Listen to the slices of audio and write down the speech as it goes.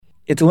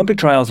It's Olympic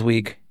Trials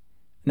Week,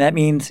 and that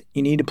means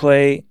you need to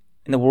play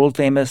in the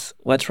world-famous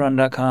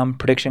LetsRun.com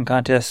prediction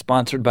contest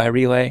sponsored by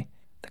Relay.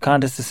 The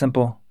contest is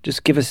simple.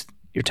 Just give us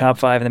your top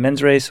 5 in the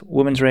men's race,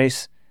 women's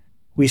race.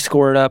 We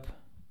score it up,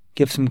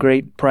 give some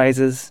great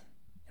prizes.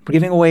 We're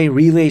giving away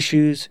Relay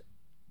shoes.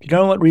 If you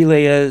don't know what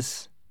Relay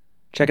is,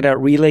 check it out,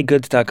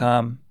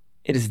 RelayGoods.com.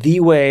 It is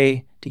the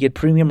way to get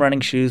premium running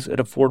shoes at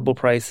affordable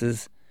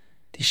prices.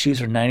 These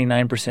shoes are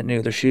 99%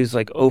 new. They're shoes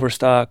like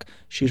overstock,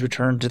 shoes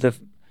returned to the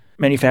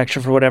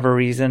manufacturer for whatever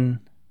reason.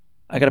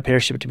 I got a pair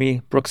shipped to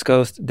me, Brooks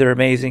Ghost. They're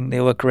amazing. They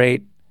look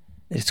great.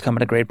 They just come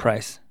at a great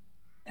price.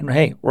 And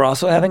hey, we're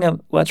also having a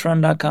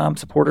LetsRun.com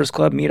supporters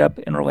club meetup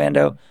in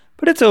Orlando,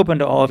 but it's open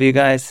to all of you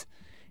guys.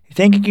 If you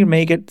think you can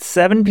make it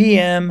 7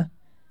 p.m.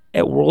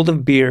 at World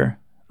of Beer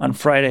on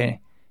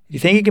Friday, if you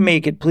think you can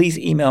make it, please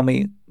email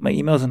me. My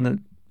email's in the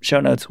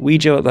show notes,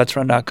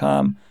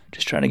 weejoe@letsrun.com.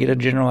 Just trying to get a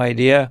general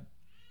idea.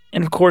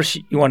 And of course,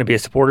 you want to be a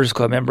supporters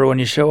club member when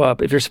you show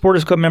up. If you're a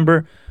supporters club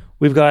member,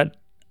 we've got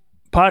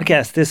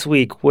podcast this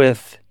week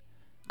with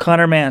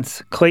Connor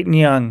Mance, Clayton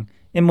Young,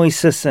 Emily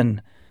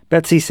Sisson,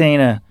 Betsy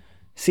Sena,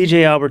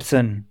 CJ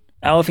Albertson,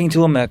 Alafine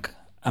Tulimek.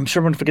 I'm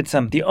sure I'm going to forget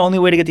some. The only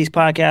way to get these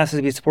podcasts is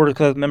to be a supporter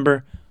club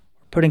member.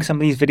 We're putting some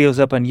of these videos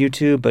up on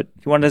YouTube, but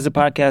if you want it as a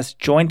podcast,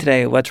 join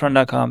today at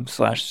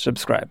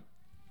letsrun.com/subscribe.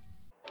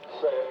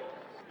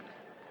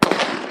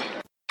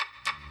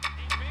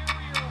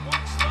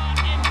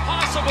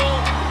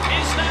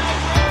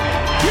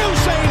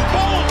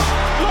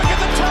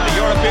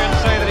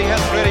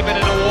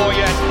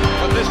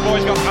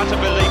 Boy's got utter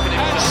belief in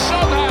himself. And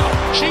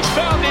somehow she's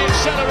found the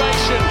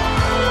acceleration.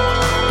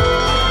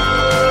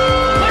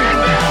 Look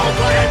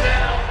at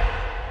now.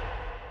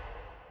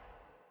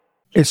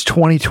 It's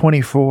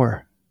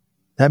 2024.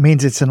 That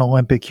means it's an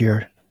Olympic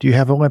year. Do you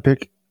have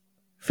Olympic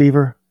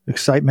fever,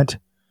 excitement?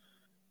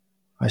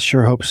 I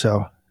sure hope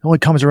so. It only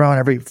comes around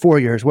every 4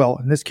 years. Well,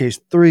 in this case,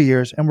 3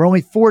 years. And we're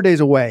only 4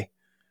 days away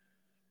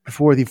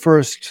before the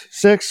first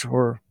 6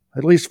 or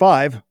at least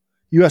 5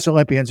 U.S.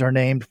 Olympians are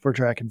named for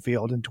track and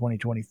field in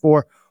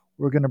 2024.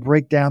 We're going to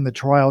break down the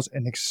trials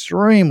in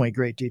extremely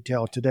great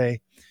detail today.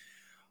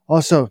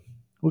 Also,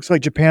 looks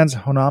like Japan's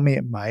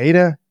Honami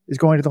Maeda is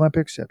going to the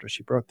Olympics after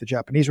she broke the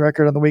Japanese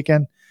record on the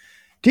weekend.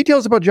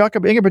 Details about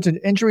Jakob Ingebrigtsen's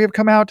injury have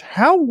come out.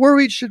 How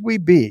worried should we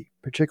be,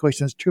 particularly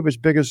since 2 of his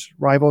biggest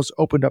rivals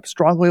opened up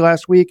strongly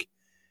last week?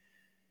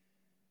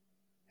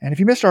 And if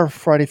you missed our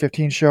Friday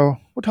 15 show,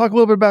 we'll talk a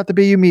little bit about the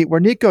BU meet where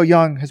Nico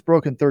Young has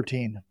broken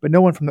 13, but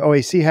no one from the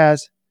OAC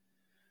has.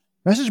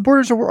 Message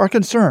boarders are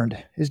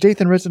concerned. Is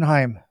Dathan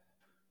Ritzenheim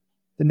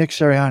the Nick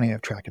Sirianni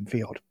of track and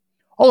field?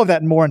 All of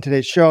that and more on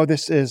today's show.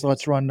 This is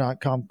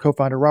LetsRun.com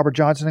co-founder Robert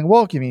Johnson, and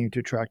welcoming you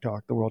to Track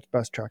Talk, the world's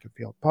best track and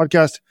field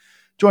podcast.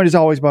 Joined as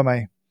always by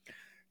my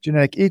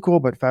genetic equal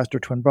but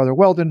faster twin brother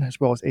Weldon, as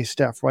well as a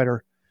staff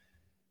writer,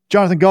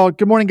 Jonathan Gold.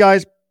 Good morning,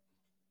 guys.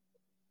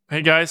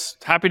 Hey, guys.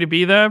 Happy to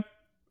be there.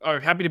 Or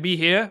happy to be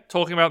here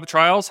talking about the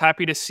trials.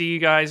 Happy to see you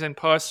guys in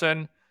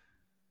person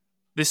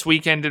this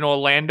weekend in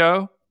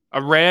Orlando.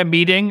 A rare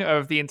meeting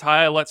of the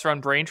entire Let's Run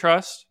Brain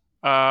Trust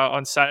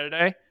on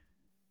Saturday.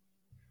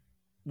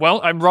 Well,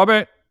 I'm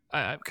Robert.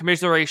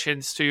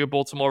 Commiserations to your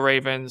Baltimore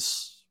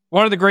Ravens.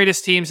 One of the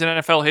greatest teams in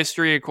NFL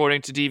history,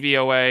 according to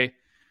DVOA.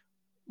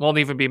 Won't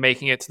even be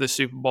making it to the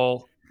Super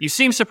Bowl. You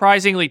seem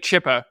surprisingly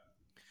chipper,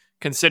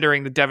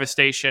 considering the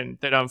devastation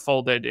that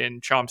unfolded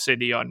in Charm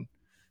City on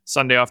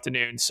Sunday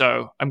afternoon.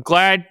 So I'm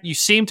glad you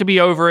seem to be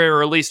over it,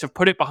 or at least have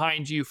put it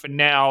behind you for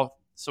now,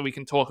 so we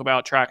can talk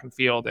about track and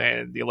field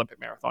and the Olympic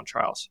marathon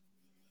trials.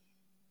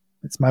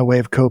 It's my way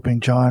of coping,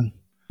 John.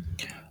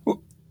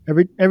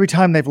 Every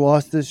time they've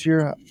lost this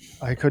year,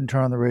 I couldn't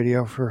turn on the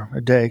radio for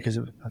a day because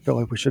I felt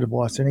like we should have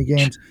lost any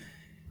games.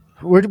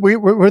 We're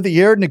the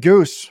year and the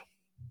goose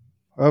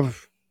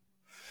of.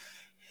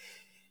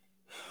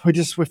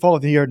 We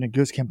followed the year and the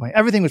goose campaign.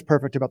 Everything was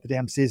perfect about the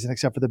damn season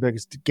except for the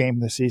biggest game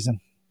of the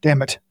season.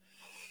 Damn it!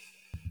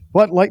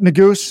 But like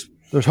Nagoose,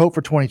 there's hope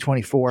for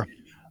 2024.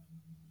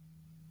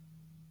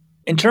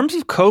 In terms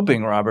of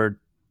coping, Robert,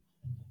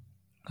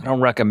 I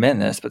don't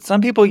recommend this, but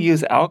some people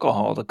use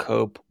alcohol to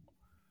cope.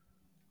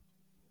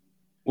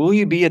 Will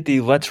you be at the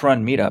Let's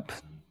Run meetup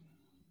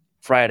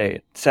Friday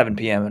at 7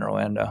 p.m. in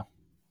Orlando?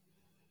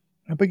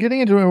 I've been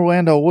getting into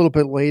Orlando a little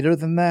bit later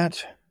than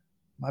that.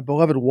 My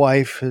beloved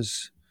wife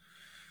has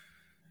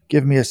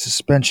given me a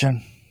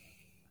suspension.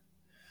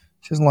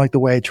 She doesn't like the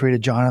way I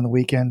treated John on the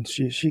weekend.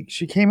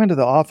 She came into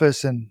the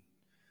office and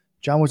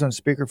John was on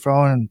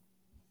speakerphone and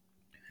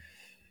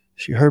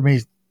she heard me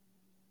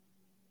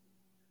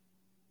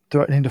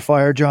threatening to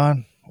fire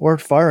John or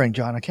firing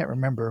John. I can't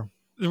remember.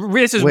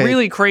 This is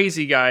really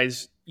crazy,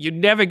 guys. You'd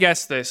never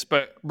guess this,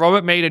 but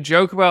Robert made a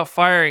joke about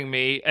firing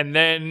me and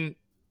then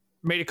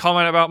made a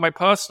comment about my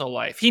personal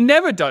life. He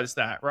never does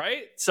that,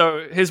 right?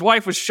 So his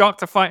wife was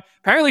shocked to find...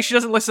 Apparently she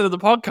doesn't listen to the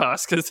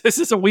podcast because this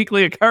is a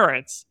weekly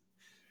occurrence.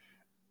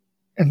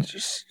 And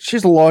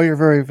she's a lawyer,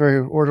 very, very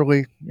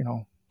orderly,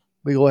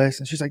 legalist.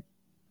 And she's like,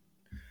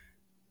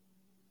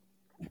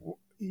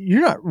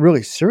 you're not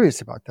really serious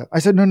about that. I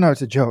said, no,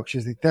 it's a joke.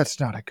 She's like, that's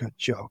not a good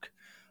joke.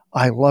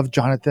 I love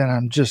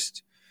Jonathan.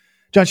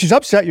 John, she's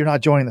upset you're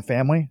not joining the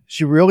family.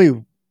 She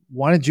really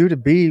wanted you to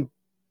be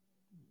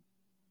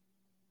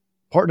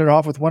partnered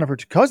off with one of her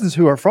two cousins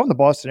who are from the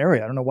Boston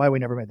area. I don't know why we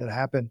never made that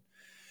happen.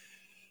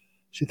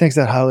 She thinks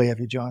that highly of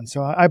you, John.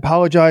 So I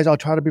apologize. I'll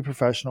try to be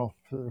professional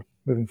for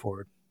moving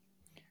forward.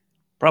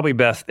 Probably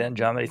best then,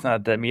 John, that he's not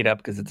at that meetup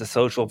because it's a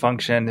social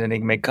function and he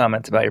can make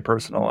comments about your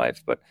personal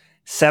life. But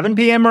 7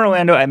 p.m.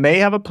 Orlando, I may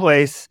have a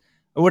place.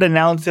 I would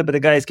announce it, but the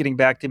guy's getting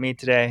back to me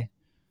today.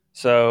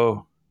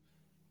 So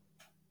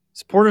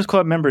Supporters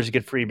Club members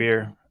get free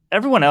beer.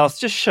 Everyone else,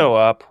 just show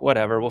up.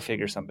 Whatever. We'll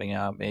figure something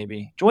out,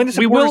 maybe. Join the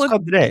Supporters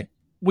Club today.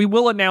 We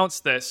will announce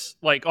this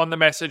like on the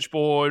message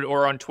board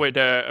or on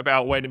Twitter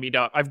about where to meet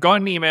up. I've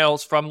gotten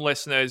emails from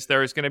listeners.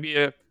 There is going to be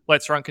a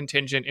Let's Run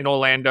contingent in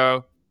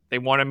Orlando. They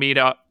want to meet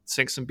up,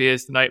 sink some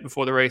beers the night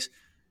before the race.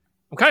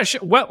 I'm kind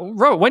of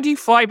Ro, when do you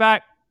fly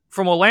back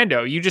from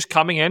Orlando? Are you just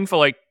coming in for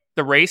like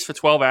the race for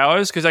 12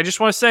 hours? Because I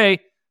just want to say,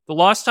 the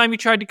last time you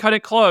tried to cut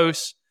it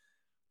close,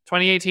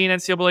 2018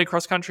 NCAA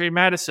cross country in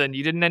Madison,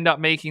 you didn't end up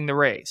making the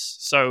race.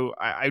 So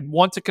I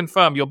want to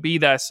confirm you'll be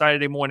there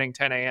Saturday morning,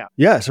 10 a.m.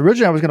 Yes,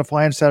 originally I was going to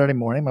fly in Saturday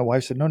morning. My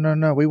wife said,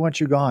 no, we want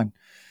you gone.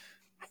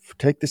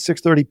 Take the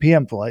 6:30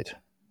 p.m. flight.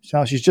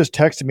 So she's just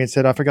texted me and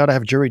said, I forgot I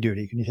have jury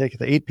duty. Can you take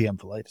the 8 p.m.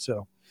 flight?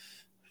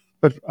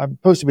 But I'm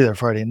supposed to be there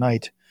Friday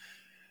night.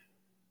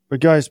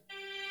 But guys,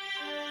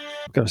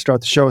 I've got to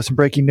start the show with some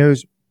breaking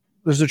news.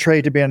 There's a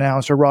trade to be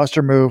announced, a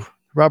roster move.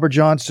 Robert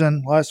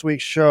Johnson, last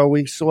week's show,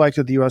 we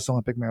selected the U.S.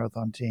 Olympic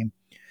Marathon team.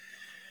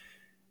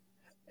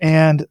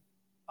 And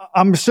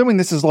I'm assuming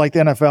this is like the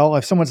NFL.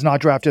 If someone's not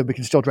drafted, we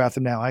can still draft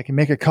them now. I can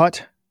make a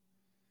cut,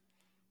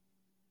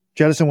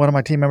 jettison one of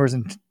my team members,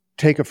 and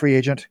take a free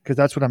agent, because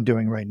that's what I'm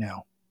doing right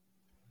now.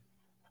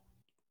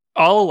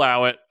 I'll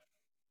allow it.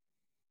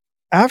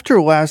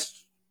 After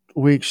last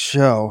week's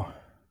show,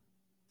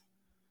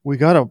 we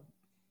got a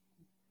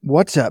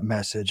WhatsApp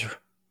message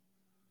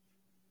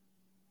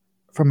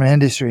from an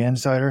industry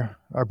insider,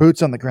 our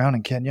boots on the ground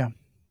in Kenya.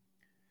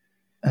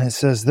 And it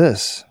says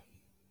this: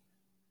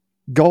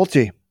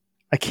 Galti,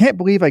 I can't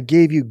believe I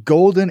gave you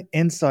golden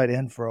inside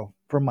info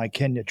from my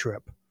Kenya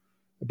trip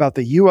about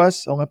the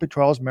U.S. Olympic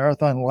Trials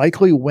Marathon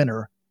likely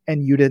winner,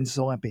 and you didn't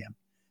select him.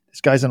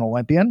 This guy's an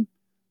Olympian,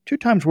 2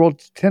 times world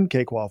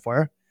 10K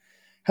qualifier,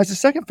 has the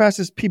second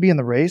fastest PB in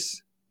the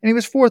race, and he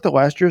was 4th at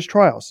last year's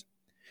trials.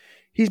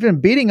 He's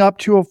been beating up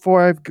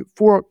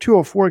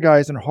 204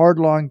 guys in hard,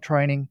 long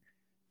training,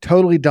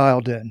 totally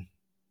dialed in.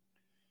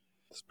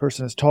 This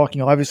person is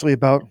talking obviously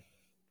about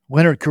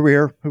Leonard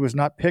Career, who was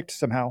not picked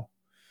somehow.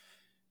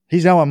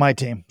 He's now on my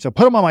team. So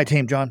put him on my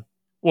team, John.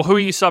 Well, who are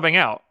you subbing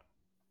out?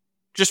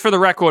 Just for the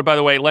record, by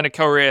the way, Leonard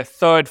Career,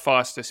 3rd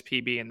fastest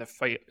PB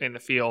in the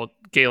field.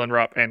 Galen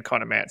Rupp and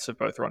Connor Mantz have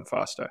both run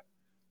faster.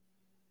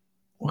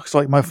 Looks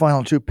like my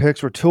final 2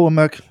 picks were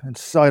Tulamuk and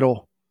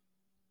Seidel.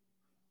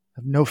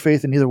 I have no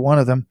faith in either one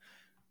of them.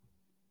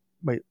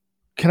 Wait,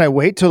 can I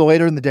wait till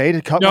later in the day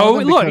to cut? No,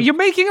 look, you're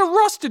making a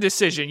roster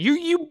decision.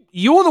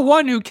 You're the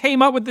one who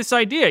came up with this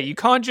idea. You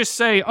can't just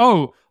say,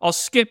 "Oh, I'll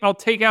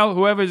take out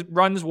whoever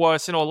runs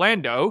worse in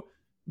Orlando."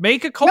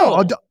 Make a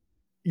call. No,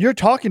 you're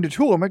talking to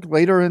Tulamuk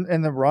later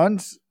in the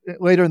runs,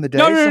 later in the day.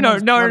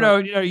 No.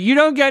 You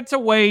don't get to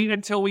wait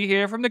until we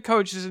hear from the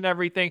coaches and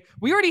everything.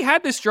 We already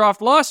had this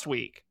draft last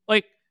week.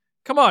 Like,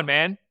 come on,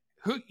 man.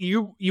 Who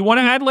you want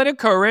to add Leonard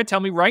Career? Tell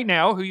me right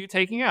now who you're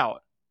taking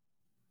out.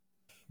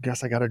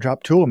 Guess I got to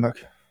drop Tulamuk.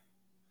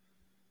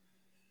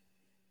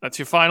 That's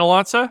your final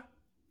answer?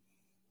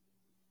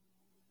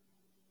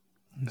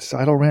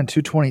 Seidel ran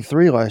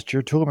 2:23 last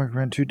year. Tulamuk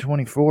ran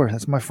 2:24.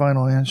 That's my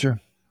final answer.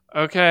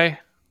 Okay.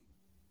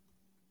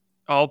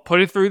 I'll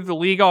put it through the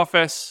league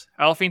office.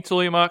 Alfine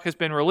Tuliamuk has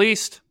been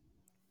released,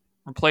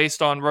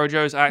 replaced on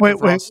Rojo's active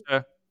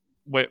roster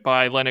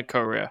by Leonard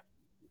Career.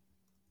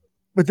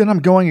 But then I'm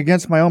going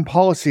against my own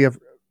policy of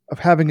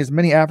having as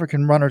many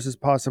African runners as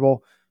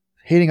possible,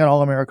 hating on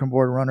All-American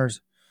board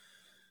runners.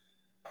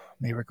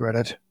 May regret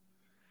it.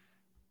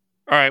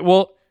 All right.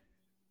 Well,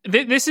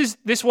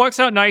 this works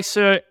out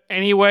nicer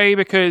anyway,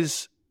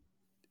 because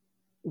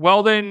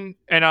Weldon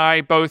and I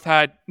both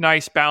had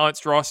nice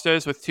balanced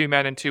rosters with 2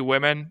 men and 2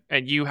 women,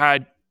 and you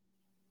had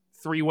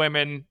 3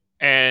 women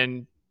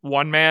and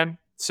 1 man.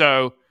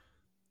 So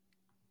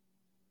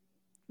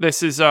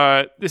this is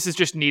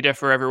just neater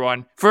for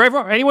everyone.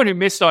 Anyone who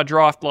missed our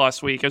draft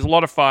last week, it was a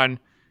lot of fun.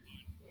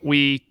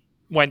 We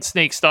went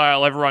snake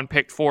style. Everyone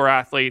picked 4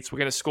 athletes. We're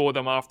going to score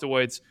them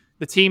afterwards.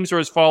 The teams were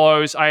as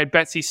follows. I had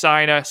Betsy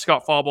Siner,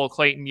 Scott Farble,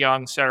 Clayton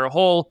Young, Sarah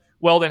Hall.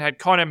 Weldon had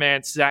Connor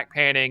Mantz, Zach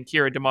Panning,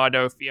 Kira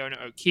D'Amato, Fiona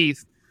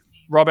O'Keefe.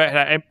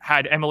 Robert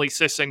had Emily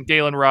Sisson,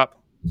 Galen Rupp,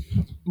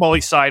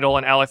 Molly Seidel,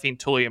 and Alfine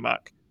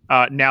Tuliamuk,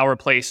 now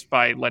replaced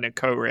by Leonard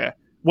Career.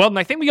 Weldon,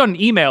 I think we got an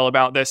email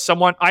about this.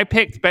 I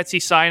picked Betsy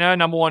Siner,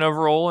 number 1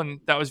 overall, and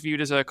that was viewed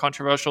as a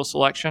controversial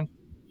selection.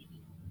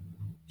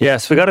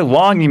 Yes, we got a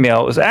long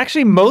email. It was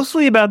actually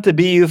mostly about the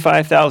BU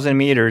 5,000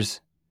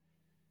 meters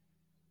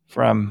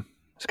from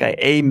this guy,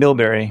 A.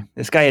 Milbury.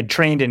 This guy had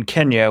trained in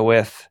Kenya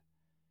with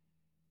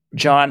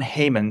John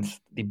Haymans,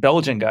 the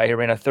Belgian guy who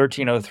ran a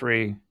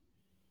 13:03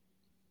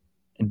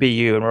 in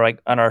BU. And we're like,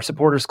 on our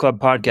Supporters Club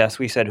podcast,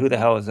 we said, who the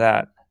hell is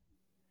that?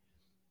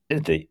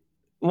 At the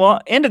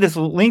end of this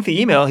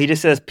lengthy email, he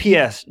just says,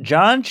 P.S.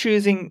 John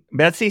choosing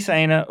Betsy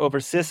Saina over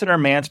Sisson or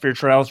Mance for your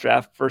trials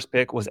draft first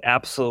pick was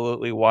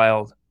absolutely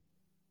wild.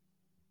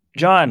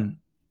 John,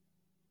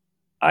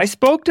 I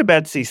spoke to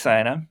Betsy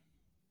Saina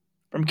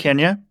from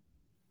Kenya.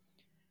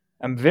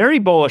 I'm very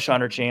bullish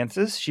on her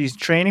chances. She's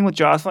training with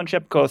Jocelyn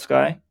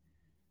Chepkosgei,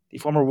 the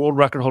former world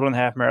record holder in the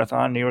half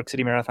marathon, New York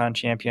City Marathon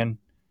champion.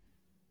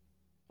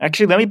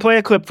 Actually, let me play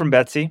a clip from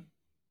Betsy.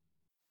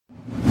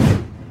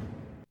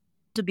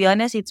 To be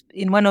honest, it's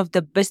in one of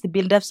the best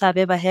build-ups I've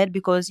ever had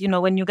because,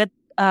 when you get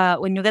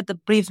the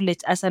privilege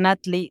as an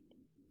athlete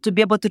to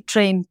be able to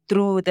train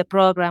through the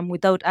program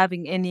without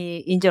having any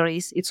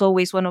injuries, it's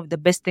always one of the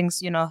best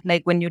things,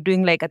 like when you're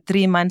doing like a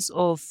 3 months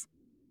of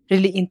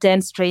really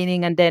intense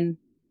training and then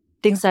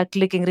things are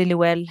clicking really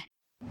well.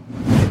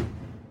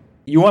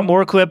 You want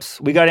more clips?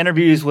 We got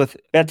interviews with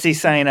Betsy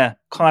Saina,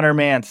 Connor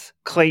Mance,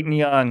 Clayton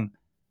Young,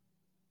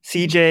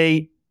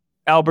 CJ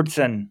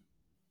Albertson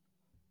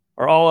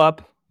are all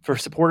up for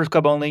Supporters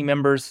Club only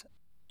members.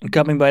 And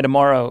coming by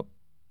tomorrow,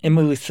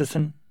 Emily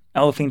Sisson,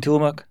 Alfine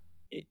Tuliamuk.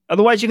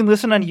 Otherwise, you can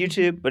listen on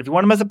YouTube. But if you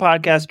want them as a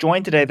podcast,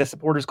 join today the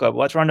Supporters Club.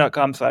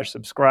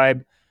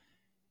 Let'sRun.com/subscribe.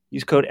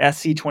 Use code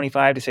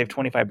SC25 to save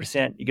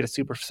 25%. You get a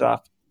super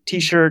soft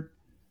t-shirt.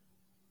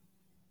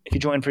 If you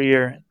join for a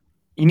year,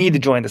 you need to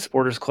join the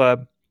Supporters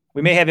Club.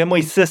 We may have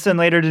Emily Sisson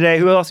later today.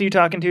 Who else are you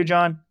talking to,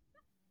 John?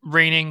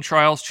 Reigning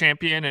trials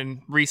champion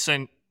and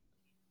recent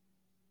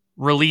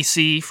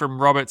releasee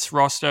from Robert's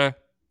roster,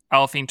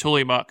 Alfine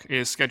Tuliamuk,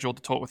 is scheduled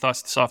to talk with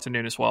us this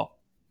afternoon as well.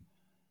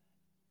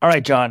 All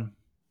right, John.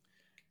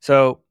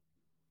 So,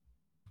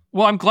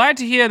 well, I'm glad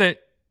to hear that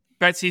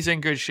Betsy's in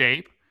good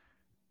shape.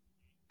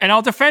 And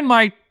I'll defend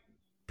my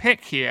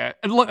pick here.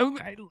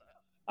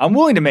 I'm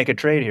willing to make a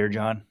trade here,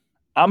 John.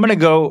 I'm going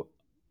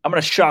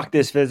to shock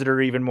this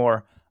visitor even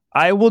more.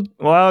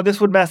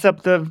 This would mess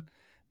up the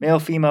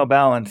male-female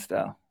balance,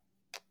 though.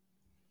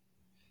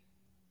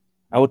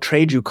 I will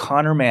trade you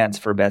Connor Mance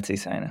for Betsy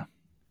Saina.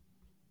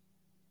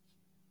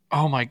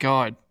 Oh, my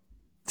God.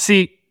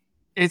 See,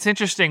 it's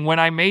interesting. When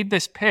I made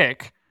this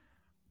pick,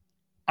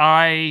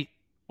 I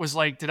was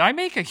like, did I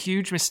make a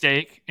huge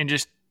mistake in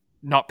just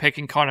not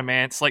picking Connor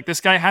Mance? Like, this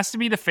guy has to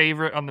be the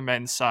favorite on the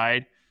men's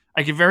side.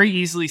 I could very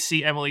easily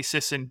see Emily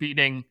Sisson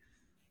beating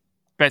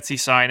Betsy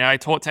Saina. I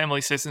talked to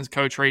Emily Sisson's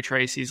coach, Ray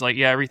Tracy. He's like,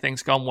 yeah,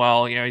 everything's gone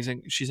well.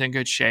 She's in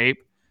good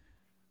shape.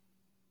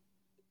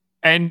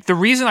 And the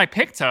reason I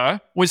picked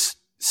her was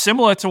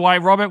similar to why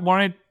Robert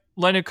wanted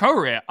Leonard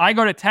Korir. I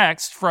got a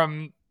text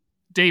from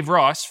Dave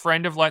Ross,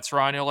 friend of Let's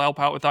Run. He'll help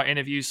out with our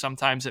interviews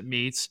sometimes at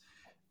meets.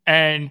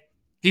 And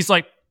he's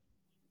like,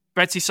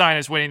 Betsy Saina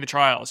is winning the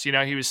trials.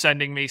 He was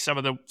sending me some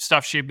of the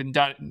stuff she'd been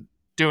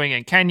doing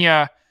in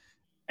Kenya.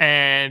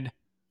 And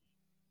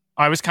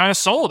I was kind of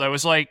sold. I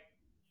was like,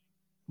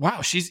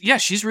 wow,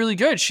 she's really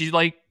good. She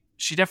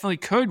definitely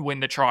could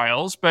win the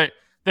trials. But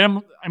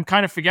then I'm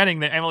kind of forgetting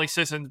that Emily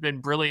Sisson's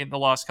been brilliant the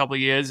last couple of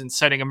years and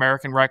setting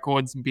American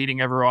records and beating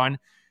everyone.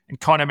 And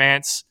Connor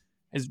Mance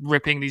is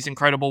ripping these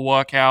incredible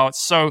workouts.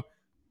 So,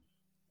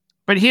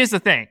 but here's the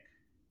thing.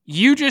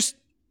 You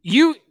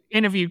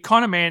interviewed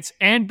Connor Mance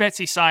and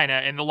Betsy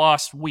Saina in the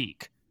last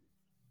week.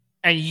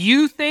 And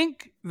you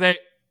think that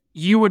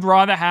you would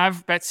rather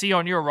have Betsy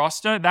on your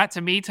roster? That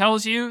to me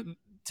tells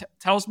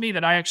me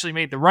that I actually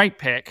made the right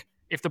pick.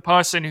 If the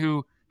person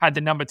who had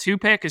the number 2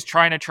 pick is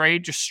trying to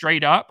trade just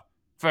straight up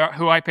for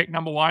who I picked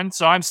number 1.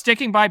 So I'm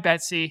sticking by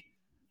Betsy.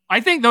 I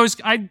think those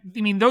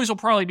will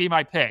probably be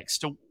my picks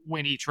to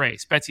win each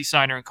race, Betsy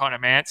Saina and Connor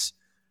Mance.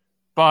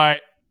 But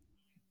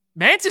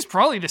Mance is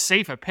probably the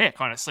safer pick,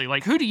 honestly.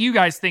 Like, who do you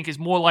guys think is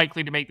more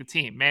likely to make the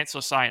team, Mance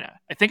or Saina?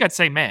 I think I'd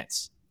say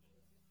Mance.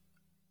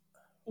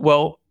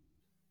 Well,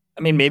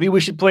 maybe we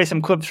should play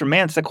some clips from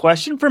Mance. The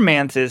question for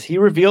Mance is, he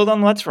revealed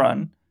on Let's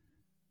Run,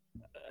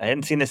 I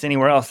hadn't seen this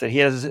anywhere else, that he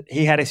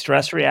had a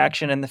stress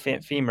reaction in the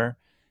femur,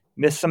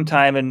 missed some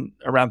time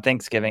around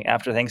Thanksgiving,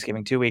 after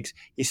Thanksgiving, 2 weeks.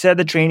 He said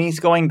the training's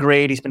going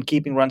great. He's been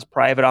keeping runs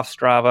private off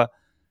Strava.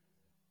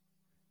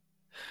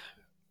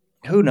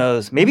 Who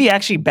knows? Maybe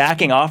actually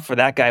backing off for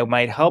that guy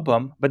might help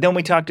him. But then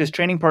we talked to his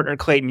training partner,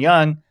 Clayton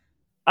Young.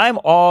 I'm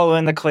all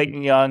in the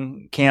Clayton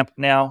Young camp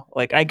now.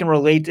 Like, I can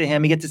relate to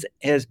him. He gets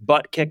his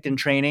butt kicked in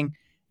training.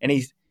 And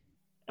he's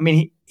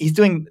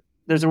doing,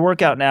 there's a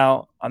workout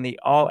now on the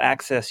All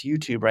Access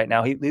YouTube right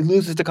now. He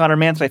loses to Connor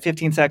Mance by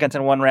 15 seconds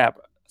in 1 rep,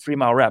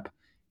 3-mile rep.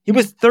 He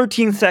was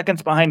 13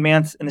 seconds behind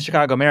Mance in the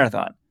Chicago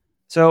Marathon.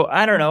 So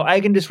I don't know. I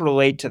can just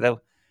relate to the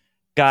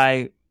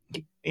guy.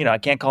 I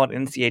can't call it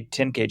NCAA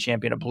 10K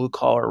champion, a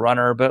blue-collar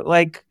runner, but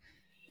I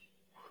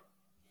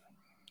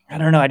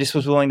don't know. I just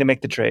was willing to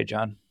make the trade,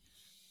 John.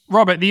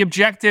 Robert, the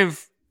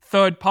objective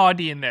third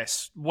party in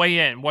this, weigh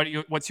in.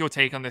 What's your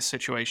take on this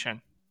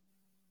situation?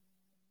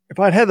 If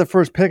I'd had the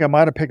first pick, I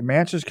might have picked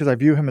Mance because I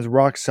view him as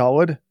rock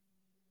solid.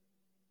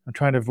 I'm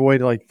trying to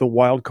avoid the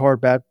wild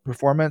card bad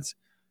performance.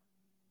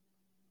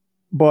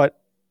 But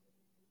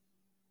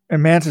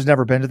And Mance has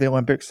never been to the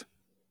Olympics.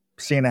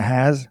 Cena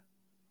has.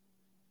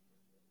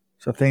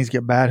 So if things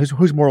get bad,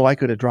 who's more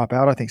likely to drop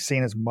out? I think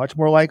Cena's much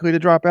more likely to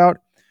drop out.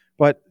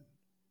 But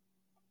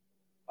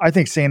I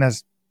think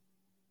Cena's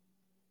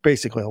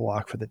basically a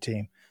lock for the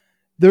team.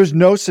 There's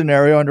no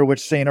scenario under which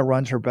Cena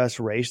runs her best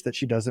race that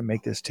she doesn't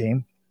make this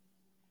team.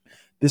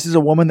 This is a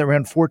woman that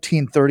ran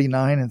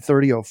 14:39 and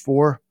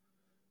 30:04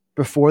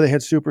 before they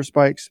had super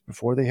spikes,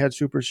 before they had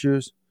super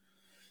shoes.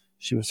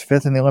 She was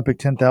 5th in the Olympic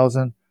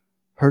 10,000.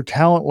 Her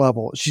talent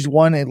level, she's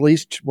won at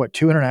least,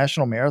 2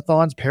 international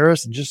marathons,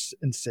 Paris and just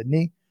in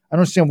Sydney. I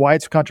don't understand why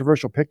it's a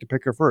controversial pick to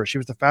pick her first. She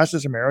was the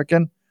fastest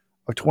American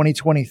of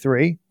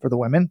 2023 for the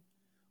women.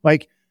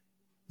 Like,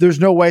 there's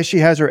no way she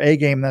has her A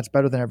game that's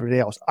better than everybody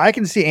else. I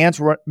can see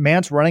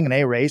Mance running an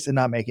A race and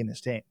not making this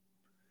team.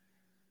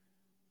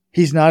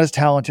 He's not as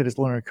talented as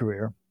Leonard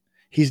Carrier.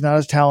 He's not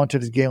as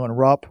talented as Galen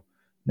Rupp.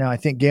 Now, I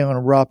think Galen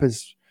Rupp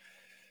is,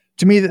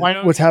 to me,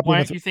 what's happening. Why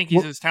don't you think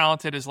he's as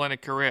talented as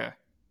Leonard Carrier?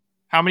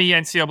 How many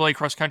NCAA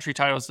cross-country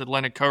titles did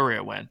Leonard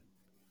Carrier win?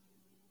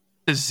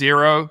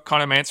 0.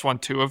 Conor Mance won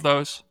 2 of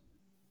those.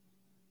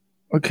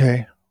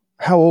 Okay.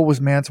 How old was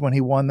Mance when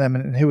he won them?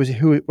 And what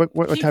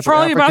He's type of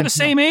probably about African- the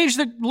same age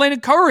that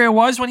Leonard Carrier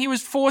was when he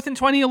was 4th in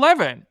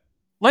 2011.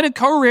 Leonard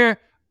Carrier,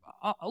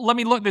 let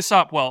me look this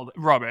up,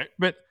 Robert,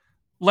 but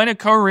Leonard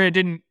Carrier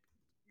didn't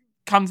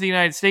come to the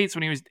United States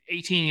when he was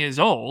 18 years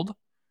old.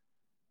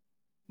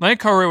 Leonard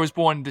Carrier was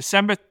born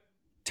December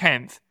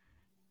 10th,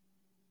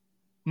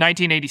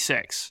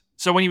 1986.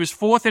 So when he was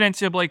 4th at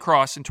NCAA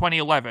Cross in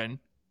 2011,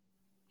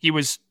 he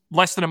was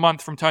less than a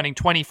month from turning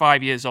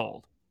 25 years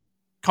old.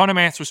 Conor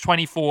Mance was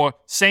 24,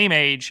 same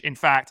age. In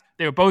fact,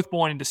 they were both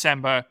born in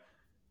December.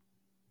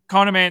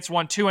 Conor Mance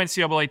won 2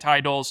 NCAA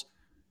titles.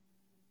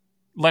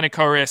 Leonard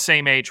Carrier,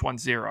 same age, won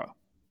 0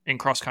 in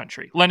cross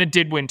country. Leonard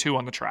did win 2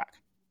 on the track.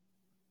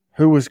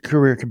 Who was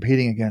Carrier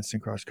competing against in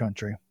cross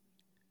country?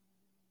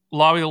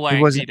 Larry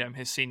Lang beat him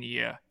his senior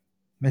year.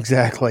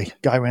 Exactly.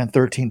 Guy ran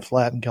 13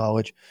 flat in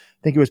college.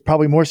 I think he was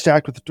probably more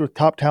stacked with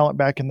top talent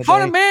back in the day.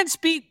 Conor Mance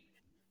beat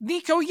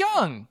Nico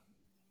Young.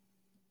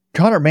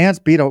 Conor Mance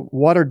beat a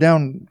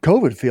watered-down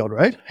COVID field,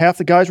 right? Half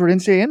the guys were at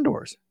NCAA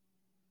indoors.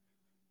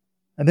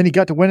 And then he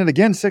got to win it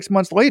again 6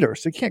 months later.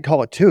 So you can't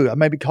call it 2. I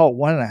maybe call it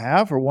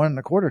 1.5 or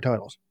 1.25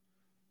 titles.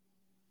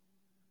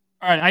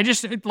 All right. I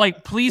just,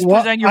 please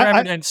present your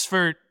evidence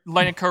for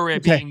Leonard Carrier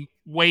being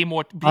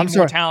more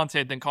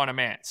talented than Conor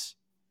Mance.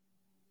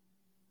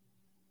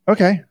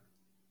 Okay.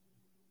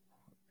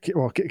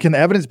 Well, can the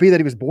evidence be that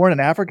he was born in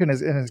Africa and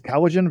his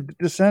Caucasian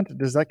descent?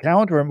 Does that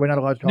count, or are we not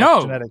allowed to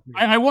talk genetics?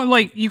 I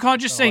want you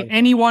can't just say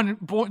anyone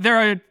born. There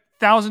are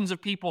thousands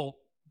of people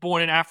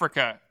born in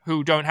Africa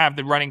who don't have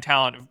the running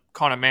talent of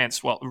Conor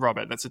Mance. Well,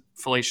 Robert, that's a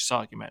fallacious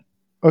argument.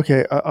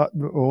 Okay.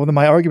 Well, then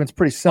my argument's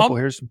pretty simple.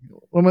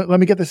 Let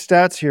me get the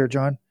stats here,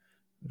 John.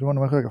 I don't want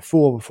to look like a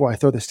fool before I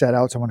throw the stat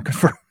out, so I want to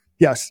confirm.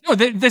 Yes. No,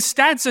 the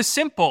stats are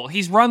simple.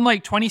 He's run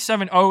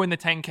 27.0 in the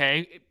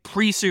 10K,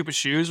 pre-super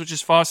shoes, which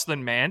is faster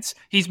than Mance.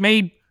 He's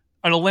made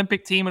an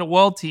Olympic team and a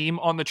world team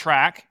on the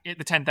track at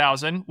the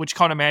 10,000, which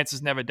Conor Mance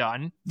has never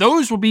done.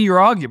 Those will be your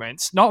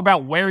arguments, not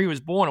about where he was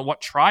born or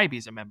what tribe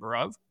he's a member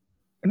of.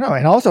 No,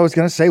 and also I was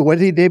going to say, what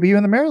did he debut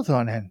in the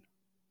marathon in?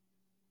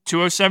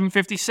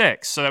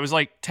 2:07.56. So that was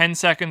 10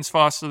 seconds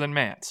faster than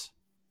Mance.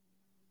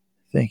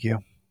 Thank you.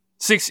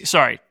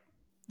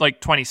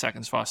 20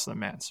 seconds faster than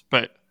Mance.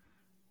 But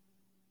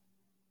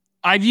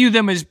I view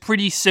them as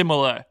pretty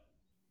similar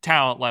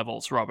talent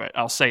levels, Robert.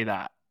 I'll say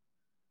that.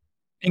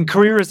 And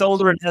Carrier is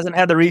older and hasn't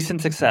had the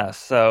recent success,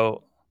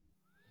 so...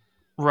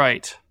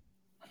 Right.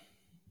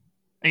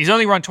 And he's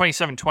only run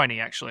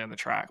 27:20 actually on the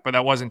track, but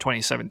that was in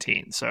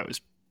 2017, so it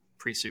was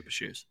pre-super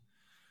shoes.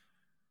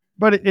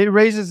 But it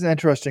raises an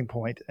interesting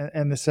point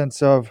in the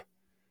sense of,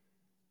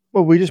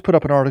 well, we just put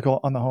up an article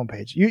on the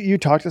homepage. You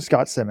talked to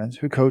Scott Simmons,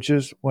 who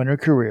coaches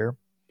Leonard Carrier,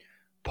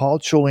 Paul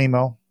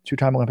Cholimo,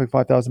 2-time Olympic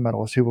 5,000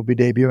 medalist, who will be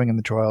debuting in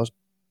the trials.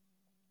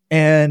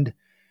 And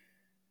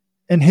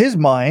in his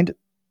mind,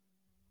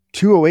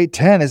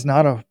 2:08.10 is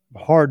not a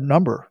hard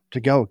number to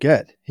go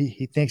get.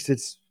 He thinks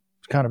it's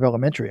kind of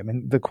elementary. I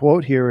mean, the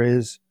quote here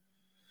is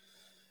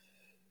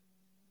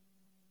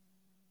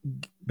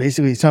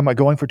basically he's talking about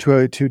going for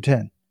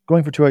 2:02.10,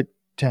 going for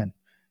 2:08.10,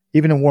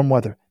 even in warm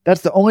weather.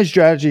 That's the only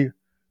strategy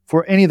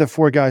for any of the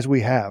 4 guys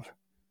we have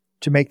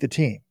to make the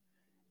team.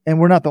 And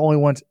we're not the only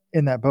ones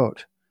in that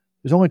boat.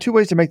 There's only 2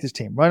 ways to make this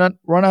team.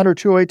 Run under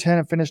 2:08.10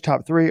 and finish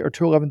top 3, or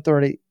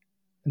 2:11.30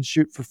 and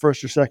shoot for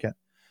first or second.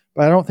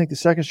 But I don't think the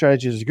second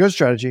strategy is a good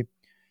strategy.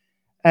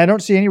 And I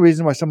don't see any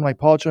reason why someone like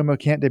Paul Cholimo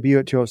can't debut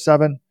at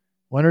 2:07.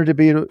 Leonard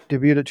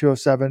debuted at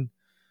 2:07.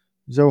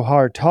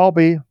 Zohar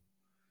Talbi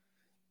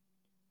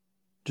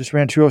just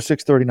ran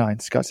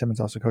 2:06.39. Scott Simmons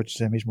also coaches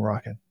him. He's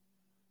Moroccan.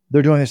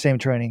 They're doing the same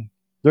training.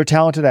 They're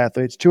talented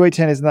athletes.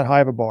 2:08.10 isn't that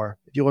high of a bar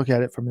if you look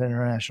at it from an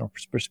international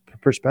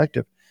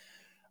perspective.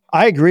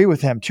 I agree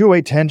with him.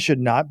 2:08.10 should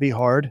not be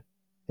hard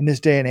in this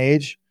day and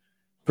age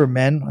for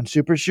men on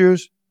super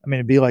shoes. I mean,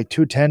 it'd be like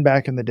 2:10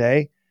 back in the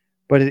day,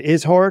 but it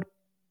is hard.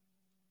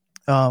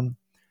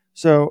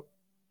 So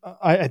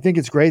I think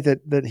it's great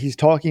that he's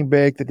talking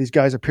big, that these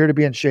guys appear to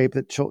be in shape,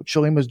 that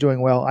Chilima's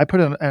doing well. I put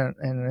in an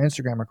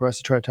Instagram request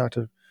to try to talk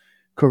to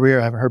Career.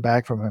 I haven't heard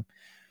back from him.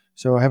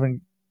 So I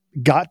haven't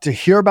got to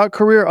hear about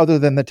Career other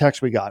than the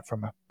text we got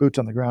from Boots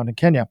on the Ground in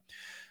Kenya.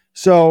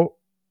 So,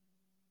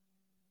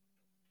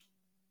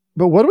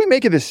 but what do we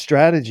make of this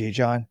strategy,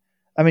 John?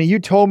 I mean, you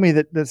told me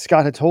that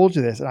Scott had told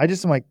you this, and I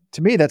just am like,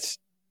 to me, that's,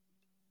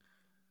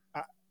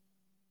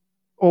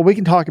 well, we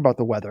can talk about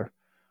the weather,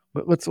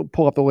 but let's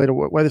pull up the later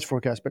weather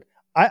forecast. But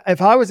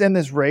if I was in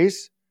this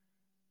race,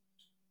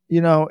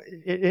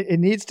 it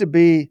needs to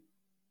be,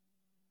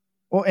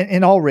 well,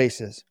 in all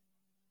races,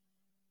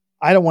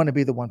 I don't want to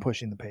be the one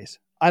pushing the pace.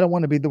 I don't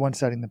want to be the one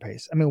setting the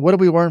pace. I mean, what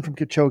did we learn from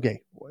Kipchoge?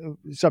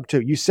 Sub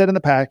 2. You sit in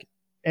the pack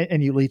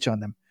and you leech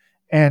on them.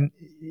 And,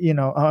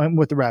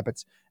 with the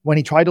Rapids. When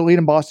he tried to lead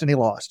in Boston, he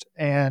lost.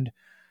 And,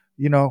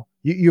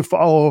 you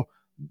follow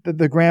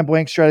the Grand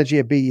Blanc strategy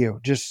at BU.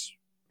 Just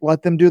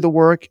let them do the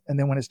work. And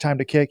then when it's time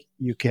to kick,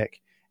 you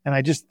kick. And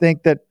I just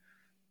think that,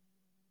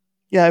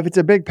 if it's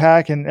a big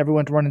pack and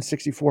everyone's running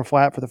 64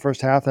 flat for the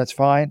first half, that's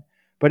fine.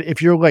 But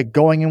if you're like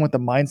going in with the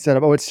mindset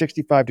of, it's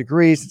 65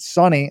 degrees, it's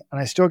sunny, and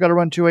I still got to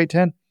run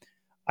 2:8:10,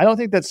 I don't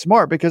think that's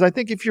smart, because I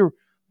think if you're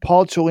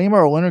Paul Chilima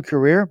or Leonard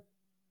Career,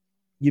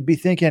 you'd be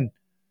thinking,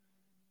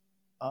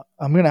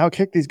 I'm going to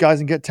outkick these guys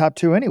and get top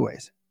 2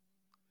 anyways.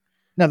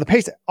 Now, the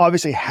pace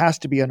obviously has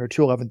to be under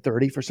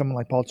 2:11:30 for someone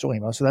like Paul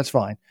Chilima, so that's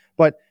fine.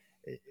 But,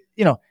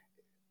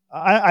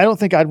 I don't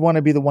think I'd want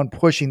to be the one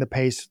pushing the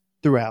pace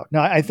throughout.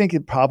 Now, I think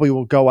it probably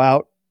will go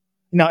out.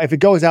 Now, if it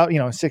goes out,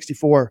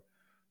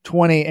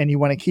 64:20 and you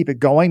want to keep it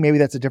going, maybe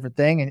that's a different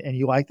thing, and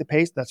you like the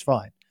pace, that's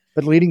fine.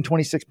 But leading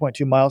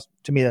 26.2 miles,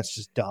 to me, that's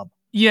just dumb.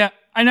 Yeah,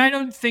 and I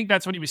don't think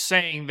that's what he was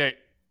saying, that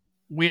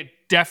we're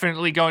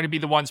definitely going to be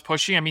the ones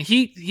pushing. I mean,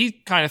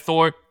 he kind of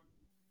thought,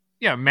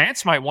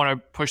 Mance might want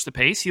to push the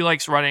pace. He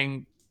likes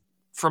running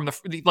from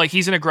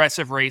he's an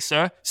aggressive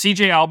racer.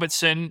 CJ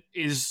Albertson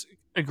is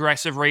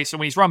aggressive racer.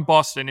 When he's run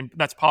Boston, and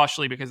that's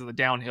partially because of the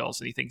downhills,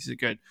 and he thinks he's a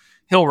good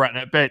hill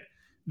runner. But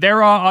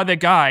there are other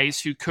guys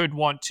who could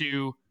want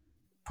to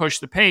push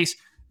the pace.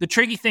 The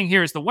tricky thing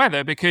here is the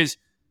weather, because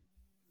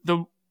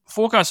the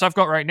forecast I've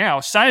got right now,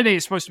 Saturday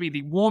is supposed to be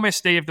the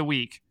warmest day of the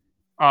week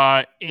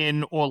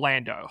in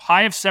Orlando.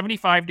 High of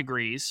 75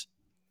 degrees.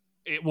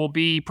 It will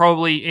be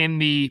probably in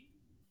the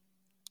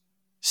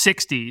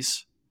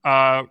 60s,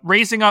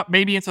 raising up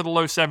maybe into the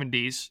low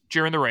 70s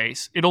during the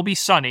race. It'll be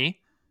sunny,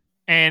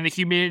 and the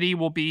humidity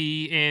will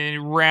be in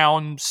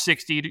around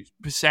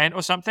 60%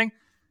 or something.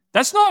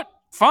 That's not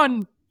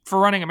fun for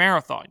running a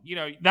marathon.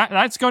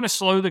 That's going to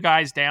slow the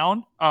guys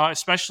down,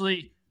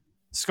 especially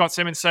Scott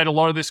Simmons said a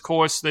lot of this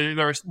course,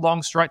 there are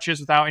long stretches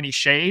without any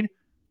shade.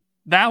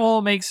 That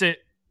all makes it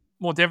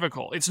more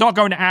difficult. It's not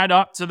going to add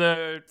up to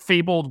the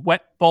fabled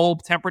wet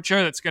bulb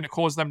temperature that's going to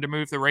cause them to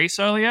move the race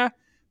earlier,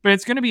 but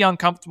it's going to be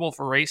uncomfortable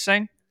for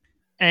racing.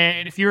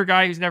 And if you're a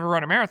guy who's never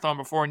run a marathon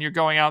before and you're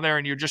going out there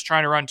and you're just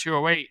trying to run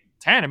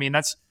 2:08:10, I mean,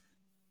 that's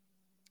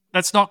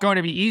not going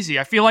to be easy.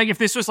 I feel like if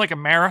this was like a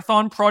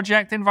marathon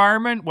project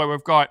environment where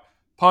we've got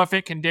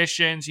perfect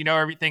conditions,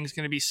 everything's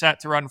going to be set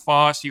to run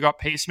fast, you got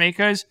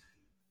pacemakers,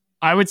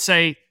 I would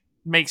say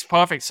makes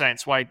perfect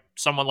sense why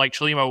someone like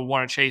Chilima would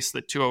want to chase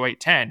the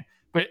 2:08:10.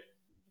 But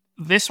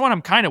this one,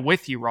 I'm kind of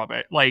with you,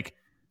 Robert. Like,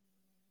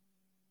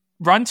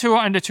 run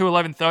under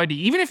 2:11:30.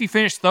 Even if you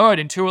finish third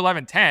in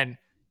 2:11:10,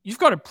 you've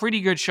got a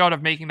pretty good shot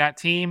of making that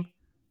team.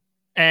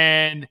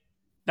 And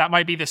that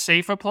might be the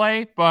safer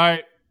play,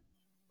 but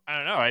I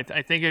don't know.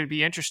 I think it would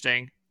be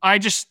interesting.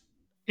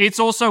 It's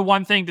also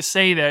one thing to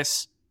say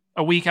this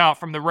a week out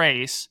from the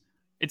race.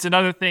 It's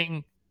another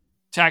thing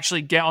to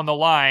actually get on the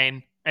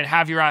line and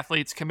have your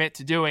athletes commit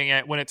to doing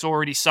it when it's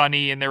already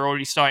sunny and they're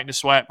already starting to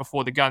sweat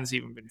before the gun's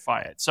even been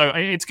fired. So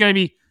it's going to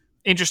be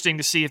interesting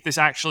to see if this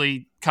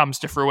actually comes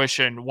to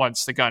fruition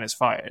once the gun is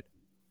fired.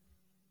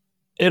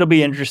 It'll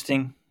be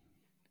interesting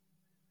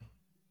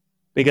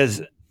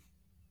because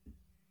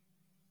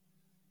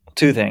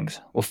two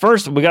things. Well,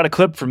 first, we got a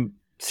clip from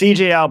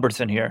CJ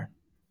Albertson here,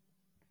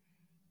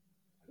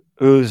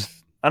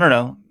 who's, I don't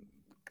know,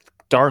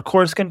 dark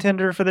horse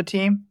contender for the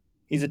team.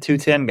 He's a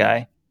 2:10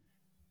 guy.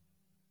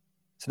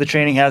 So the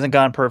training hasn't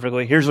gone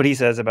perfectly. Here's what he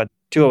says about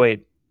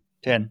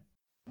 2:08:10.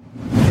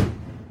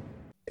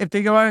 If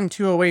they go out in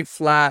 2:08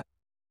 flat,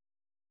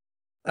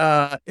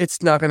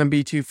 it's not going to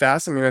be too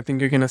fast. I mean, I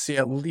think you're going to see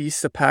at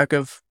least a pack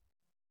of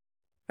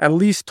at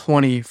least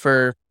 20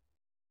 for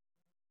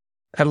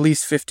at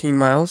least 15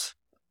 miles,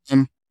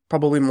 and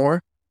probably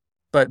more.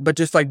 But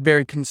just like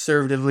very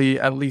conservatively,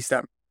 at least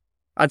I'd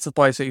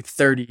probably say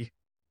 30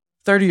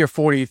 or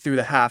 40 through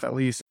the half at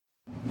least.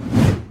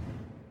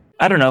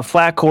 I don't know,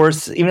 flat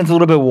course, even if it's a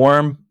little bit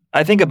warm,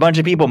 I think a bunch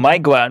of people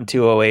might go out in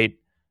 2:08,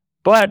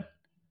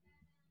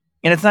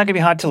 and it's not going to be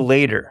hot till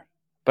later.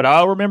 But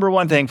I'll remember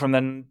one thing from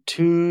the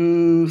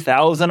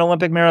 2000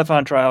 Olympic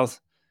marathon trials.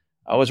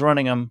 I was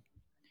running them.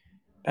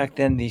 Back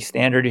then, the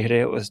standard you hit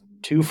it was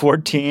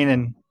 2:14,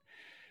 and,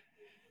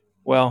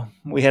 well,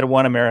 we had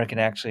one American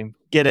actually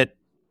get it.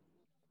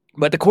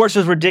 But the course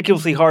was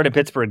ridiculously hard in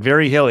Pittsburgh,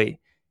 very hilly.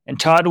 And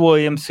Todd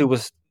Williams, who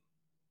was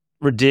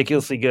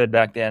ridiculously good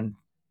back then,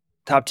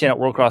 top 10 at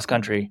World Cross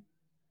Country,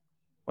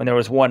 when there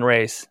was one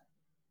race,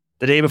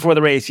 the day before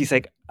the race, he's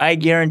like, I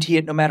guarantee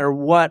it no matter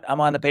what,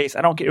 I'm on the pace.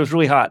 I don't care. It was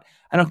really hot.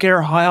 I don't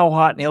care how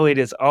hot and hilly it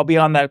is. I'll be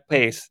on that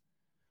pace.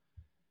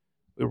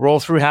 We roll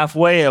through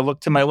halfway. I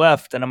look to my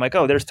left, and I'm like,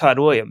 oh, there's Todd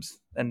Williams.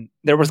 And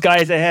there was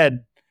guys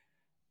ahead,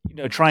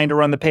 trying to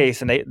run the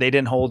pace, and they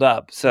didn't hold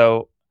up.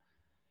 So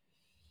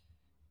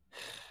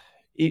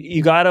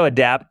you got to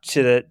adapt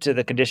to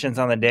the conditions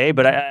on the day.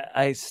 But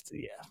I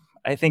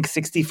think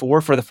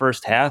 64 for the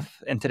first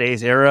half in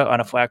today's era on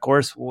a flat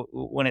course,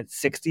 when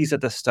it's 60s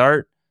at the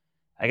start,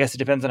 I guess it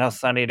depends on how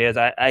sunny it is.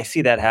 I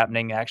see that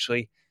happening,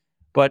 actually.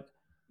 But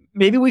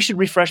maybe we should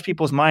refresh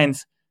people's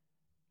minds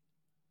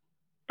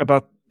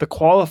about the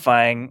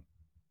qualifying,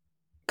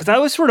 because I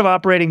was sort of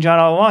operating, John,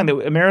 all along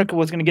that America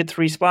was going to get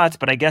 3 spots,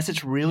 but I guess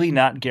it's really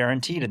not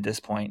guaranteed at this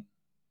point.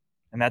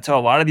 And that's how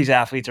a lot of these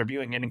athletes are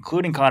viewing it,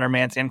 including Conner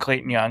Mantz and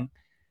Clayton Young.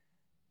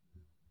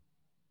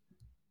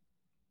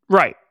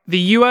 Right. The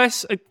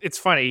U.S., it's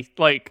funny,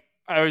 like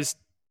I was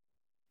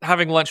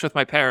having lunch with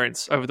my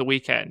parents over the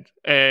weekend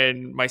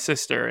and my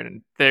sister,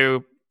 and they were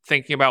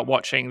thinking about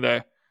watching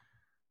the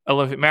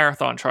Olympic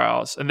marathon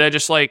trials. And they're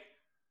just like,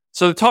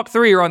 so the top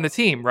 3 are on the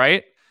team,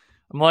 right?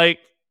 I'm like,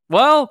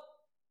 well,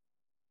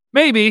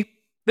 maybe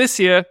this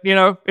year,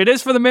 it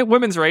is for the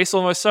women's race,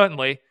 almost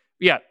certainly.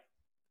 Yeah.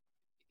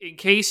 In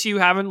case you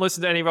haven't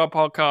listened to any of our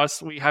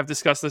podcasts, we have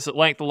discussed this at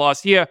length the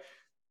last year.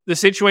 The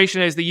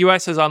situation is the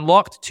U.S. has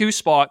unlocked 2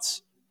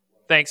 spots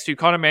thanks to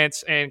Conner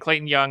Mantz and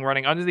Clayton Young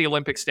running under the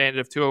Olympic standard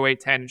of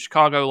 2:08:10 in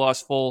Chicago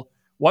last fall.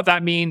 What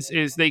that means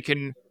is they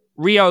can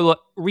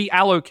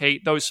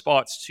reallocate those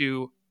spots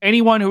to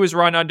anyone who has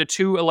run under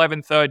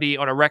 2:11:30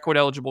 on a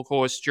record-eligible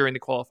course during the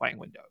qualifying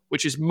window,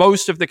 which is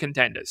most of the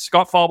contenders.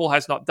 Scott Fauble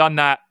has not done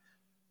that,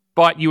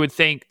 but you would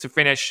think to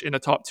finish in the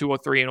top 2 or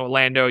 3 in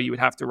Orlando, you would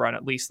have to run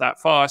at least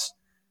that fast.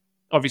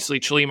 Obviously,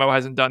 Chelimo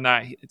hasn't done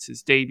that. It's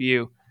his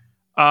debut.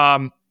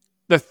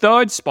 The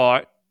third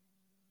spot,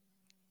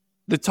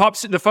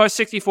 the first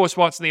 64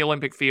 spots in the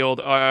Olympic field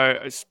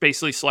are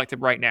basically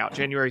selected right now,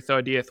 January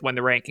 30th, when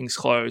the rankings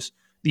close.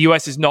 The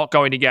U.S. is not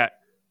going to get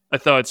a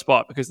third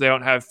spot because they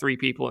don't have 3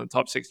 people in the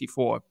top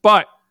 64.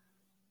 But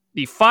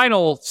the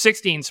final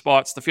 16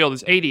 spots, the field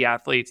is 80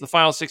 athletes. The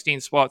final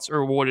 16 spots are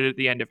awarded at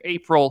the end of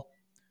April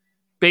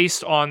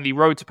based on the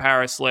Road to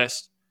Paris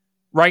list.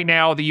 Right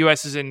now, the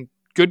U.S. is in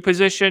good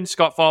position.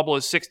 Scott Fauble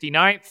is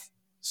 69th,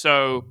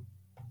 so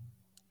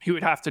he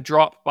would have to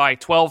drop by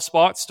 12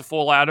 spots to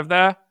fall out of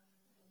there.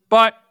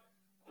 But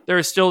there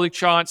is still the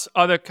chance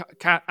other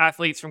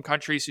athletes from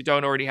countries who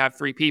don't already have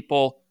 3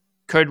 people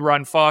could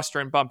run faster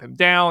and bump him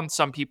down.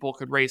 Some people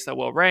could raise their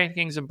world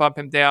rankings and bump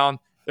him down.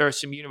 There are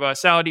some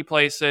universality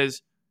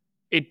places.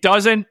 It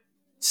doesn't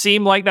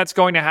seem like that's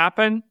going to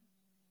happen.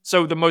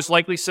 So the most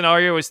likely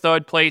scenario is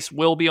third place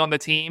will be on the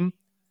team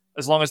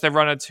as long as they've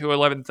run it to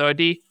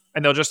 11:30,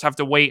 and they'll just have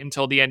to wait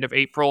until the end of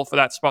April for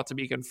that spot to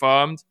be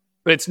confirmed.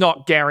 But it's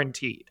not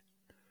guaranteed.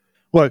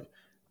 Look,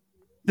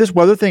 this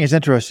weather thing is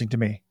interesting to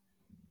me.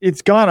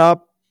 It's gone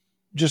up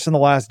just in the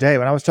last day.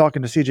 When I was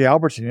talking to CJ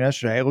Albertson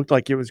yesterday, it looked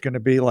like it was going to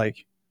be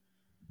like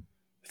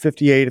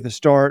 58 at the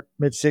start,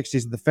 mid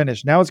 60s at the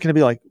finish. Now it's going to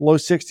be like low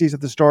 60s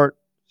at the start,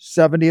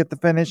 70 at the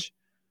finish.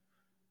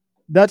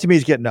 That to me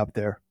is getting up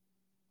there.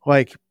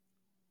 Like,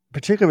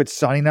 particularly if it's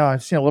sunny now,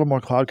 I've seen a little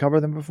more cloud cover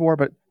than before,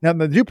 but now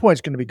the dew point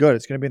is going to be good.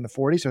 It's going to be in the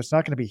 40s, so it's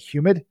not going to be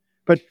humid.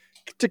 But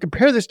to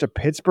compare this to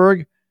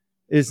Pittsburgh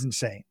is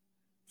insane.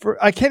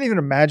 I can't even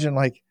imagine,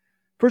 like,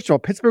 first of all,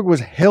 Pittsburgh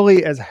was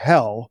hilly as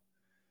hell.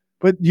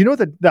 But you know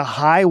what the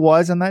high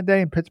was on that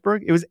day in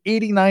Pittsburgh? It was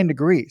 89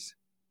 degrees.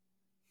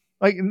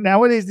 Like,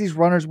 nowadays, these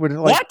runners would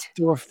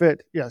do a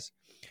fit. Yes.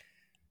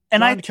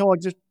 And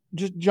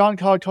John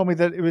Kellogg told me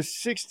that it was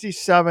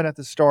 67 at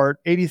the start,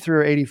 83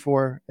 or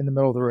 84 in the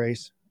middle of the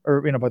race,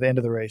 or by the end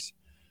of the race.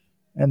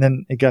 And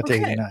then it got to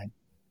 89.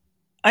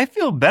 I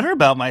feel better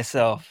about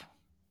myself.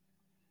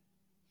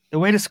 The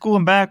way to school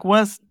and back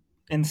was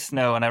in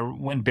snow, and I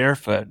went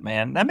barefoot,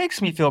 man. That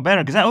makes me feel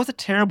better because that was a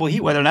terrible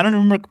heat weather, and I don't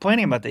remember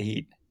complaining about the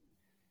heat.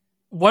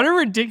 What a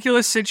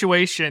ridiculous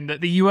situation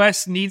that the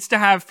U.S. needs to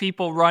have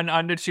people run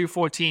under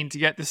 2:14 to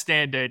get the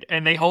standard,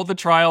 and they hold the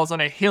trials on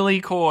a hilly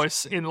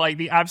course in like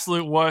the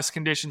absolute worst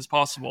conditions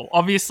possible.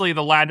 Obviously,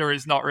 the ladder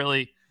is not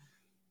really,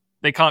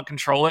 they can't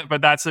control it,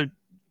 but that's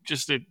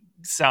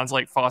sounds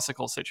like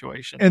farcical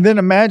situation. And then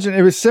imagine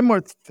it was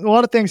similar. A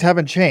lot of things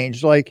haven't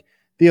changed. Like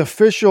the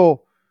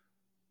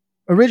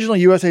originally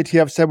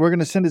USATF said we're going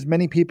to send as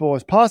many people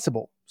as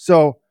possible.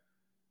 So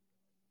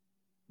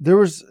there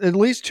was at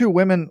least 2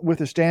 women with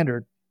a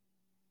standard,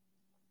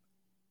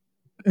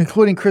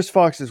 including Chris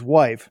Fox's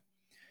wife.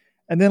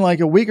 And then like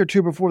a week or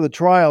 2 before the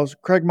trials,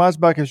 Craig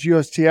Mosbach as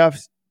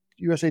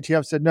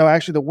USATF said, no,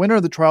 actually the winner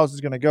of the trials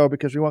is going to go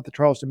because we want the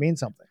trials to mean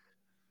something.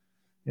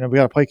 We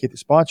got to placate the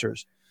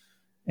sponsors.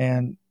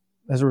 And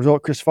as a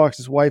result, Chris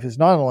Fox's wife is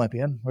not an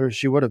Olympian, whereas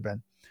she would have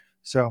been.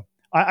 So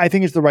I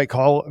think it's the right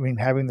call. I mean,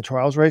 having the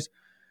trials race.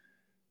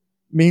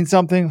 mean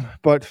something,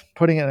 but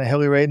putting it in a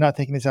hilly rate, not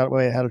thinking this out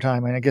way ahead of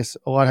time. I mean, I guess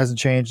a lot hasn't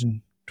changed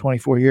in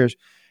 24 years,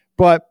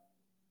 but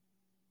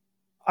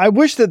I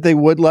wish that they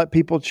would let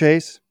people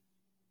chase.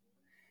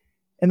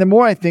 And the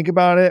more I think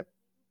about it,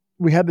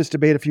 we had this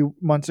debate a few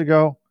months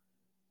ago.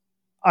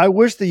 I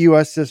wish the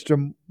U.S.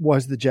 system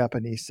was the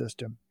Japanese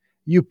system.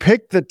 You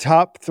pick the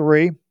top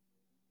 3,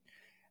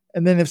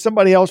 and then if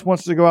somebody else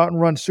wants to go out and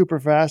run super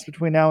fast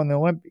between now and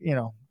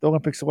the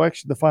Olympic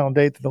selection, the final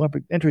date that the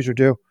Olympic entries are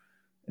due,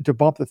 and to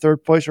bump the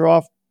third placer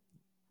off,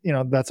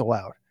 that's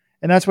allowed.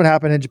 And that's what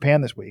happened in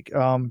Japan this week.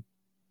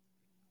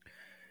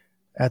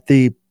 At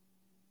the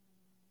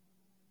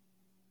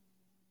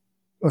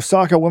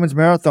Osaka Women's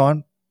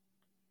Marathon,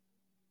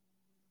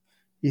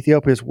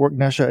 Ethiopia's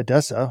Worknesha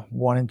Edessa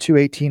won in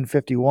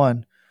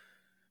 2:18:51.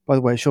 By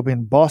the way, she'll be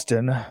in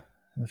Boston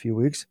in a few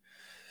weeks,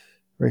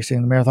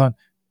 racing the marathon.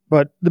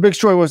 But the big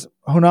story was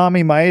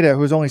Honami Maeda, who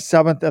was only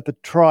 7th at the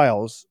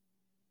trials.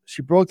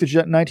 She broke the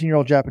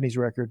 19-year-old Japanese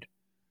record,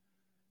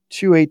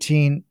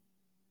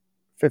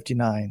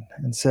 2:18:59,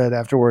 and said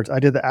afterwards, "I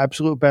did the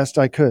absolute best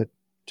I could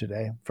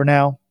today. For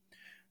now,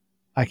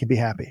 I can be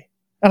happy."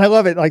 And I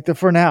love it, like the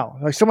for now.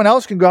 Like someone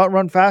else can go out and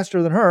run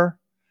faster than her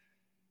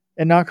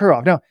and knock her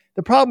off. Now,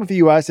 the problem with the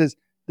U.S. is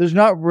there's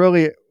not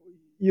really,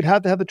 you'd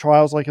have to have the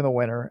trials like in the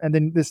winter. And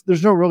then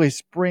there's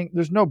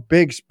no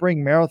big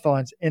spring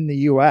marathons in the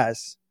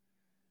U.S.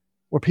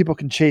 where people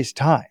can chase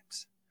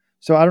times.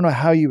 So I don't know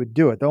how you would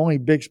do it. The only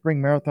big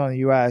spring marathon in the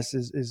U.S.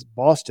 is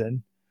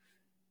Boston.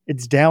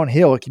 It's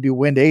downhill. It can be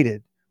wind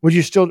aided. Would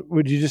you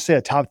just say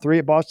a top 3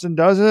 at Boston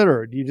does it?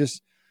 Or do you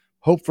just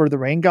hope for the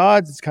rain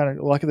gods? It's kind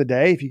of luck of the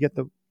day if you get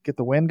the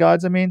wind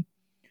gods, I mean.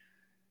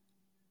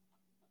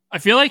 I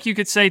feel like you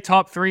could say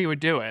top 3 would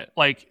do it.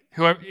 Like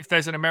whoever, if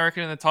there's an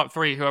American in the top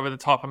 3, whoever the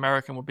top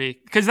American would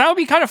be, because that would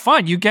be kind of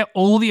fun. You get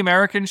all the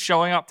Americans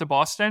showing up to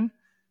Boston,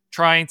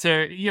 trying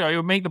to, it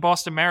would make the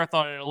Boston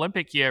Marathon an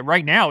Olympic year.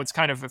 Right now, it's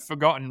kind of a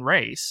forgotten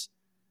race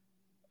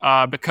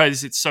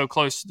because it's so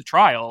close to the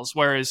trials.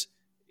 Whereas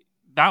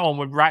that one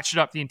would ratchet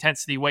up the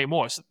intensity way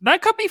more. So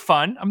that could be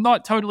fun. I'm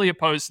not totally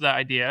opposed to that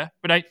idea,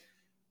 but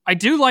I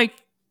do like.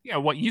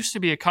 What used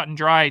to be a cut and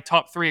dry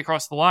top 3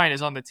 across the line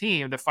is on the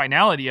team. The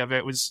finality of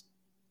it was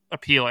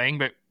appealing,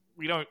 but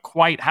we don't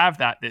quite have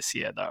that this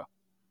year, though.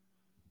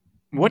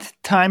 What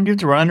time do you have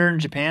to run under in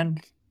Japan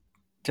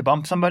to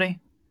bump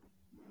somebody?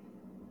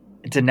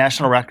 It's a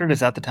national record. Is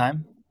that the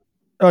time?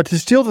 To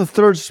steal the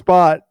 3rd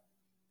spot,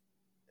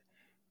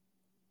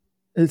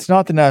 it's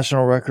not the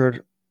national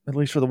record, at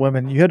least for the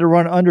women. You had to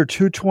run under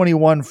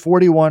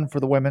 2:21:41 for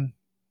the women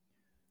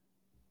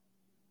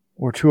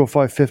or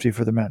 2:05:50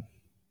 for the men.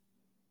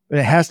 And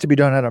it has to be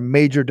done at a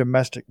major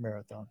domestic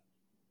marathon.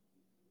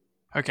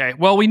 Okay.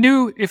 Well, we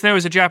knew if there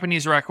was a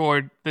Japanese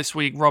record this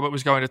week, Robert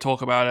was going to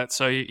talk about it.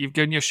 So you've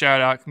given your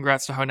shout out.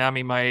 Congrats to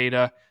Honami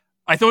Maeda.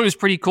 I thought it was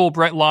pretty cool.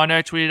 Brett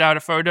Lana tweeted out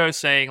a photo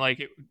saying like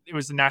it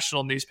was the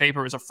national newspaper.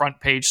 It was a front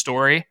page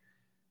story.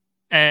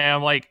 And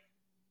I'm like,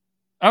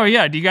 oh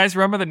yeah. Do you guys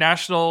remember the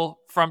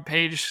national front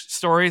page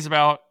stories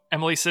about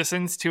Emily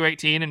Sissons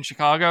 2:18 in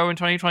Chicago in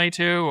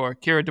 2022 or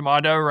Kira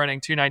D'Amato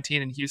running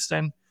 2:19 in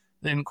Houston?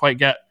 They didn't quite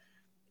get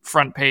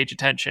front page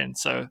attention.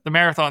 So the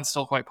marathon's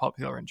still quite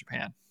popular in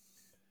Japan.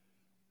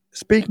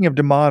 Speaking of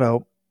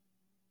D'Amato,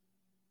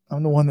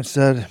 I'm the one that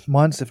said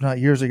months, if not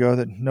years ago,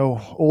 that no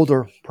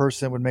older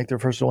person would make their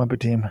first Olympic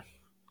team.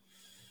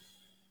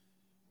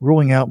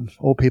 Ruling out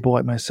old people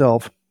like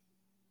myself.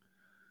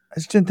 I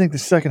just didn't think the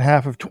second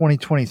half of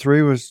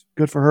 2023 was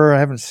good for her. I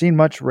haven't seen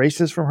much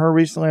races from her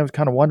recently. I was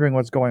kind of wondering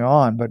what's going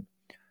on, but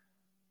I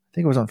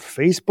think it was on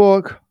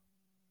Facebook.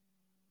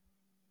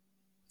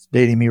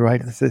 Dating me, right?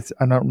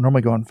 I don't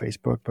normally go on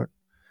Facebook, but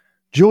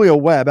Julia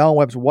Webb, Alan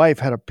Webb's wife,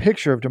 had a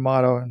picture of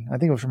D'Amato, and I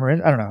think it was from her. I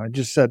don't know. It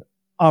just said,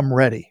 "I'm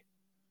ready."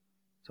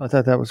 So I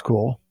thought that was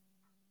cool.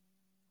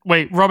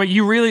 Wait, Robert,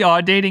 you really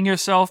are dating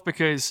yourself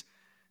because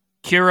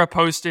Kira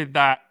posted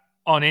that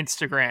on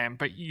Instagram,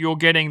 but you're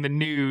getting the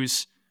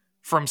news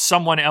from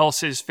someone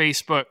else's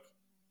Facebook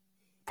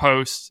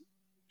post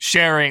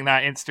sharing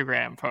that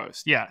Instagram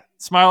post. Yeah,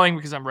 smiling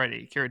because I'm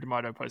ready. Kira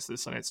D'Amato posted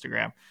this on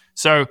Instagram.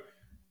 So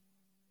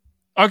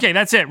okay,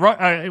 that's it.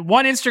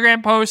 One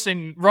Instagram post,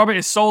 and Robert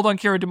is sold on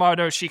Kira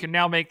D'Amato. She can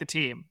now make the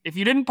team. If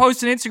you didn't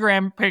post an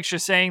Instagram picture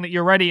saying that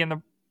you're ready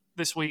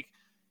this week,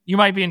 you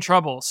might be in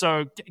trouble.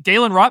 So,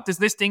 Galen Rupp, does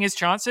this ding his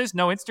chances?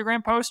 No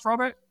Instagram post,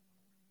 Robert?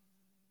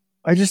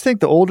 I just think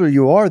the older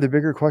you are, the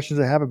bigger questions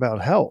I have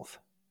about health.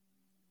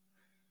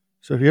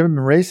 So if you haven't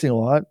been racing a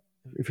lot,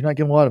 if you're not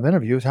getting a lot of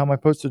interviews, how am I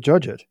supposed to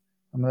judge it?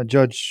 I'm going to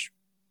judge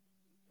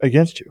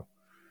against you.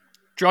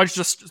 Judge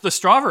the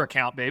Strava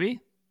account, baby.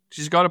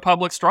 She's got a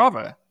public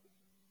Strava.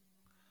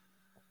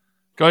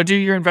 Got to do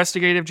your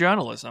investigative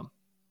journalism.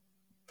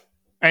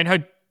 And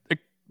her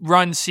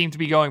runs seem to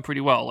be going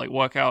pretty well. Like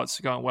workouts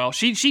are going well.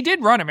 She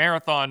did run a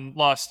marathon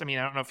last. I mean,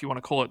 I don't know if you want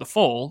to call it the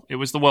full. It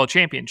was the World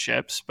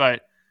Championships,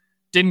 but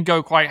didn't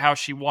go quite how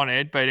she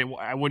wanted. But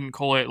I wouldn't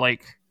call it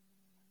like.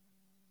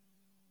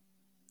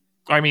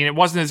 I mean, it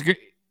wasn't as good.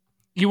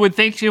 You would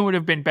think she would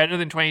have been better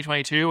than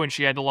 2022 when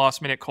she had the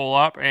last minute call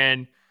up,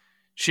 and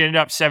She ended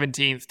up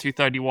 17th,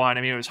 231.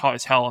 I mean, it was hot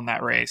as hell in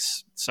that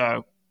race.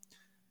 So,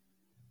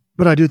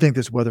 But I do think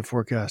this weather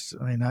forecast,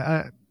 I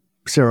mean,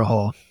 Sarah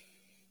Hall,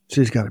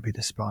 she's got to be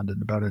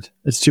despondent about it.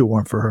 It's too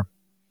warm for her.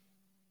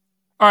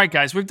 all right,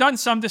 guys, we've done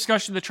some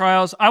discussion of the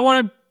trials.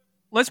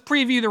 Let's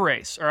preview the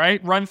race, all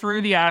right? Run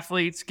through the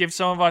athletes, give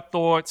some of our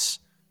thoughts.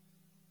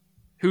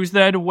 Who's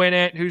there to win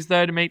it? Who's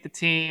there to make the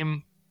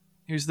team?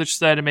 Who's just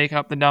there to make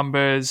up the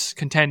numbers?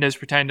 Contenders,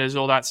 pretenders,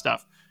 all that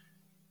stuff.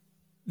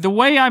 The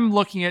way I'm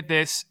looking at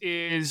this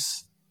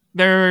is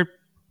there are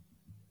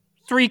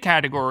 3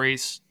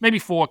 categories, maybe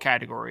 4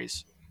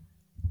 categories.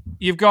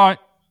 You've got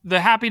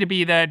the happy to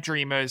be there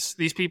dreamers.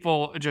 These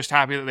people are just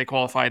happy that they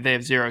qualified. They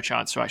have 0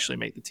 chance to actually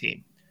make the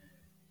team.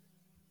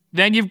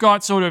 Then you've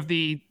got sort of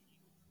the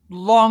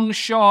long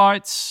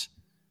shots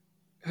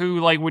who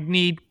would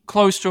need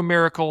close to a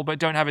miracle but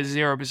don't have a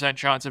 0%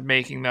 chance of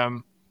making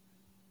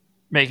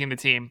the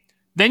team.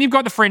 Then you've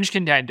got the fringe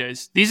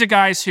contenders. These are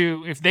guys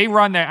who, if they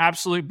run their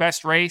absolute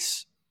best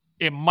race,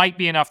 it might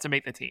be enough to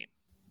make the team.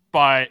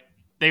 But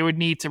they would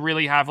need to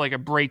really have a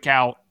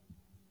breakout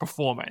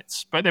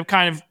performance. But they've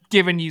kind of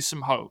given you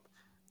some hope.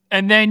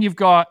 And then you've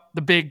got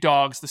the big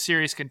dogs, the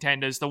serious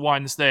contenders, the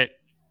ones that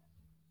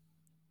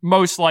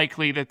most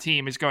likely the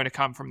team is going to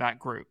come from that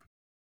group.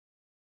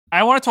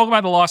 I want to talk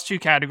about the last 2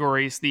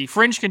 categories, the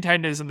fringe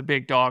contenders and the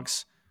big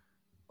dogs.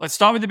 Let's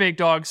start with the big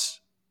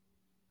dogs.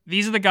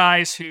 These are the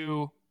guys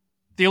who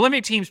the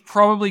Olympic team's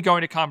probably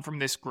going to come from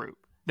this group.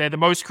 They're the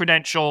most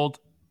credentialed.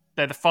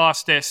 They're the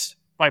fastest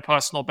by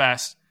personal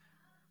best.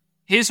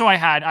 Here's who I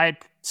had. I had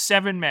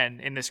 7 men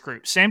in this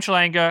group. Sam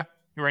Chelanga,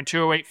 who ran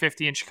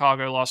 208.50 in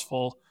Chicago last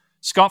fall.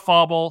 Scott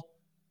Fauble,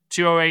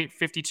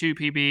 208.52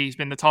 PB. He's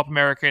been the top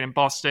American in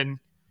Boston,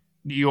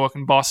 New York,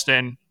 and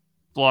Boston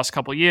the last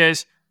couple of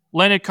years.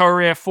 Leonard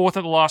Courier, 4th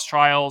at the last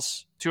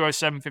trials,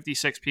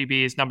 207.56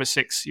 PB is number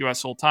 6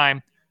 U.S.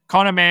 all-time.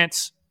 Connor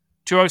Mantz,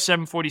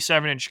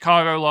 207.47 in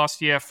Chicago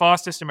last year,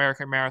 fastest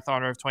American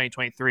marathoner of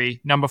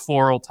 2023, number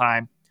 4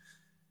 all-time.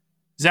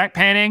 Zach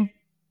Panning,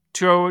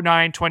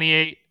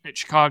 209.28 at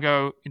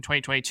Chicago in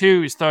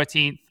 2022, is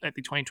 13th at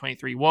the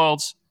 2023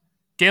 Worlds.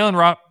 Galen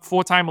Rupp,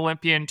 4-time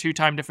Olympian,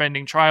 2-time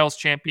defending trials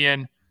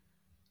champion,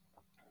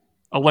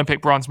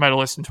 Olympic bronze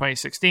medalist in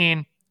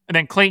 2016. And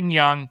then Clayton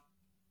Young,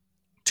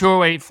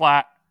 208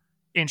 flat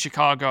in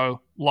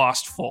Chicago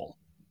last fall.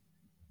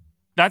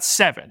 That's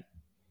 7.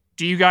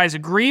 Do you guys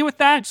agree with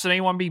that? Should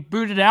anyone be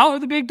booted out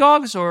of the big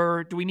dogs,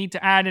 or do we need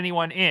to add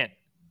anyone in?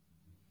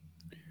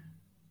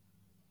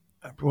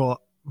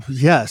 Well,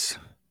 yes.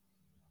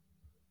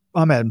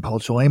 I'm adding Paul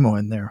Chelamo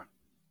in there.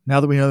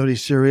 Now that we know that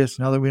he's serious,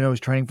 now that we know he's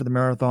training for the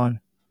marathon.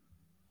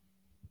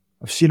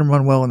 I've seen him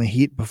run well in the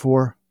heat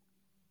before.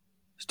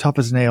 He's tough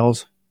as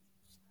nails.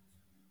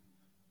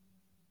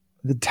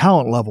 The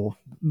talent level,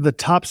 the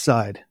top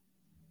side.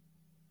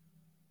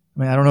 I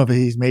mean, I don't know if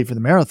he's made for the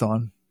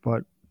marathon,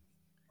 but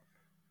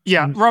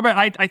yeah, Robert,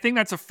 I think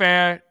that's a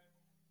fair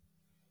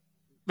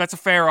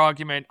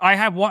argument. I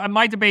have one.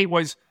 My debate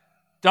was,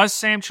 does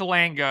Sam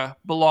Chelanga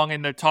belong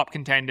in the top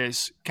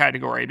contenders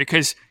category?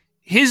 Because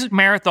his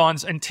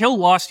marathons until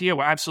last year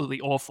were absolutely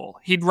awful.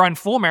 He'd run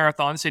 4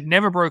 marathons, he'd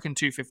never broken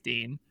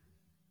 2:15,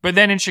 but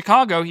then in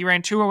Chicago he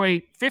ran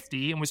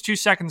 2:08.50 and was 2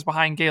 seconds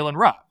behind Galen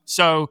Rupp.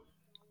 So,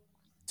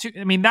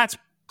 that's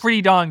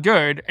pretty darn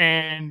good,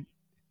 and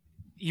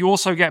you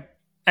also get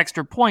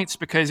extra points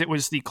because it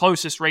was the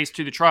closest race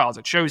to the trials.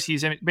 It shows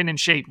he's been in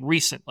shape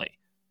recently.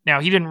 Now,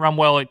 he didn't run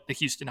well at the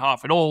Houston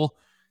Half at all.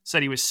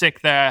 Said he was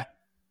sick there.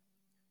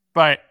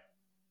 But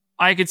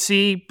I could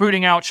see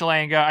booting out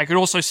Chelanga. I could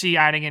also see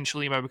adding in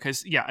Chelimo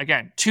because, yeah,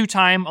 again,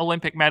 2-time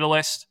Olympic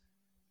medalist,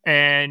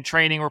 and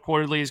training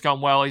reportedly has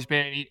gone well. He's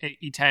been in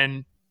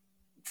E10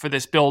 for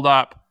this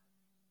build-up.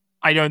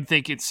 I don't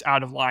think it's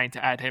out of line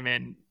to add him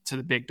in to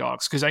the big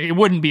dogs because it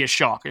wouldn't be a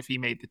shock if he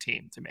made the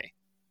team to me.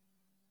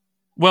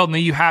 Weldon, are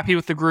you happy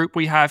with the group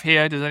we have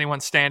here? Does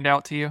anyone stand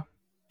out to you?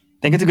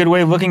 I think it's a good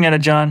way of looking at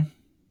it, John.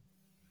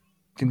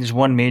 I think there's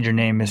one major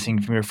name missing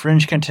from your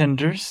fringe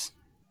contenders.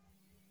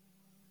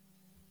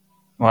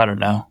 Well, I don't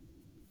know.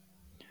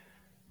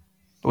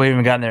 But we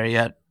haven't gotten there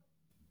yet.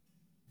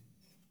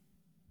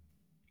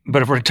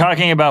 But if we're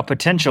talking about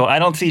potential, I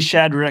don't see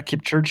Shadrach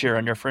Kipchirchir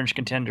on your fringe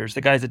contenders.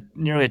 The guy's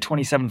nearly a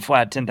 27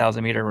 flat,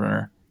 10,000 meter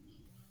runner.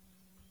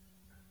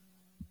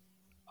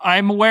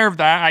 I'm aware of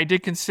that. I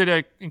did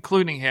consider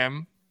including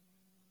him.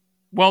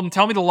 Weldon,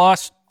 tell me the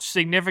last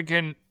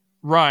significant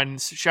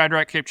runs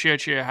Shadrach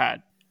Kipchirchir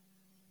had.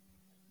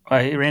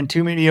 He ran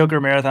 2 mediocre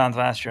marathons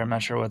last year. I'm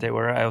not sure what they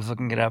were. I was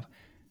looking it up.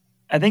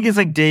 I think his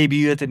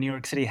debut at the New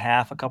York City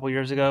Half a couple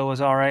years ago was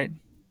all right.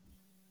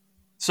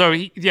 So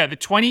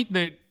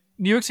the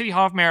New York City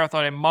Half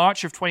Marathon in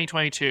March of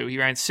 2022, he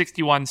ran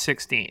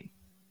 61:16.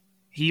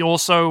 He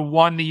also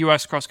won the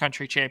U.S. Cross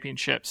Country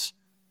Championships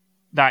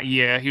that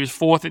year. He was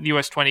 4th at the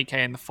U.S. 20K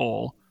in the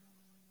fall.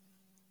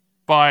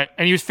 And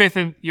he was 5th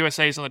in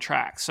USA's on the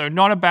track. So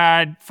not a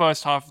bad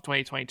first half of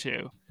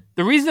 2022.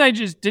 The reason I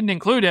just didn't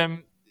include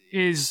him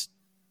is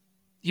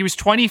he was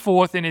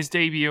 24th in his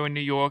debut in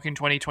New York in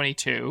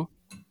 2022.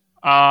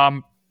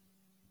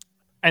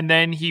 And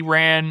then he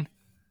ran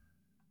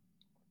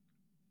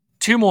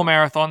 2 more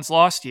marathons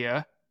last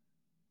year,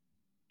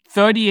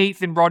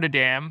 38th in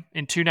Rotterdam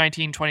in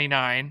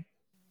 2:19:29,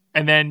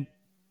 and then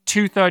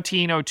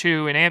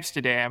 2:13:02 in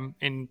Amsterdam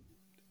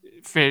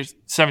for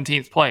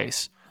 17th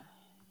place.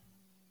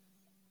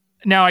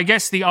 Now, I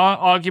guess the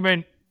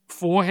argument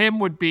for him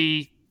would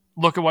be,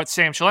 look at what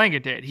Sam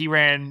Chelanga did. He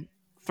ran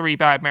 4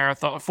 bad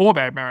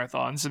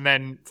marathons, and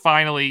then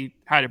finally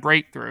had a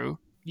breakthrough.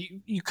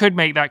 You could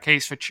make that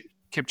case for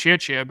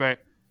Kipchirchir, but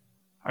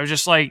I was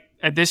just like,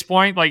 at this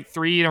point, like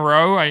 3 in a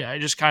row, I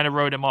just kind of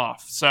wrote him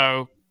off.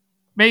 So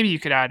maybe you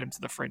could add him to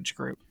the fringe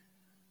group.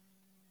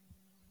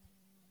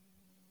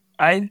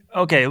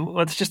 Okay,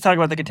 let's just talk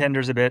about the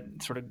contenders a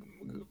bit, sort of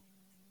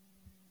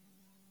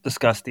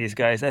discuss these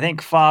guys. I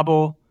think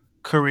Fauble,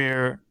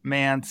 Korir,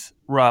 Mance,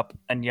 Rupp,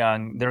 and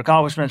Young, their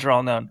accomplishments are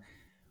all known.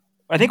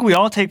 I think we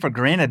all take for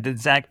granted that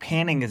Zach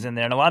Panning is in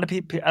there, and a lot of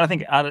people, I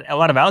think a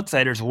lot of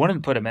outsiders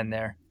wouldn't put him in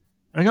there.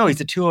 I know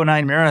he's a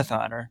 2:09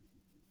 marathoner.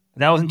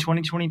 That was in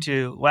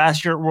 2022.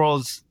 Last year at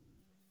Worlds,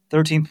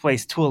 13th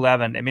place,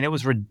 2:11. I mean, it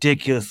was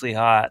ridiculously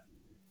hot.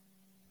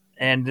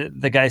 And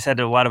the guy's had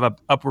a lot of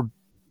upward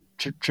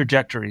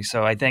trajectory.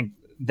 So I think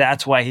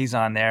that's why he's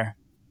on there.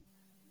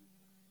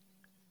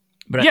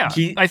 But yeah,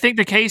 I think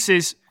the case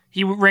is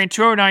he ran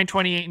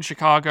 2:09:28 in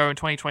Chicago in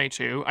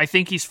 2022. I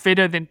think he's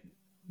fitter than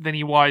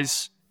he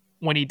was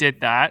when he did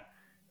that.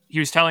 He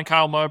was telling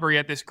Kyle Mowbray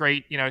at this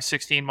great,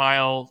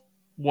 16-mile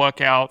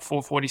workout,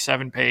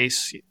 4:47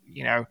 pace,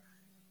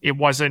 it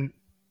wasn't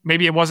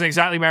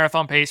exactly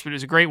marathon pace, but it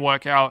was a great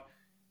workout.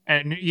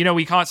 And,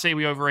 we can't say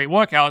we overrate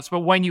workouts, but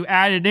when you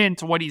add it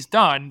into what he's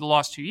done the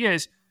last 2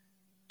 years,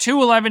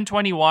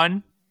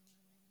 2:11:21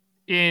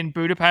 in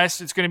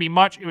Budapest,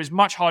 it was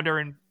much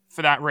harder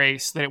for that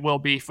race than it will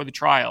be for the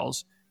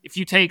trials. If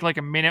you take like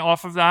a minute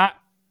off of that,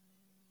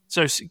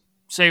 so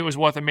say it was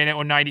worth a minute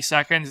or 90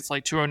 seconds, it's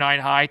like 2:09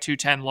 high,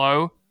 2:10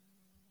 low.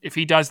 If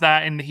he does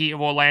that in the heat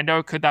of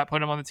Orlando, could that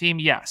put him on the team?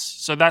 Yes.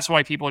 So that's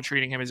why people are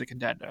treating him as a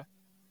contender.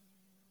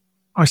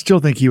 I still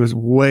think he was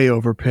way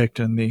overpicked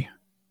in the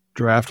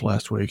draft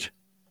last week.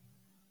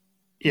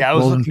 Yeah,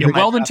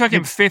 Weldon took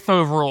him 5th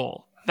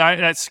overall.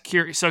 That's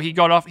curious. So he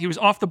was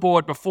off the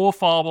board before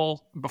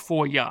Fauble,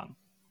 before Young.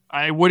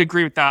 I would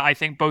agree with that. I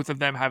think both of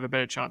them have a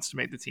better chance to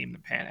make the team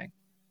than Panning.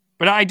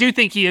 But I do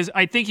think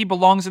I think he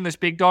belongs in this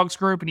big dogs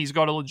group, and he's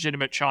got a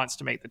legitimate chance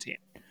to make the team.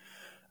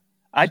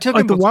 I took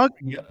him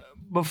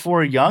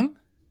before Young.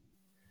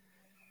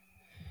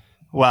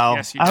 Wow.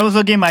 Yes, I was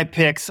looking at my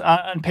picks.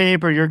 On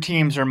paper, your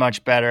teams are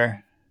much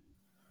better.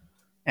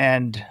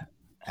 And,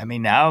 I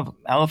mean, now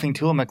Elifing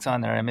Tulamik's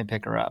on there. I may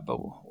pick her up, but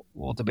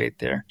we'll debate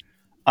there.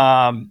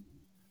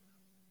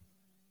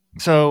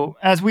 So,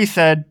 as we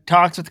said,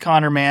 talks with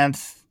Connor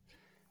Mance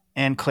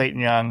and Clayton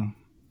Young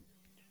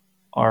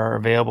are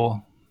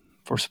available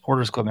for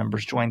Supporters Club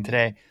members. Join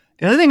today.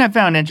 The other thing I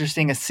found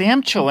interesting is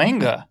Sam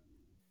Chelanga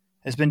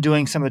has been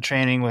doing some of the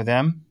training with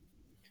them.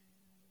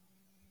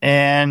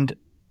 And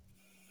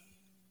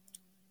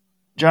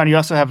John, you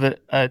also have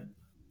an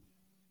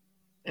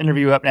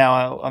interview up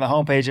now on the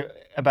homepage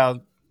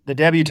about the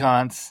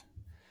debutantes,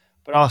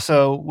 but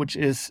also which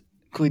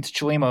includes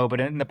Chelimo. But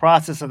in the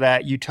process of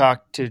that, you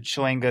talked to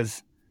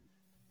Chelanga's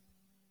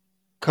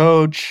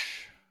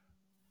coach,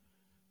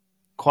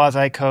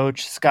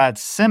 quasi-coach, Scott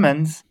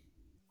Simmons.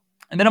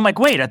 And then I'm like,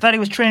 wait, I thought he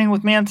was training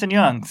with Mance and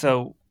Young.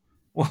 So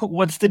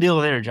what's the deal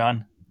there,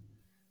 John?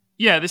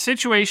 Yeah, the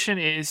situation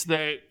is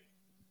that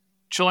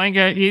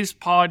Chelanga is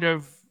part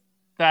of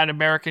that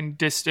American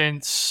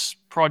Distance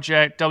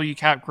Project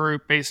WCAP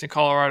group based in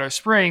Colorado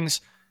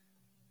Springs,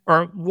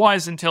 or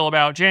was until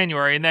about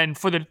January. And then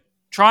for the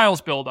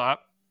trials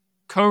build-up,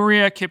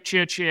 Korir,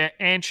 Kipchirchir,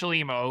 and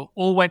Chelimo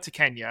all went to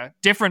Kenya.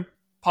 Different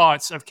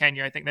parts of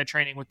Kenya. I think they're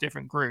training with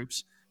different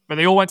groups. But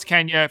they all went to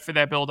Kenya for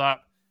their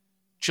build-up.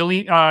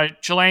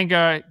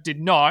 Chelanga did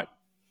not.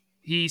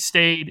 He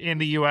stayed in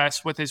the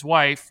U.S. with his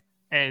wife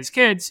and his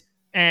kids,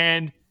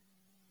 and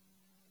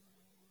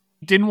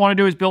didn't want to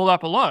do his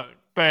build-up alone.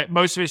 But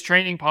most of his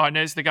training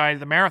partners, the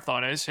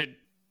marathoners, had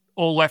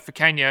all left for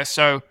Kenya.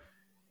 So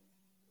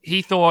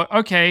he thought,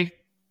 okay,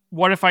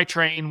 what if I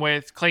train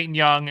with Clayton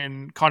Young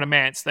and Connor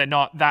Mance? They're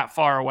not that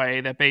far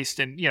away. They're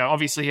based in,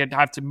 obviously he'd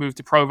have to move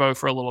to Provo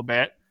for a little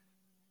bit.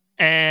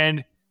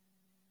 And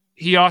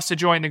he asked to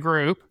join the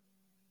group.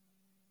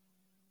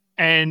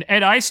 And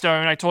Ed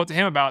Eyestone, I talked to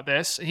him about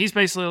this. And he's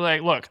basically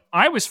like, look,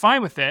 I was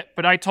fine with it,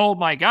 but I told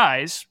my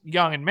guys,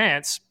 Young and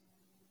Mance,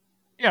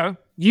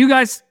 you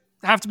guys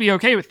have to be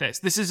okay with this.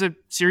 This is a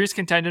serious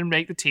contender to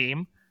make the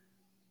team.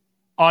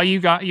 You're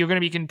going to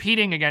be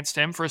competing against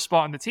him for a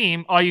spot on the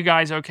team. Are you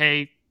guys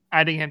okay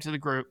adding him to the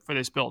group for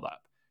this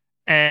build-up?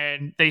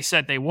 And they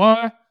said they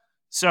were.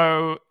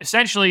 So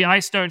essentially,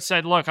 Eyestone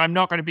said, look, I'm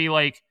not going to be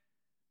like,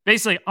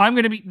 basically,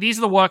 these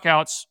are the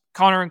workouts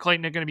Connor and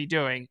Clayton are going to be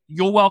doing.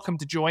 You're welcome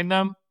to join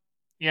them.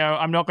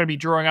 I'm not going to be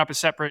drawing up a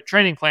separate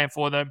training plan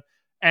for them.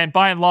 And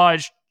by and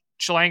large,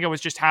 Chelanga was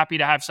just happy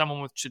to have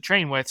someone to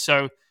train with.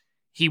 So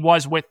he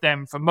was with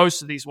them for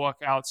most of these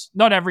workouts.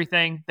 Not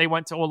everything. They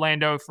went to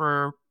Orlando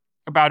for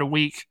about a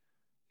week,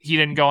 he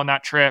didn't go on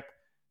that trip.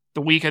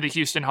 The week of the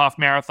Houston Half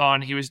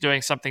Marathon, he was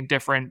doing something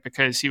different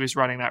because he was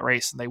running that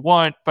race and they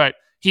won. But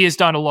he has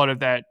done a lot of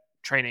that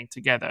training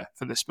together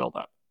for this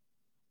build-up.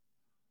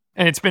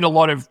 And it's been a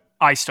lot of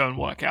iStone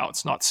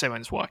workouts, not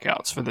Simmons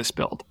workouts for this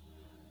build.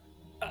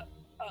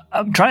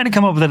 I'm trying to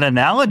come up with an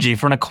analogy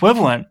for an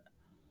equivalent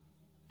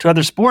to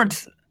other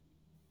sports,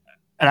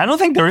 and I don't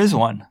think there is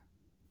one.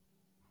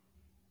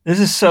 This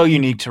is so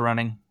unique to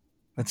running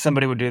that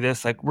somebody would do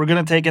this. Like, we're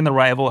going to take in the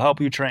rival, help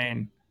you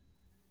train.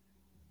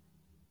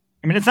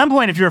 I mean, at some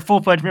point, if you're a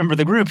full-fledged member of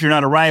the group, you're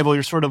not a rival.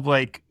 You're sort of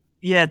like,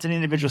 yeah, it's an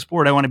individual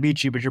sport. I want to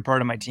beat you, but you're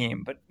part of my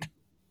team. But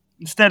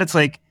instead, it's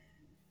like,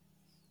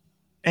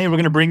 hey, we're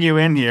going to bring you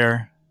in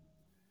here.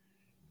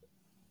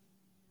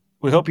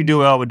 We hope you do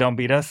well, but don't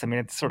beat us. I mean,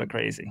 it's sort of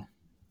crazy.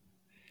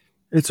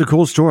 It's a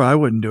cool story. I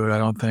wouldn't do it, I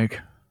don't think.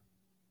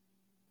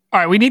 All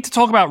right, we need to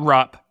talk about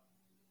Rupp.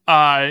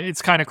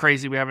 It's kind of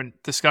crazy. We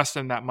haven't discussed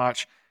him that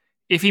much.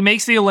 If he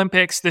makes the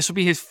Olympics, this will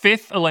be his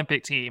 5th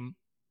Olympic team.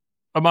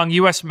 Among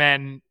U.S.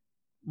 men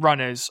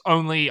runners,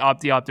 only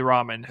Abdi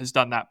Abdirahman has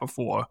done that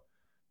before.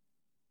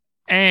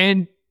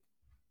 And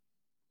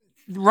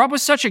Rupp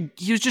was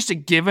he was just a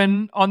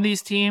given on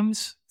these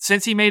teams.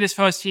 Since he made his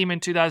first team in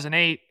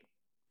 2008,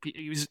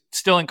 he was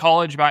still in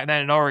college back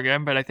then in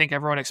Oregon, but I think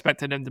everyone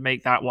expected him to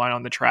make that one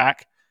on the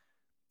track.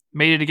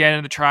 Made it again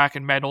in the track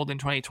and medaled in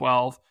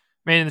 2012.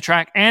 Made it in the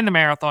track and the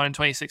marathon in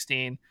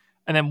 2016,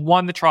 and then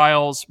won the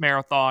trials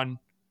marathon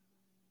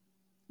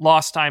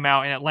last time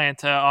out in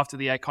Atlanta after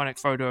the iconic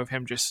photo of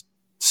him just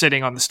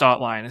sitting on the start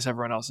line as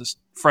everyone else is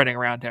fretting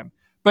around him.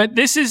 But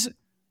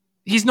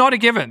he's not a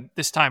given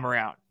this time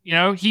around. You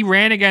know, he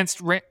ran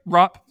against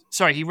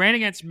he ran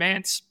against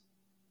Mance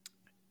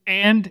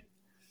and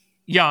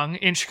Young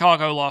in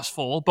Chicago last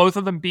fall. Both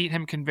of them beat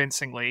him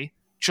convincingly.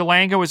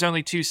 Chilanga was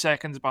only 2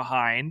 seconds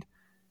behind.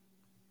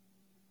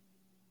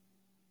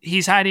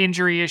 He's had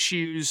injury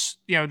issues.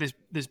 You know,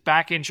 this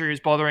back injury is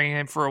bothering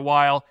him for a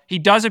while. He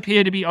does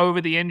appear to be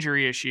over the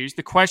injury issues.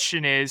 The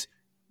question is,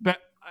 but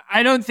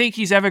I don't think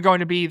he's ever going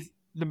to be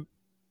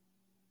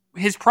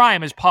his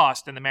prime is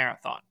past in the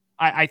marathon.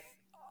 I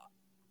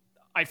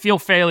feel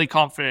fairly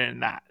confident in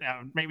that.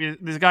 Now, maybe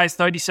this guy's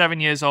 37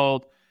 years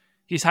old.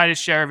 He's had his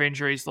share of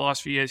injuries the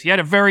last few years. He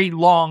had a very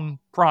long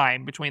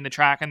prime between the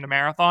track and the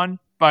marathon,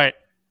 but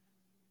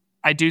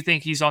I do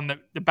think he's on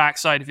the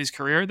backside of his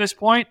career at this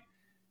point.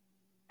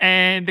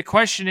 And the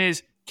question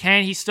is,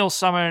 can he still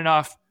summon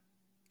enough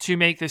to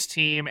make this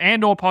team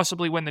and or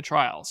possibly win the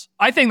trials?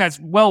 I think that's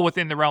well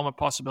within the realm of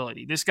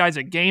possibility. This guy's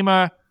a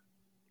gamer.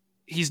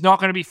 He's not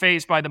going to be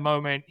fazed by the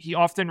moment. He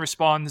often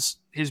responds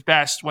his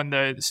best when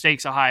the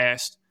stakes are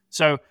highest.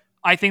 So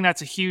I think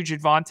that's a huge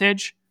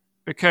advantage,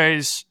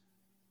 because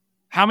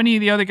how many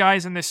of the other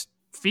guys in this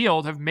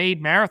field have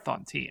made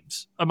marathon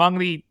teams? Among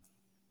the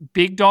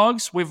big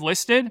dogs we've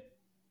listed,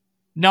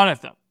 none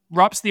of them.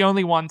 Rupp's the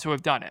only one to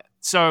have done it.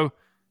 So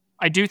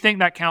I do think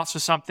that counts for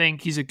something.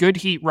 He's a good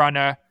heat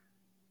runner.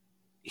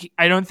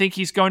 I don't think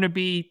he's going to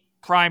be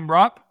prime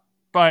Rupp,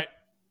 but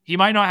he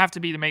might not have to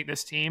be to make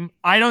this team.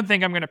 I don't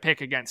think I'm going to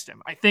pick against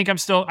him. I think I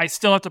still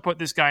have to put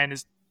this guy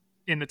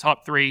in the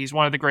top 3. He's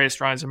one of the greatest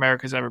runners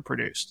America's ever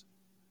produced.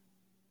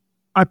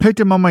 I picked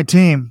him on my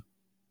team,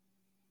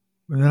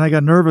 and then I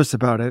got nervous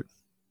about it.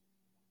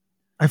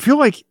 I feel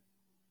like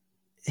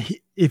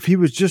if he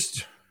was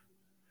just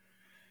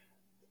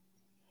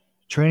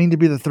training to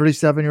be the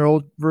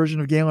 37-year-old version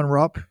of Galen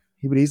Rupp,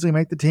 he would easily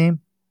make the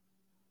team.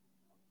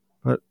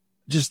 But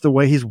just the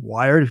way he's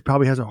wired, he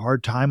probably has a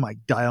hard time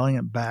like dialing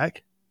it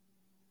back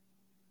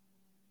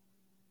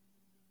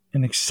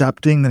and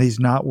accepting that he's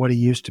not what he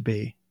used to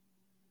be.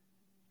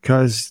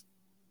 Because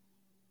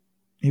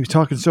he was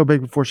talking so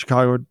big before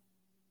Chicago, a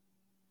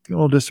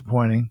little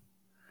disappointing.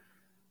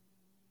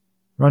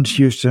 Runs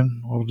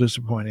Houston, a little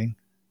disappointing.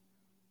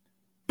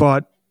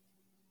 But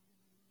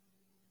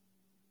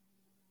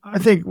I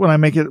think when I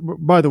make it,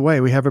 by the way,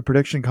 we have a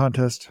prediction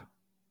contest.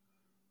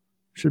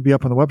 Should be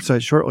up on the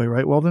website shortly,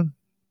 right, Weldon?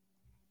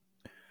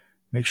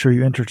 Make sure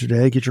you enter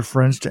today. Get your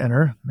friends to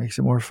enter. Makes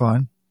it more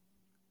fun.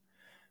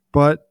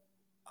 But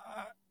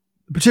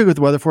particularly with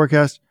the weather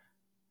forecast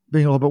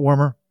being a little bit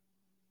warmer,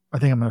 I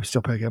think I'm going to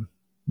still pick him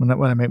when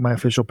I make my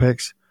official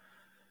picks.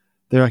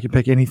 There I can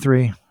pick any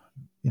 3.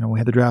 You know, we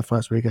had the draft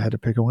last week. I had to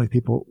pick only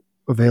people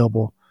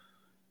available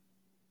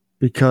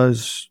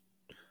because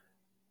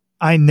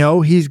I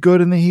know he's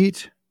good in the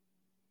heat.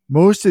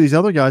 Most of these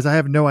other guys, I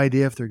have no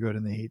idea if they're good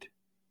in the heat.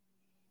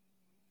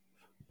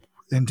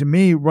 And to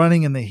me,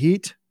 running in the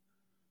heat,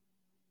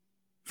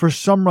 for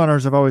some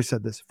runners, I've always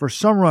said this, for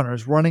some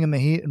runners, running in the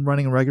heat and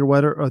running in regular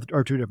weather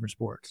are 2 different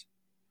sports.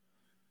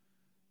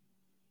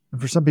 And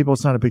for some people,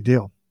 it's not a big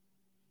deal.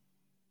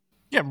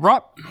 Yeah,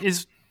 Rupp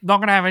is not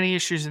going to have any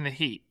issues in the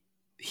heat.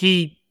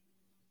 He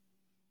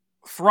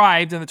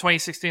thrived in the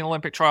 2016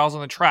 Olympic trials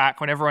on the track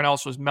when everyone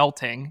else was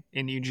melting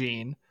in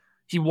Eugene.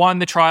 He won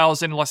the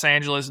trials in Los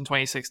Angeles in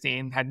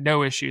 2016, had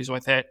no issues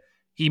with it.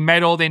 He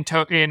medaled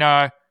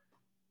in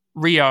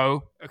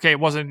Rio. Okay, it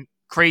wasn't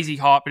crazy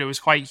hot, but it was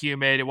quite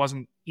humid. It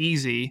wasn't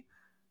easy.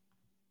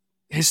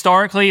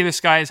 historically,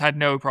 this guy has had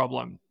no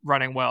problem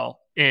running well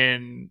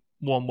in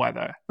warm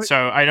weather.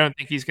 So I don't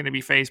think he's going to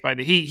be fazed by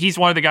the heat. He's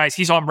one of the guys,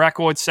 he's on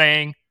record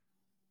saying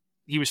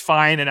he was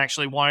fine and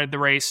actually wanted the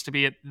race to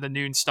be at the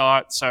noon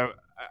start. So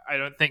I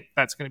don't think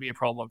that's going to be a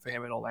problem for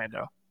him in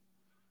Orlando.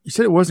 You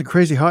said it wasn't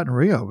crazy hot in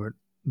Rio, but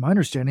my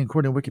understanding,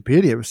 according to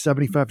Wikipedia, it was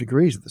 75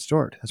 degrees at the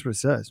start. That's what it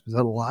says. Was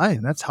that a lie?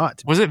 And that's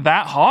hot. Was it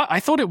that hot? I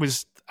thought it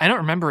was. I don't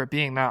remember it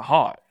being that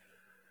hot.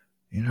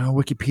 You know,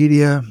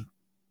 Wikipedia,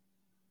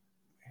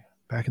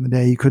 back in the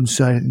day, you couldn't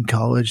cite it in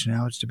college.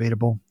 Now it's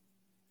debatable.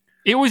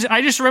 It was.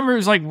 I just remember it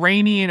was like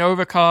rainy and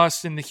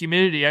overcast and the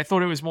humidity. I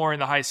thought it was more in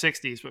the high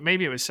 60s, but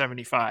maybe it was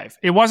 75.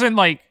 It wasn't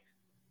like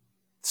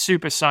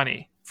super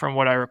sunny from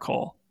what I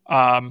recall.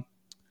 No,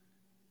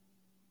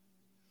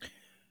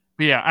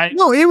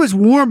 it was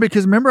warm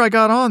because remember I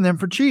got on them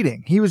for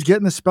cheating. He was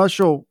getting the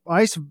special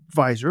ice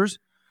visors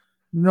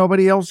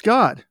nobody else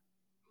got.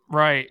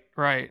 Right.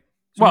 So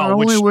well, not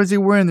only was he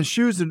wearing the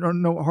shoes that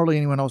hardly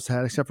anyone else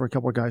had, except for a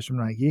couple of guys from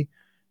Nike,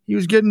 he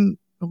was getting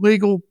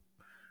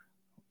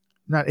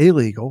not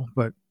illegal,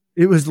 but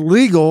it was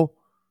legal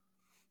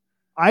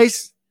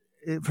ice.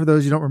 For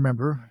those you don't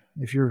remember,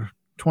 if you're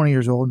 20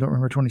 years old and don't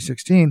remember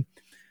 2016,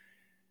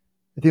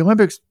 at the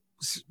Olympics,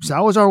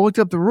 Salazar looked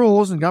up the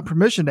rules and got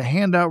permission to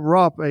hand out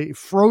a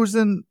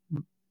frozen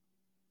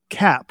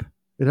cap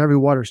at every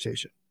water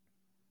station.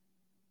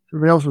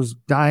 Everybody else was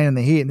dying in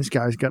the heat, and this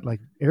guy's got like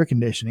air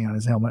conditioning on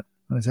his helmet,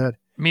 on his head.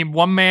 I mean,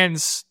 one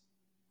man's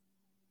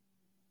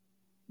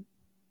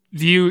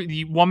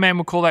view, one man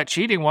would call that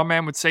cheating. One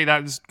man would say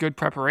that was good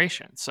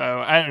preparation. So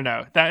I don't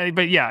know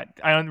but yeah,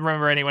 I don't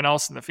remember anyone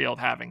else in the field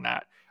having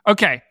that.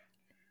 Okay.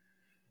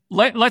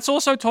 Let's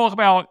also talk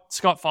about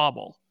Scott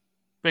Fauble,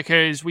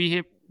 because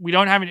we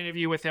don't have an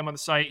interview with him on the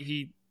site.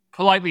 He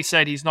politely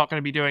said he's not going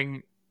to be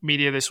doing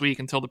media this week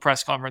until the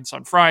press conference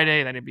on Friday,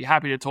 and then he'd be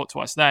happy to talk to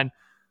us then.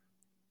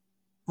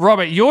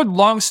 Robert, your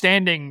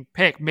long-standing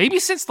pick, maybe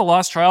since the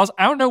last trials,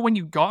 I don't know when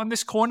you got in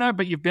this corner,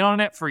 but you've been on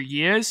it for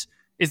years,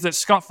 is that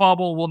Scott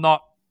Fauble will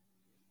not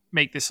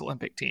make this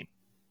Olympic team.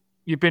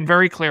 You've been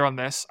very clear on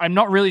this. I'm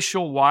not really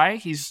sure why.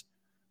 He's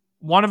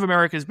one of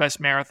America's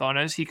best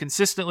marathoners. He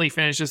consistently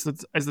finishes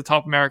as the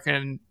top American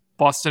in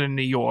Boston and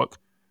New York.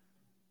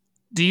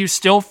 Do you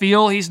still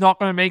feel he's not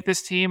going to make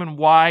this team, and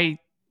why?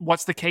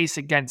 What's the case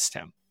against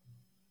him?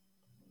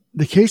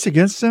 The case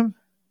against him?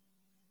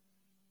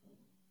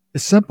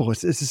 It's simple.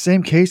 It's the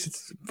same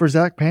case for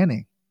Zach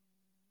Panning.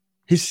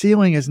 His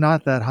ceiling is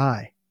not that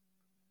high.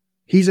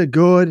 He's a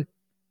good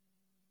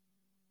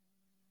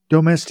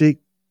domestic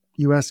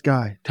U.S.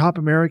 guy. Top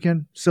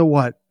American, so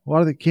what? A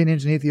lot of the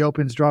Kenyans and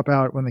Ethiopians drop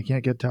out when they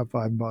can't get top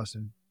 5 in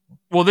Boston.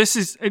 Well, this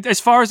is,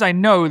 as far as I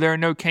know, there are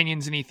no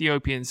Kenyans and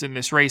Ethiopians in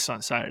this race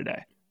on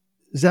Saturday.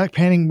 Zach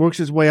Panning works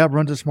his way up,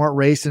 runs a smart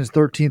race, and is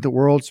 13th at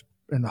Worlds.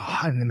 And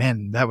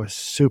man, that was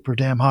super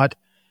damn hot.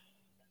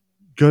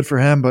 Good for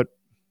him, but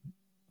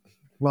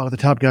a lot of the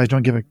top guys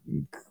don't give a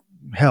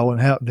hell,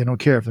 and they don't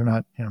care if they're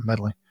not,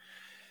 medaling.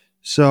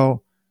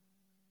 So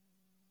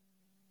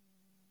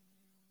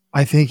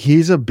I think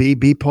he's a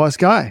B plus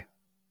guy,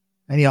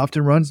 and he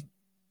often runs,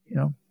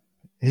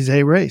 his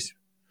A race.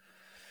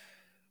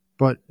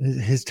 But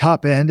his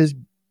top end is,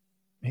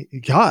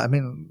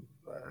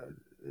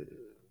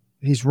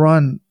 he's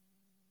run.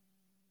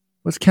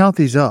 Let's count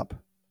these up.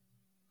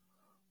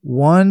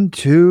 1,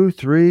 2,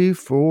 3,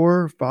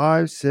 4,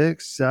 5,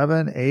 6,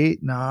 7,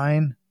 8,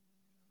 9.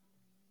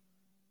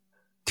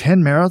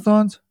 10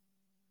 marathons.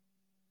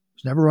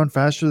 He's never run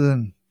faster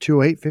than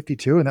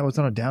 2:8:52, and that was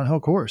on a downhill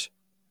course.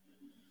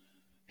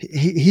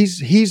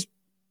 He's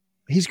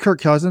Kirk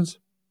Cousins,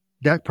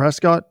 Dak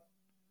Prescott,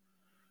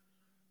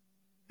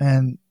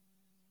 and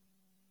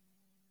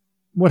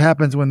what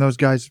happens when those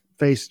guys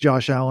face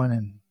Josh Allen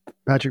and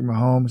Patrick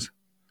Mahomes,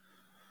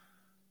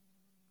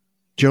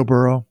 Joe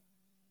Burrow?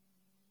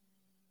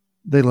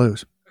 They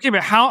lose. Okay,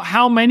 but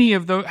how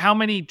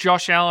many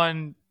Josh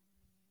Allen,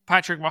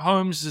 Patrick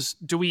Mahomes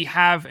do we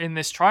have in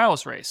this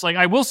trials race? Like,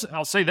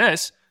 I'll say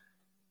this.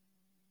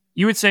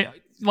 You would say,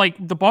 like,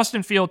 the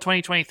Boston Field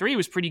 2023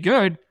 was pretty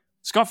good.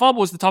 Scott Fauble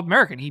was the top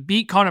American. He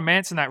beat Connor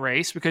Mantz in that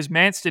race because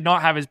Mantz did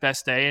not have his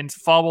best day, and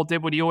Fauble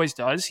did what he always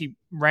does. He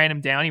ran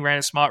him down. He ran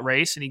a smart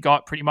race, and he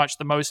got pretty much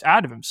the most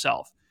out of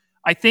himself.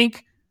 I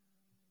think,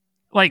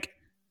 like,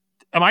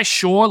 am I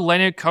sure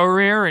Leonard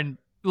Courier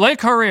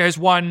has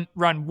run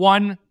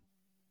one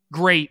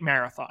great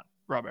marathon,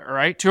 Robert, all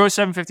right?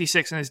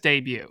 2:07:56 in his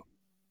debut.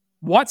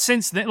 What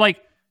since then?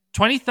 Like,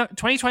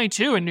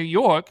 2022 in New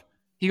York,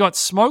 he got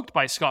smoked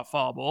by Scott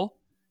Fauble.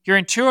 You're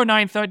in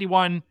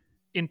 2:09:31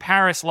 in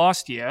Paris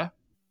last year.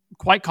 I'm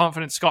quite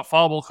confident Scott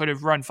Fauble could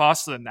have run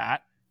faster than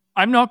that.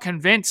 I'm not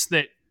convinced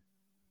that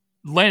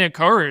Leonard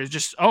Courier is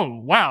just, oh,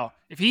 wow.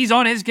 If he's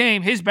on his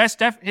game, his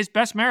best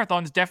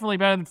marathon is definitely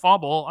better than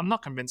Fauble. I'm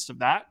not convinced of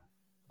that.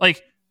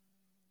 Like,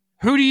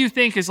 who do you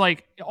think is,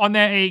 like, on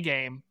their A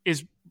game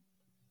is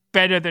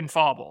better than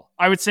Fauble?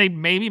 I would say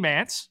maybe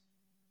Mantz,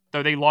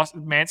 though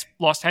Mantz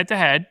lost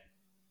head-to-head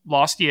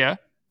last year.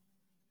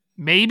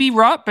 Maybe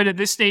Rupp, but at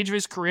this stage of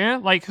his career,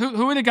 like,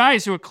 who are the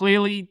guys who are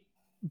clearly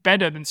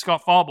better than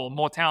Scott Fauble,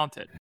 more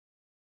talented.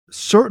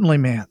 Certainly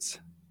Mance.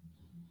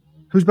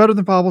 Who's better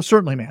than Fauble?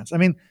 Certainly Mance. I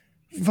mean,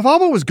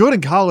 Fauble was good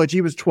in college.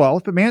 He was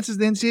 12th, but Mance is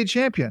the NCAA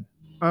champion.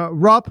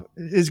 Rupp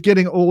is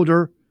getting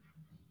older,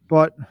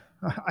 but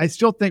I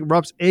still think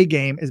Rupp's A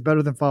game is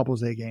better than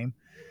Fauble's A game.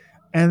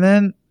 And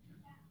then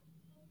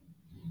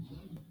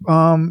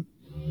I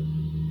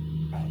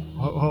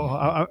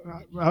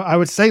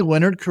would say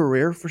Leonard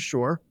Career for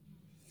sure.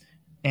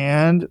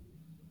 And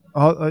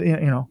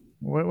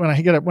when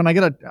I get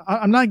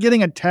I'm not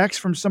getting a text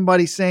from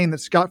somebody saying that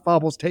Scott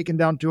Fauble's taken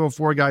down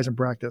 204 guys in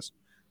practice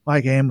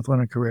like I am with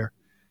Leonard Career.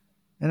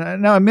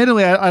 And now,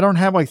 admittedly, I don't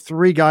have like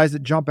three guys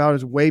that jump out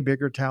as way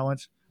bigger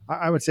talents.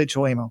 I would say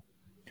Chelimo.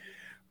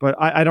 But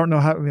I don't know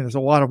how. I mean, there's a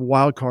lot of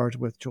wild cards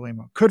with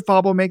Chelimo. Could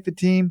Fauble make the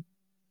team?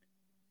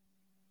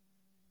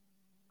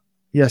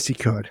 Yes, he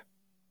could.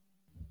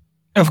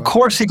 Of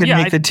course he could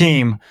make the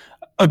team.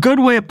 A good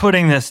way of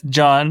putting this,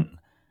 John,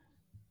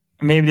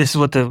 maybe this is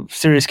what the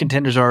serious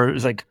contenders are,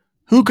 is like,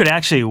 who could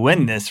actually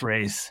win this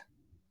race?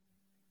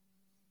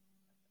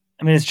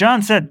 I mean, as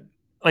John said,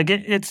 like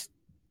it's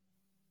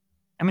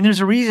I mean,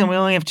 there's a reason we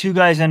only have two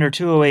guys under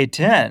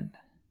 208.10.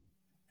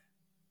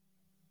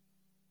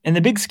 In the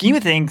big scheme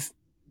of things,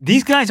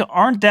 these guys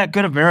aren't that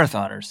good of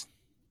marathoners.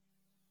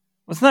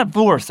 Let's not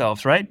fool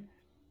ourselves, right?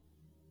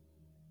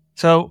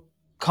 So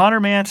Connor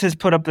Mance has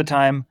put up the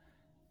time.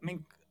 I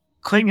mean,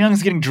 Clayton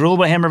Young's getting drilled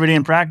by him every day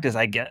in practice.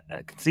 I can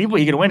see what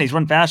he could win. He's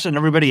run faster than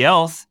everybody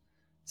else.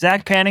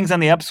 Zach Panning's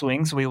on the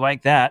upswing, so we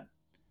like that.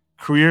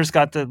 Career's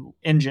got the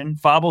engine.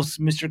 Fauble's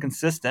Mr.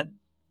 Consistent.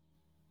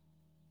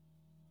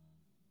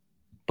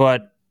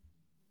 But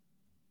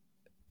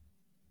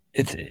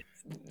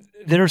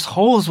there's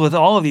holes with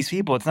all of these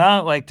people. It's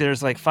not like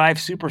there's like five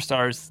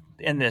superstars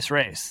in this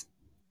race.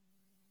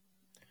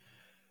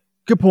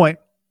 Good point.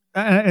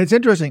 It's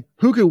interesting.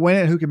 Who could win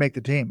it and who could make the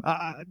team?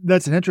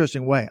 That's an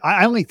interesting way.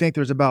 I only think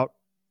there's about,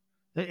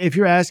 if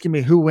you're asking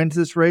me who wins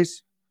this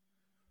race,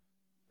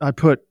 I'd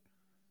put,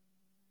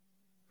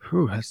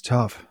 that's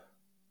tough.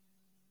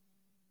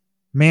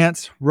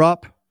 Mance,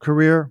 Rupp,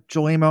 Career,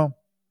 Chelimo.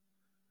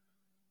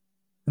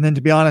 And then,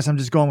 to be honest, I'm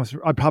just going with,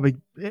 I'd probably,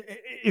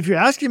 if you're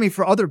asking me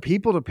for other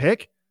people to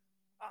pick,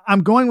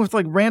 I'm going with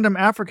like random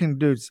African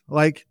dudes,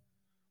 like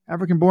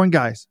African born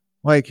guys,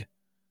 like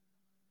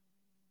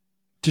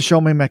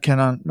Tshome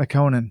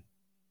McConan,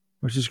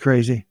 which is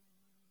crazy.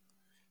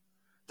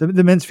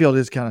 The men's field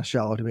is kind of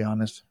shallow, to be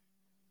honest.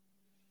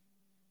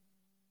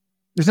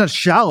 It's not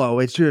shallow.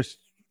 It's just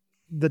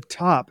the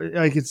top.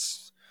 Like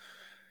it's.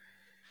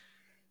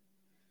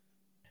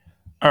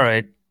 All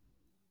right.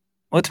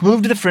 Let's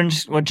move to the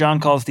fringe, what John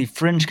calls the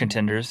fringe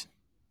contenders.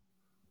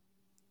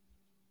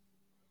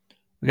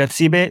 We got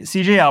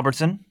CJ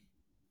Albertson.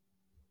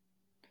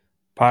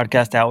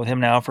 Podcast out with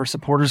him now for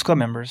Supporters Club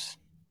members.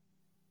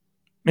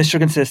 Mr.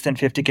 Consistent,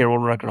 50K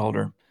world record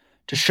holder.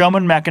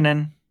 Tshome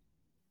McConan.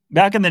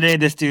 Back in the day,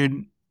 this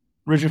dude,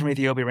 Richard from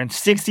Ethiopia, ran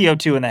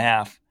 60:02 and a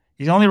half.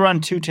 He's only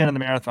run 2:10 in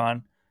the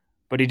marathon,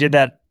 but he did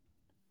that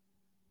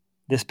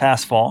this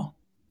past fall.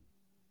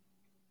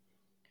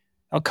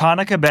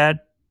 Elkanah Kebet.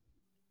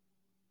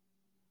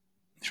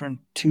 He's run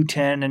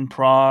 2:10 in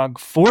Prague,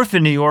 4th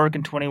in New York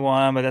in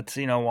 21, but that's,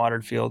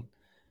 watered field.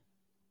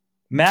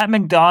 Matt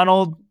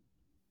McDonald.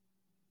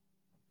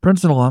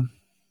 Princeton alum.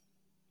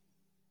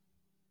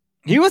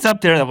 He was up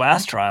there at the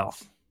last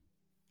trials.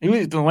 He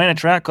was the Atlanta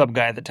Track Club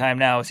guy at the time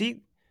now. Is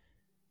he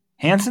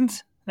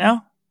Hanson's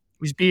now?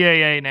 He's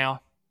BAA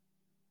now.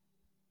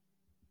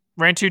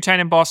 Ran 2:10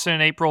 in Boston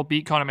in April,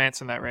 beat Connor Mance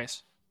in that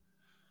race.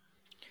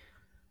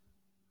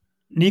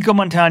 Nico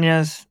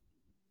Montañez.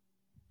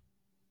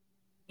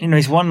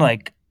 He's won I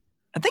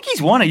think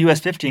he's won a US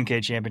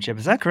 15K championship.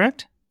 Is that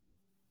correct?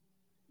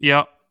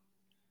 Yep.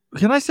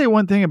 Can I say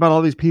one thing about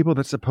all these people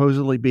that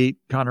supposedly beat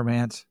Connor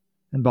Mance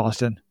in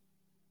Boston?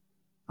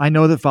 I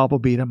know that Fauble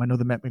beat him. I know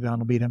that Matt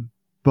McDonald beat him.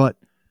 But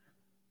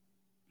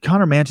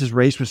Connor Mance's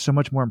race was so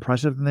much more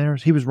impressive than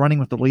theirs. He was running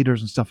with the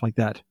leaders and stuff like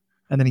that.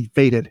 And then he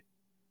faded.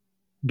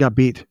 Got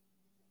beat.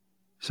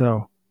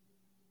 So,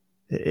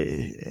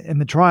 in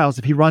the trials,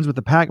 if he runs with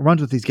the pack,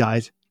 runs with these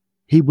guys,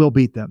 he will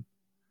beat them.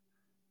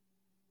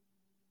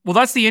 Well,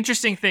 that's the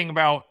interesting thing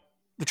about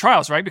the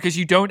trials, right? Because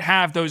you don't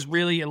have those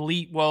really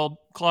elite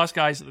world-class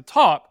guys at the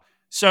top.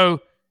 So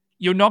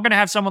you're not going to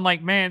have someone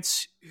like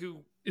Mance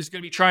who is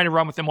going to be trying to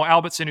run with them, or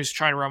Albertson who's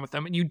trying to run with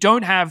them. And you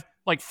don't have,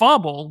 like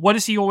Fauble, what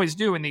does he always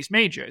do in these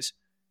majors?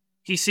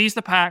 He sees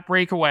the pack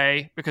break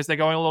away because they're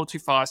going a little too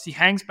fast. He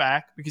hangs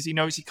back because he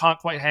knows he can't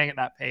quite hang at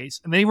that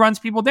pace. And then he runs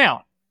people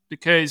down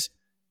because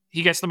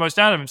he gets the most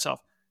out of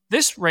himself.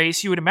 This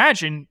race, you would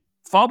imagine,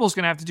 Fauble's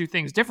going to have to do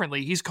things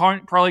differently. He's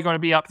probably going to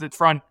be up the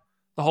front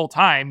the whole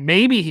time.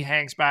 Maybe he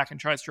hangs back and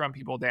tries to run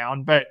people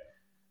down. But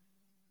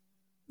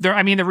the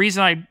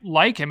reason I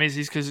like him is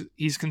because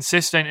he's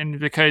consistent and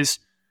because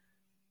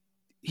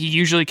he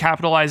usually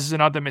capitalizes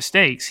on other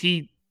mistakes.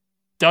 He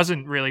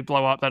doesn't really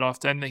blow up that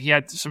often. He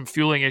had some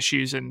fueling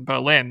issues in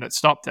Berlin that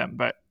stopped him.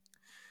 But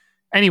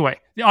anyway,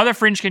 the other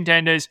fringe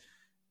contenders,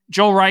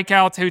 Joel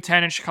Reichow,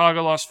 2:10 in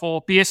Chicago, lost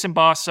 4. Bias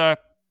Mbasa,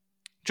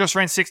 just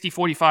ran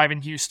 60.45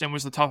 in Houston,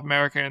 was the top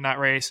American in that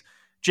race.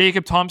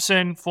 Jacob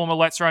Thompson, former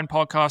Let's Run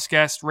podcast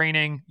guest,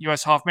 reigning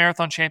U.S. half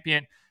marathon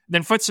champion.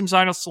 Then Futsum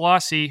Zainal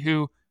Selassie,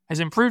 who has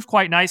improved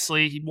quite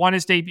nicely. He won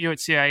his debut at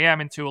CIM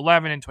in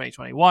 2:11 in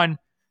 2021,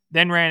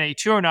 then ran a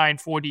 2:09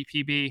 4D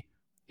PB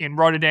in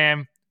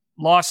Rotterdam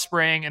last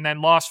spring, and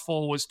then last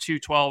fall was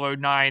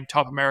 2:12.09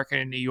 top American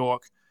in New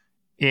York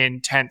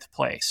in 10th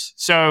place.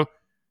 So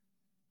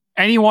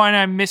anyone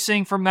I'm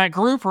missing from that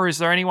group, or is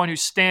there anyone who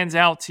stands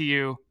out to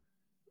you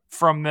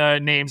from the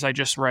names I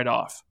just read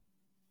off?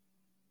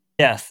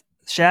 Yes.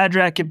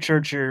 Shadrach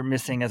Kipchirchir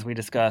missing, as we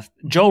discussed.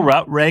 Joe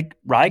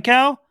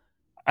Rykow?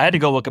 I had to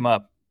go look him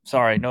up.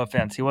 Sorry, no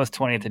offense. He was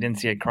 20th at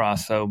NCAA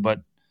Cross,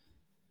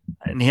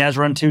 and he has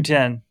run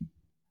 2:10.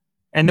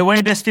 And the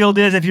way this field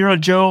is, if you're a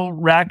Joe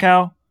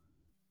Rykow,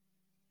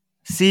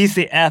 seize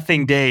the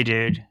effing day,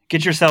 dude.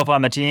 Get yourself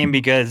on the team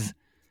because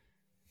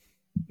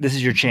this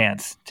is your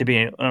chance to be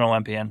an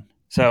Olympian.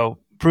 So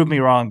prove me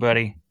wrong,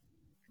 buddy.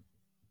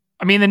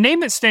 I mean, the name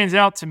that stands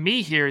out to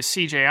me here is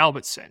CJ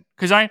Albertson,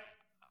 because I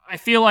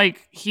feel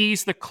like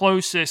he's the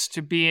closest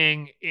to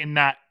being in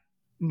that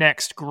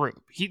next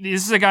group.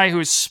 This is a guy who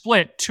has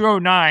split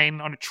 2:09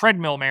 on a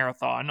treadmill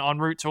marathon en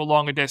route to a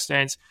longer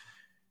distance.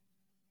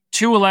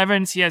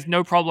 2:11s, he has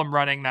no problem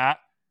running that.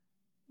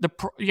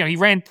 He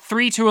ran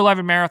 3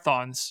 2:11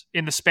 marathons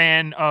in the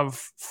span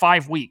of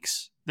 5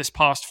 weeks this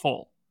past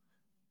fall.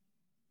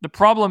 The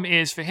problem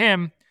is for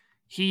him,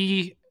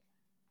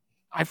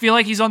 I feel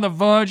like he's on the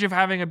verge of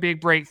having a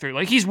big breakthrough.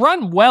 Like, he's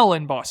run well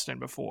in Boston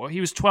before.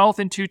 He was 12th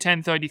in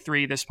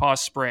 2:10.33 this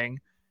past spring.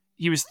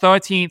 He was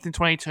 13th in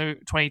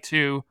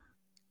 2022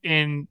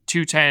 in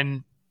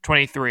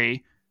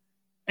 2:10.23.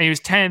 And he was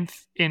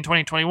 10th in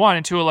 2021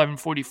 in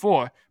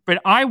 2:11.44. But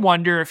I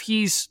wonder if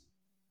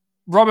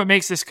Robert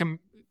makes this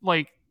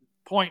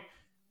point,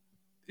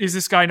 is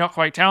this guy not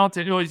quite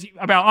talented?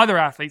 About other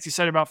athletes, he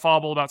said about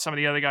Fauble, about some of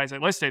the other guys I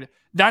listed.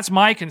 That's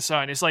my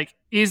concern,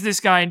 is this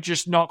guy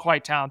just not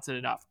quite talented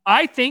enough?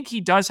 I think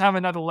he does have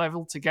another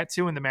level to get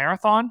to in the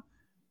marathon,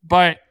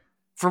 but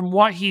from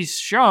what he's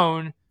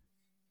shown,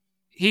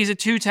 he's a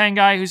 2:10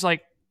 guy who's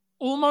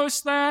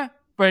almost there,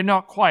 but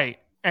not quite.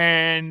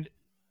 And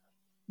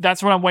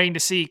that's what I'm waiting to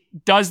see.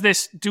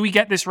 Do we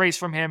get this race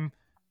from him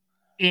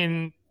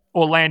in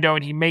Orlando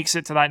and he makes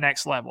it to that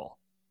next level?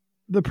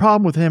 The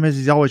problem with him is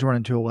he's always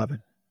running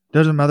 2:11.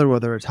 Doesn't matter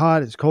whether it's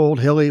hot, it's cold,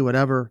 hilly,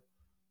 whatever.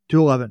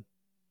 2:11.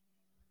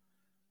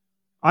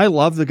 I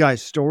love the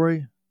guy's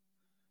story.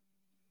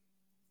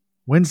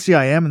 Wins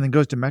CIM and then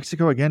goes to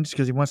Mexico again just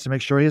because he wants to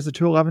make sure he has the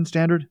 2:11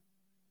 standard.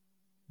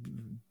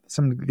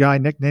 Some guy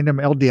nicknamed him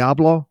El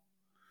Diablo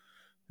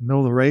in the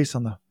middle of the race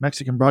on the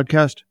Mexican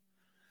broadcast.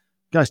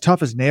 Guy's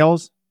tough as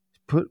nails.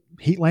 Put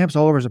heat lamps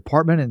all over his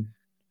apartment and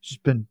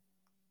just been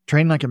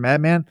training like a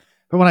madman.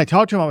 But when I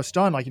talked to him, I was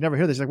stunned. You never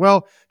hear this.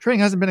 Training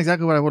hasn't been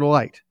exactly what I would have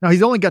liked. Now,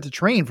 he's only got to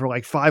train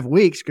for 5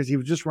 weeks because he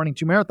was just running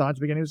 2 marathons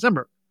beginning of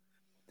December.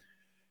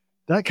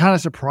 That kind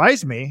of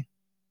surprised me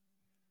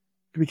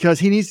because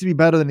he needs to be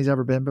better than he's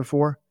ever been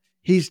before.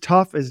 He's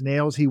tough as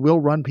nails. He will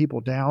run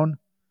people down.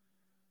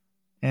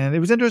 And it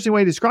was an interesting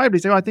way he described it.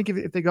 He said, I think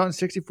if they got in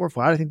 64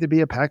 flat, I think there'd be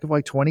a pack of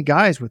 20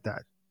 guys with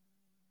that.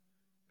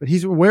 But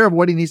he's aware of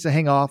what he needs to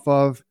hang off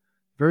of.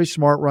 Very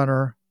smart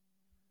runner.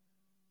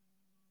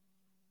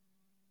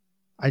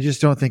 I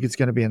just don't think it's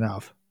going to be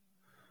enough.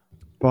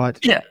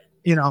 But,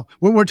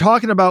 when we're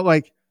talking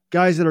about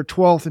guys that are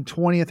 12th and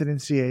 20th at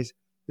NCAAs,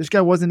 this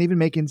guy wasn't even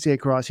making NCAA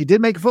cross. He did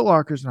make Foot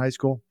Lockers in high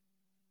school.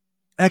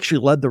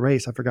 Actually led the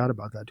race. I forgot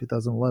about that,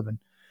 2011.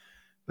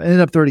 But ended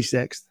up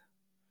 36th.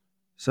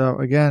 So,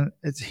 again,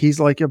 he's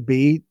like a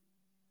B.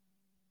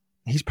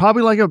 He's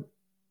probably in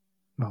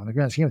the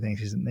grand scheme of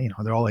things,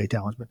 they're all A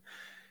talents, but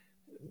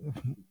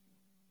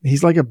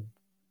he's like a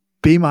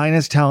B-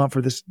 talent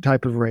for this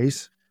type of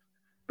race,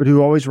 but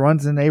who always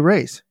runs in a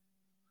race.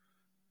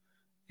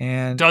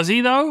 And does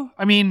he though?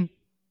 I mean,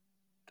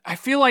 I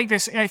feel like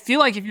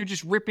if you're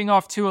just ripping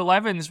off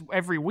 2:11s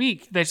every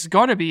week, there's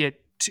got to be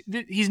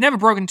he's never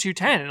broken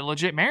 2:10 in a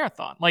legit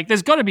marathon.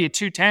 There's got to be a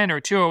 2:10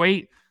 or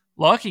 2:08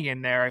 lurking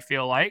in there, I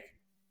feel like.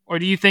 Or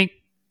do you think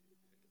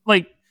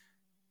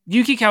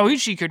Yuki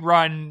Kawauchi could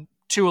run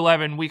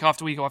 2:11 week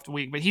after week after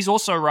week, but he's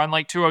also run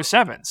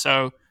 2:07.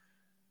 So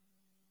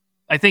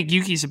I think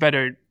Yuki's a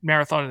better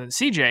marathoner than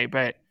CJ,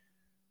 but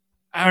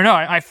I don't know.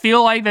 I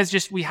feel like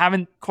we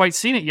haven't quite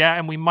seen it yet,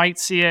 and we might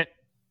see it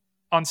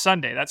on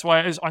Sunday. That's why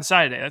it was on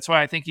Saturday. That's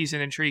why I think he's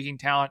an intriguing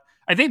talent.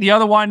 I think the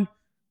other one,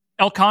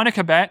 Elkanah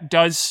Kibet,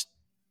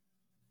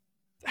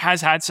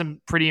 has had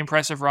some pretty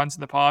impressive runs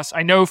in the past.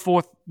 I know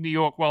 4th New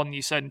York,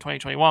 you said in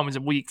 2021 was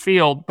a weak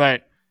field,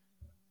 but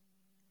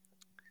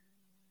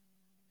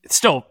it's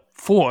still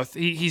 4th.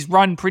 He's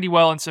run pretty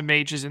well in some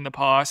majors in the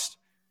past.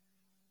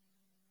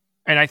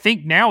 And I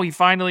think now he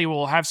finally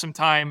will have some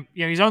time.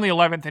 He's only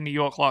 11th in New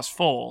York last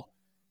fall,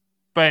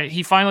 but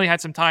he finally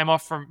had some time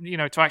off from,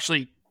 to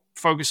actually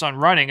focus on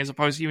running, as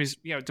opposed to he was,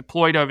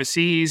 deployed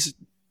overseas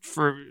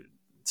for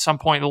some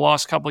point in the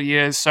last couple of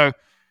years. So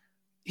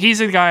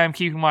he's a guy I'm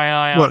keeping my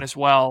eye on as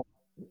well.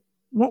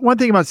 One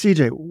thing about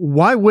CJ,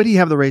 why would he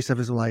have the race of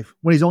his life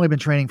when he's only been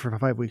training for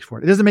 5 weeks for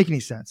it? It doesn't make any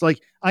sense. Like,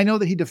 I know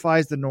that he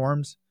defies the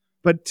norms,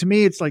 but to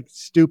me, it's like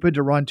stupid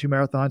to run 2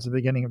 marathons at the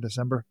beginning of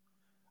December.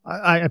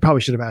 I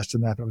probably should have asked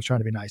him that, but I was trying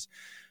to be nice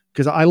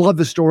because I love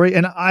the story.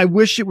 And I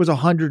wish it was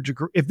 100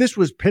 degrees. If this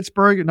was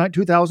Pittsburgh at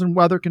 2000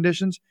 weather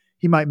conditions,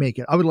 he might make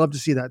it. I would love to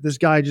see that. This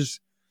guy just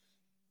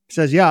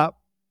says, yeah,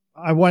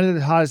 I wanted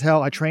it hot as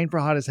hell. I trained for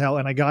hot as hell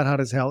and I got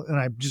hot as hell and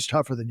I'm just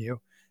tougher than you.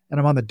 And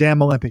I'm on the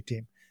damn Olympic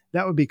team.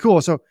 That would be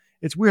cool. So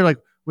it's weird. Like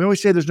we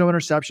always say, there's no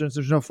interceptions,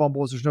 there's no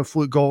fumbles, there's no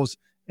fluke goals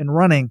in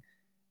running.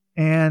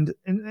 And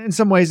in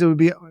some ways, it would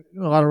be a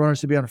lot of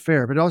runners to be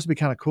unfair, but it'd also be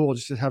kind of cool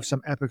just to have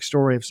some epic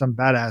story of some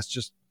badass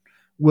just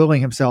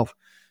willing himself,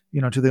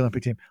 to the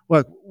Olympic team.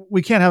 Look,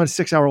 we can't have a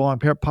 6-hour-long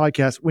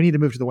podcast. We need to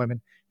move to the women.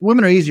 The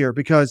women are easier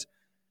because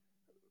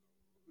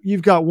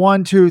you've got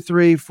 1, 2,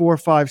 3, 4,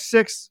 5,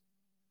 6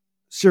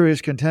 serious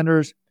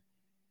contenders.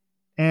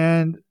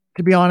 And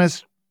to be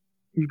honest,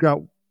 you've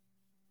got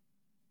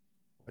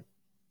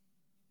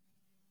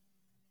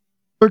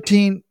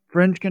 13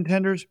 fringe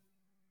contenders.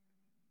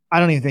 I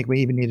don't even think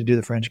we even need to do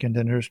the fringe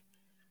contenders.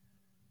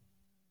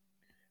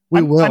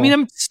 We will. I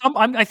mean,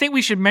 I think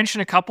we should mention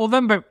a couple of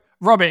them, but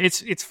Robert,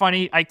 it's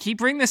funny. I keep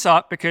bringing this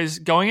up because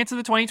going into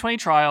the 2020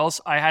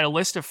 trials, I had a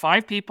list of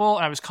 5 people,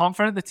 and I was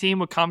confident the team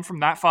would come from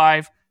that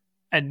 5,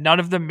 and none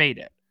of them made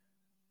it.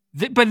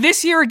 But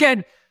this year,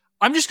 again,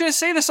 I'm just going to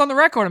say this on the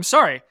record. I'm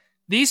sorry.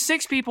 These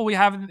 6 people we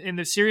have in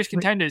the serious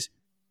contenders,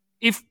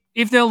 if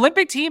the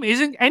Olympic team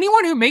isn't,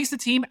 anyone who makes the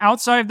team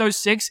outside of those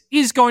 6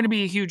 is going to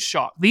be a huge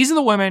shock. These are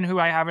the women who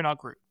I have in our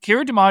group.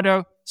 Kira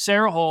D'Amato,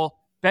 Sarah Hall,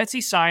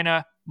 Betsy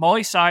Sina,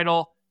 Molly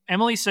Seidel,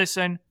 Emily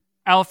Sisson,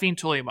 Alphine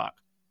Tuliamuk.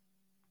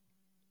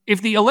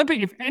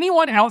 If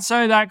anyone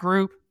outside of that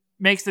group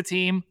makes the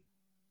team,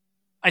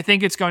 I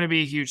think it's going to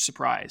be a huge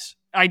surprise.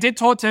 I did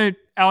talk to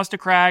Alistair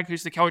Cragg,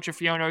 who's the coach of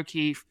Fiona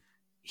O'Keefe.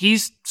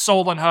 He's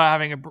sold on her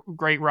having a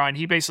great run.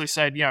 He basically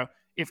said,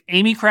 if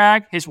Amy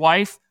Cragg, his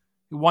wife,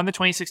 who won the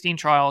 2016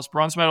 trials,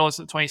 bronze medalist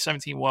at the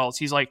 2017 Worlds,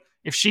 he's like,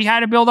 if she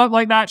had a build up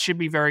like that, she'd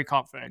be very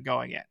confident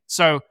going in.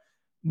 So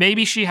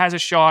maybe she has a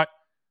shot.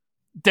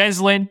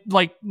 Des Lynn,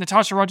 like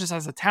Natasha Rogers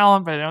has the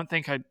talent, but I don't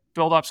think her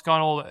build up's gone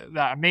all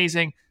that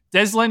amazing.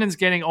 Des Linden's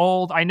getting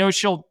old. I know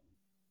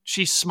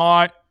she's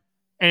smart.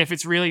 And if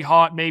it's really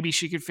hot, maybe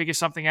she could figure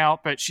something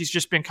out, but she's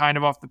just been kind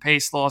of off the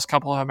pace the last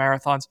couple of her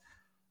marathons.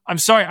 I'm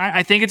sorry.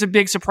 I think it's a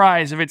big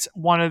surprise if it's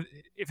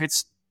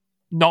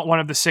not one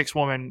of the 6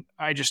 women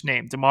I just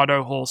named: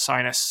 D'Amato, Hall,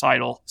 Sinus,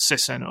 Seidel,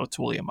 Sisson, or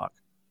Tuliamuk.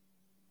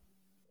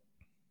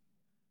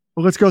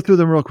 Well, let's go through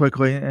them real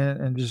quickly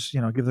and just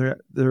give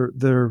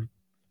their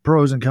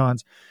pros and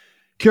cons.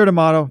 Kira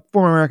D'Amato,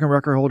 former American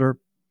record holder.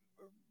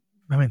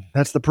 I mean,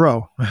 that's the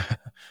pro.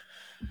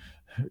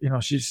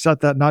 She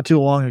set that not too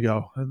long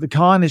ago. The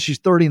con is she's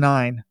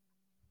 39,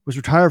 was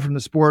retired from the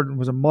sport, and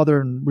was a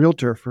mother and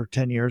realtor for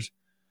 10 years.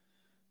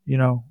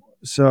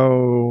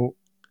 So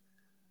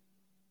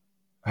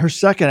her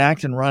second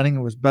act in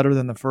running was better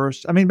than the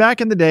first. I mean, back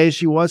in the day,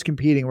 she was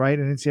competing, right,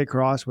 in NCAA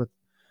cross with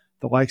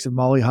the likes of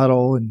Molly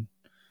Huddle. And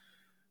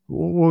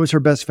what was her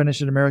best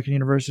finish at American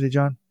University,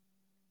 John?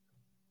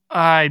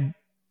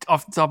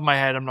 Off the top of my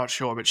head, I'm not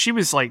sure, but she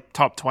was like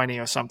top 20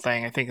 or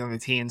something. I think in the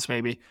teens,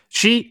 maybe.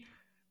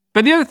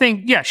 But the other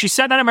thing, she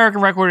set that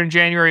American record in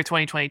January of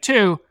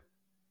 2022.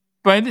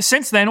 But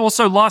since then,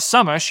 also last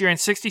summer, she ran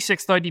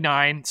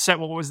 66:39, set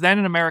what was then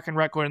an American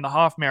record in the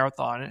half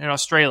marathon in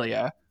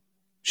Australia.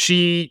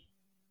 She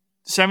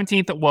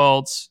 17th at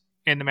Worlds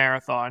in the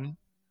marathon,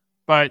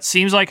 but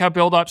seems like her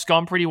build-up's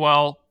gone pretty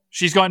well.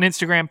 She's got an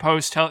Instagram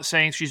post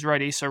saying she's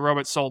ready, so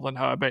Robert sold on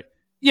her. But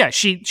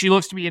she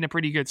looks to be in a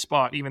pretty good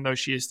spot, even though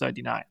she is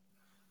 39.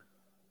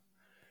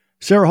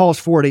 Sarah Hall's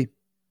 40.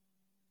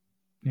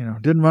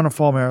 Didn't run a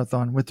fall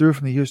marathon, withdrew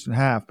from the Houston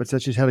half, but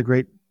said she's had a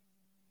great,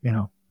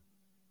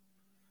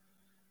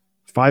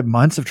 5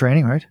 months of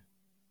training, right?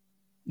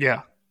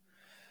 Yeah.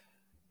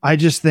 I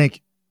just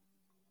think,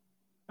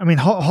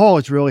 Hall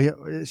is really,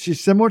 she's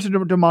similar to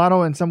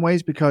D'Amato in some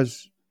ways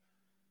except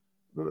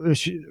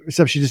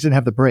she just didn't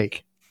have the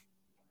break.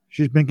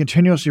 She's been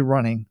continuously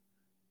running,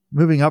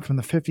 moving up from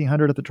the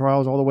 1500 at the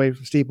trials all the way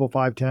to steeple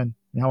 510.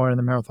 Now we're in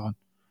the marathon.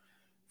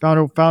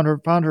 Found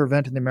her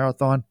event in the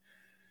marathon.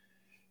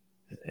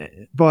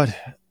 But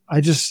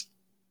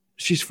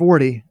she's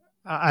 40.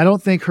 I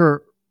don't think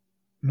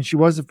she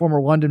was a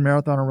former London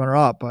marathon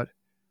runner-up, but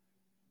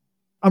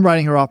I'm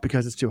writing her off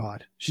because it's too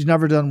hot. She's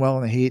never done well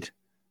in the heat.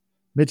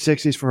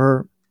 Mid-60s for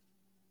her.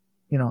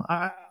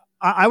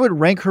 I would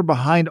rank her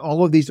behind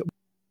all of these,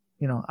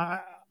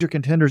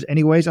 contenders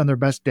anyways on their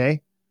best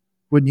day.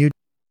 Wouldn't you?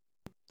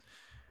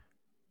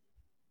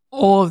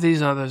 All of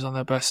these others on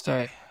their best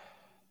day.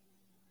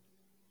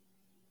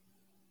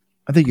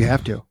 I think you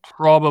have to.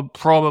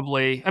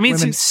 Probably. I mean,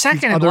 since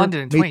second in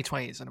London in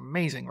 2020 is an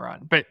amazing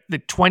run. But the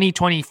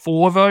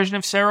 2024 version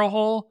of Sarah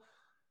Hall,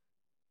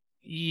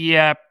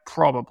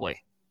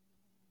 probably.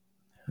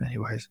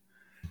 Anyways.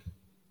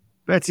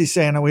 Betsy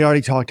Sina, we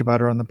already talked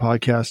about her on the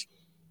podcast.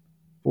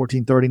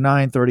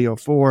 14:39,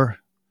 30:04.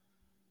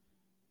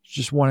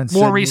 Just won in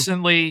More Sydney.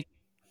 recently,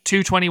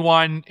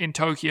 221 in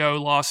Tokyo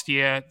last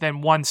year,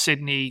 then won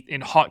Sydney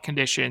in hot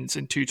conditions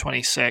in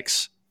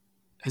 226.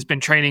 Has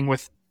been training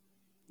with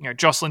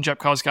Jocelyn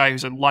Jepkowski,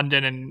 who's a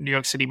London and New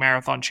York City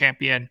marathon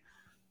champion.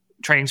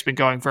 Training's been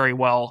going very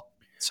well.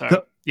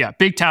 So,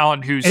 big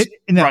talent who's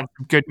run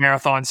some good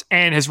marathons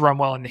and has run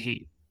well in the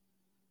heat.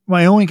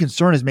 My only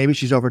concern is maybe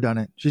she's overdone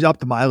it. She's upped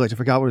the mileage. I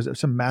forgot what was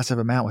some massive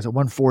amount. Was it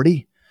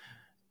 140?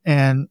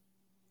 And,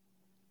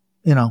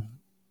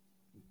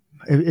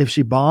 if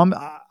she bombed,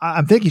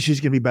 I'm thinking she's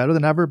going to be better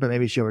than ever, but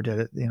maybe she overdid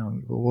it.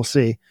 We'll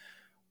see.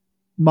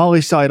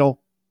 Molly Seidel,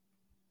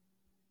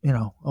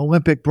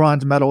 Olympic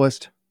bronze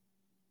medalist,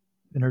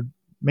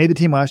 made the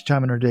team last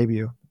time in her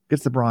debut,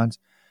 gets the bronze,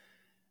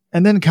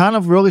 and then kind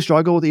of really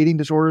struggled with eating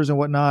disorders and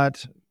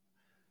whatnot.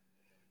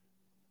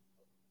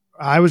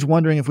 I was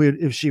wondering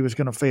if she was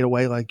going to fade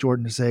away like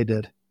Jordan Say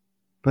did,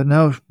 but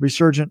no,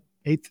 resurgent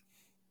 8th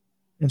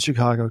in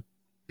Chicago,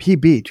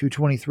 PB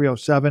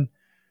 223.07.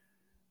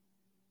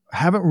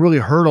 Haven't really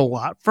heard a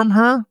lot from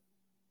her.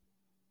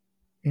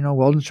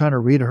 Weldon's trying to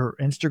read her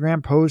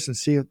Instagram post and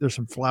see if there's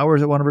some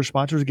flowers that one of her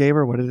sponsors gave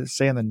her. What did it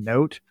say in the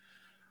note?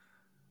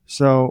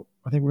 So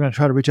I think we're going to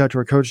try to reach out to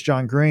her coach,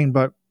 John Green.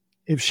 But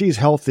if she's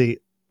healthy,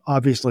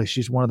 obviously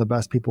she's one of the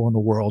best people in the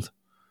world.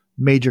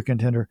 Major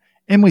contender.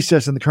 Emily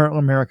Sisson, the current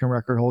American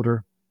record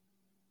holder.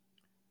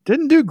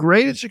 Didn't do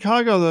great at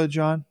Chicago, though,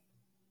 John.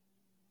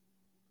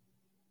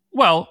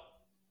 Well,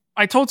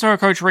 I told her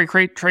coach Ray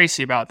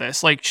Tracy about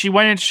this. Like, she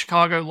went into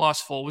Chicago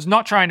last fall, was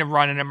not trying to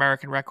run an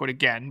American record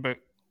again, but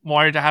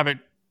wanted to have a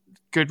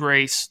good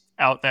race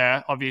out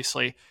there,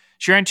 obviously.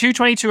 She ran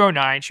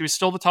 2:22.09. She was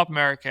still the top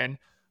American,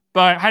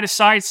 but had a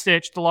side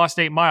stitch the last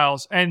 8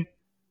 miles. And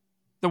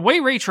the way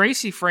Ray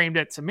Tracy framed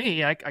it to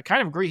me, I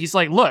kind of agree. He's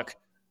like, look,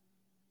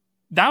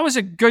 that was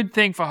a good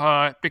thing for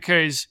her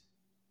because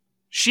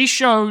she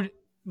showed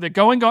the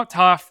going got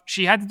tough.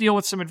 She had to deal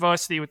with some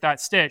adversity with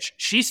that stitch.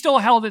 She still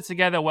held it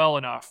together well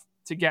enough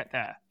to get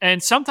there.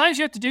 And sometimes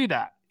you have to do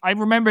that. I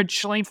remembered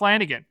Shalane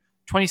Flanagan,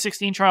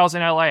 2016 trials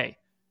in LA.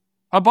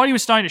 Her body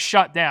was starting to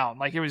shut down.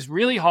 Like, it was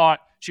really hot.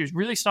 She was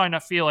really starting to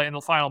feel it in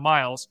the final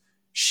miles.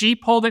 She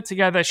pulled it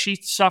together. She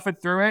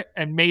suffered through it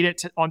and made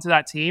it onto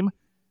that team.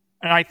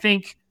 And I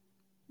think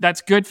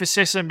that's good for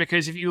Sisson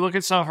because if you look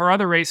at some of her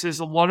other races,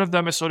 a lot of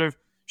them are sort of,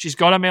 she's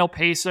got a male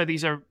pacer.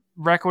 These are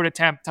record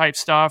attempt type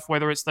stuff,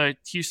 whether it's the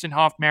Houston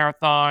Half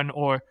Marathon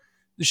or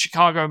the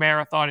Chicago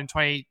Marathon in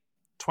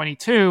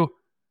 2022.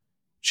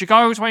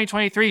 Chicago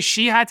 2023,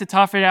 she had to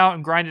tough it out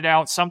and grind it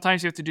out.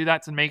 Sometimes you have to do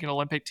that to make an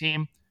Olympic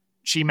team.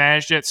 She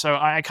managed it, so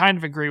I kind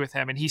of agree with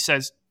him. And he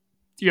says,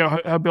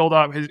 her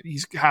build-up,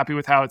 he's happy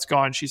with how it's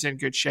gone. She's in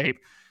good shape.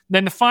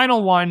 Then the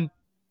final one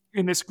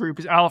in this group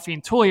is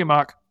Alafine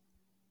Tuliamuk,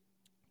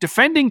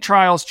 defending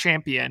trials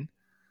champion.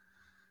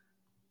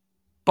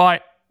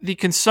 But the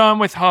concern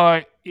with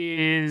her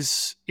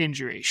is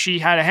injury. She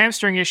had a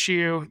hamstring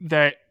issue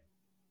that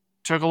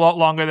took a lot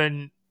longer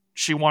than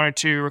she wanted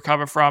to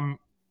recover from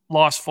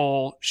last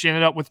fall. She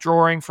ended up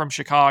withdrawing from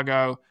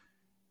Chicago.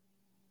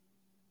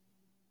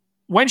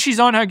 When she's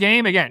on her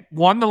game, again,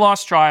 won the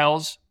last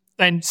trials.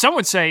 And some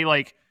would say,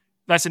 like,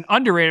 that's an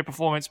underrated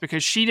performance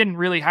because she didn't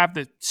really have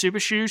the super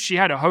shoes. She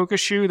had a Hoka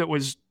shoe that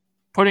was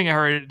putting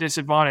her at a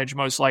disadvantage,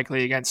 most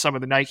likely, against some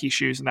of the Nike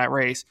shoes in that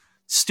race.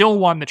 Still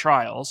won the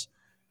trials.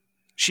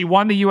 She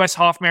won the U.S.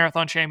 Half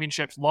Marathon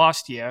Championships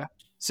last year,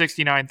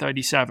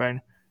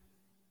 69:37.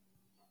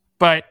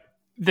 But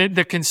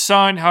the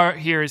concern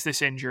here is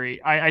this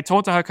injury. I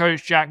talked to her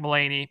coach, Jack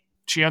Mullaney.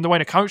 She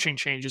underwent a coaching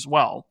change as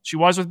well. She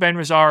was with Ben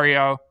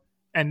Rosario,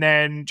 and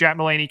then Jack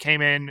Mullaney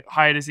came in,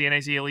 hired as the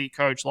NAZ Elite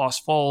coach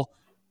last fall.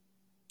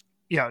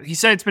 He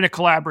said it's been a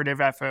collaborative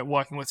effort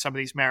working with some of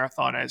these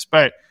marathoners,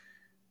 but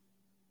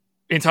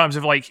in terms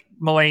of like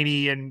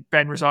Mullaney and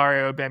Ben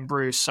Rosario, Ben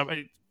Bruce,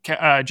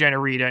 Jenna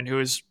Reardon, who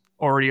is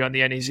already on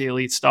the NAZ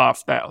Elite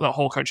staff, the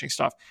whole coaching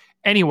staff.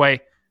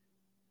 Anyway,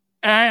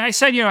 I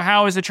said,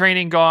 how has the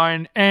training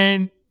gone?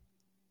 And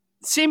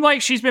it seemed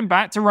like she's been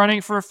back to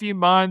running for a few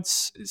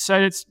months.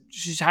 Said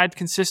she's had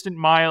consistent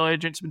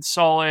mileage. It's been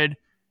solid.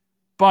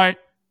 But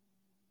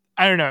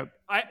I don't know.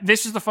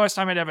 This is the first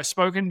time I'd ever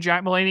spoken to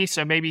Jack Mullaney,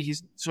 so maybe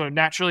he's sort of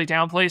naturally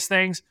downplays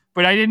things.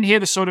 But I didn't hear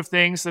the sort of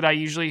things that I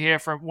usually hear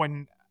from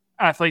when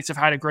athletes have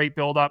had a great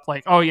build-up.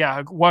 Like, oh yeah,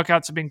 her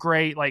workouts have been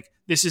great. Like,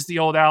 this is the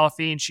old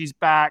Alafine. She's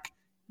back.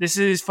 This is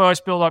his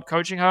first build-up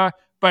coaching her.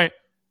 But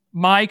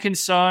my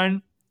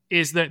concern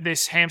is that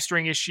this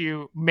hamstring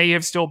issue may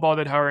have still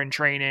bothered her in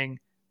training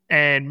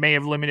and may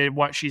have limited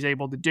what she's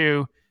able to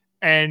do.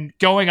 And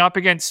going up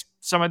against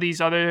some of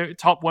these other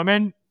top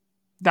women,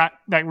 that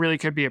really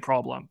could be a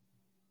problem.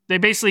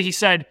 He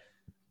said,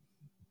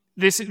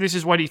 this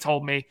is what he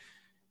told me.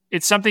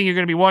 It's something you're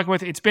going to be working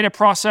with. It's been a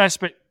process,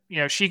 but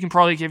she can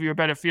probably give you a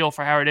better feel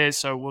for how it is.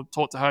 So we'll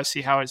talk to her,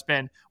 see how it's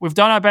been. We've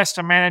done our best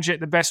to manage it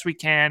the best we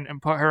can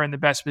and put her in the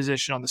best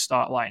position on the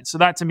start line. So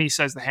that to me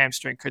says the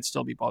hamstring could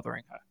still be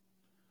bothering her.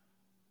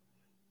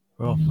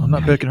 Well, I'm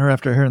not picking her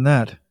after hearing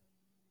that.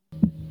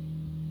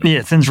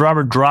 Yeah, since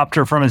Robert dropped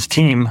her from his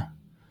team,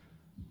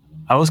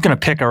 I was going to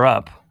pick her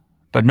up.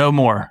 but no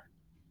more.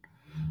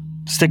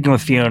 Sticking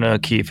with Fiona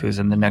O'Keefe, who's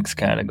in the next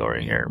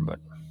category here. But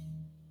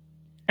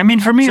I mean,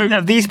 for me,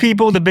 of these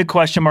people, the big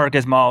question mark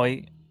is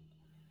Molly.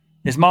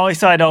 Is Molly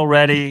Seidel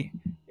ready?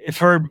 If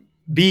her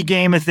B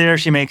game is there,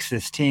 she makes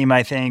this team,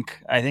 I think.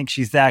 I think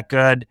she's that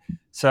good.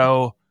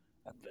 So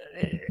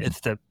it's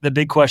the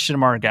big question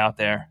mark out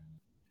there.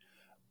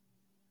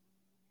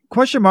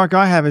 Question mark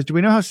I have is, do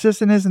we know how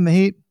Sisson is in the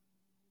heat?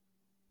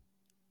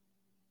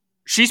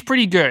 She's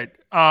pretty good.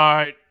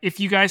 If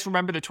you guys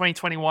remember the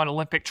 2021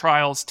 Olympic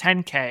trials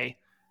 10K,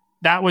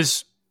 that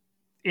was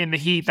in the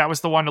heat. That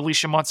was the one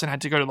Alicia Munson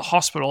had to go to the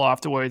hospital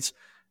afterwards.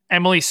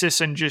 Emily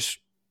Sisson just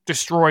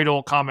destroyed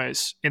all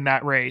comers in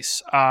that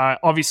race.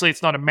 Obviously,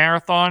 it's not a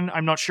marathon.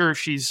 I'm not sure if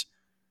she's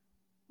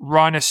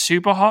run a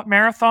super hot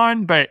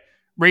marathon, but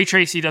Ray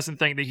Tracy doesn't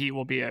think the heat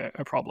will be a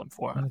problem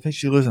for her. I think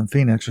she lives in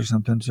Phoenix or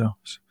something. So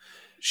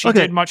she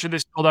did much of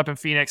this build up in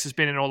Phoenix, has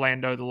been in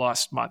Orlando the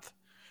last month.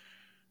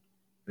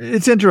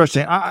 It's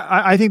interesting.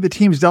 I think the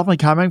team's definitely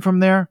coming from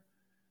there.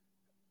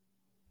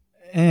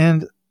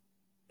 And,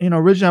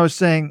 originally I was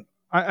saying,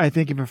 I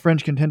think if a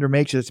French contender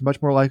makes it, it's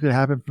much more likely to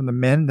happen from the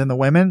men than the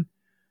women.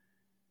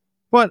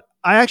 But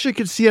I actually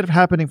could see it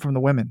happening from the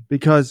women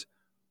because,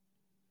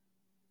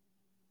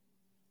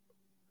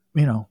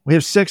 we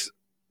have 6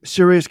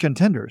 serious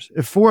contenders.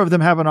 If 4 of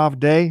them have an off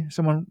day,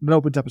 someone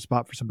opens up a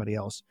spot for somebody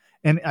else.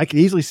 And I could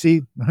easily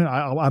see,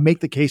 I'll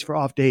make the case for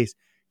off days.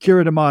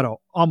 Kira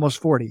D'Amato,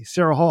 almost 40.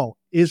 Sarah Hall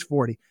is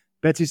 40.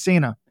 Betsy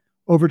Sena,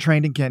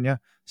 overtrained in Kenya.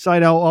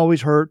 Seidel,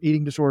 always hurt,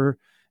 eating disorder.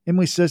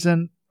 Emily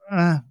Sisson,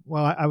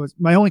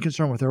 my only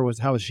concern with her was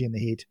how is she in the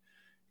heat?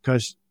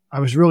 Because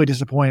I was really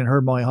disappointed in her.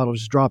 Molly Huddle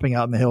was just dropping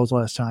out in the hills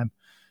last time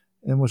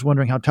and was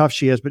wondering how tough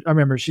she is. But I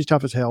remember she's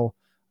tough as hell.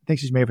 I think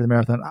she's made for the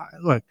marathon.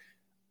 Look,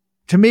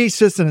 to me,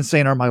 Sisson and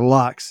Sena are my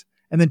locks.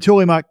 And then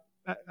Tulimak,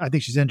 I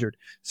think she's injured.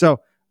 So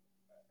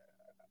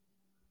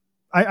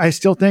I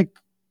still think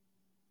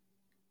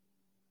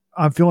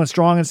I'm feeling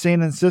strong in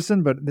Sena and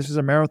Sisson, but this is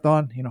a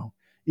marathon.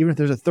 Even if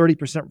there's a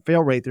 30%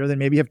 fail rate there, then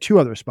maybe you have 2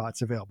 other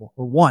spots available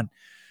or 1.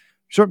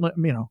 Certainly,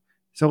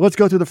 So let's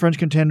go through the French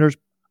contenders.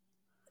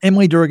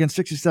 Emily Durgan,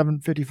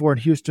 67.54 in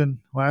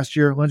Houston last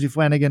year. Lindsay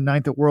Flanagan,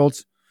 9th at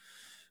Worlds.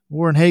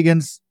 Lauren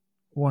Hagens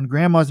won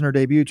Grandmas in her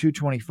debut,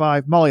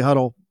 225. Molly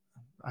Huddle,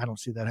 I don't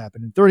see that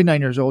happening.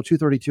 39 years old,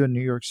 232 in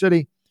New York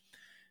City.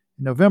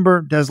 In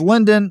November, Des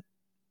Linden,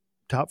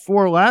 top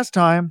 4 last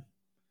time.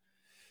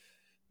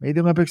 Made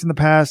the Olympics in the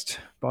past.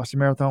 Boston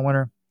Marathon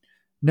winner.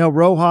 Nell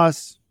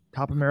Rojas,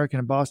 top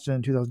American in Boston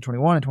in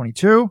 2021 and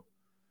 22.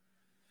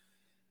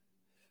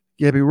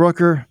 Gabby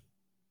Rooker,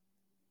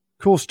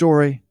 cool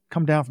story.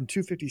 Come down from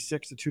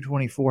 256 to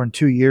 224 in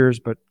 2 years,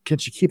 but can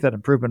she keep that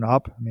improvement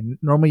up?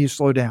 Normally you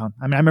slow down.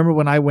 I remember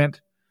when I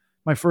went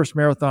my first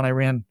marathon, I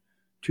ran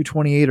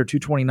 228 or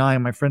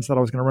 229. My friends thought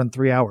I was going to run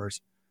 3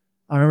 hours.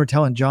 I remember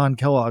telling John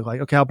Kellogg,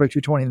 okay, I'll break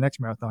 220 in the next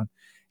marathon.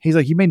 He's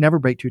like, you may never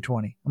break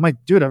 220. I'm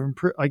like, dude, I've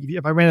improved.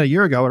 If I ran it a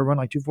year ago, I would have run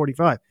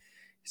 245.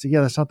 He said,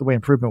 yeah, that's not the way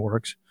improvement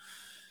works.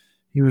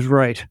 He was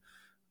right.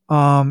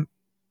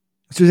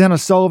 Susanna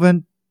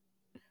Sullivan,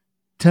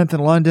 10th in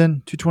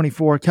London,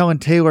 224. Kellen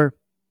Taylor,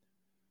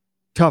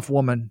 tough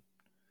woman.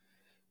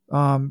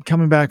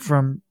 Coming back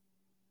from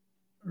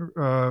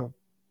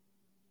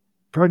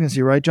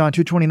pregnancy, right, John?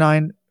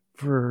 229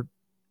 for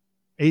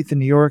 8th in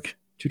New York,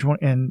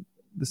 220 and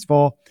this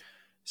fall.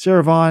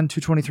 Sarah Vaughn,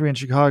 223 in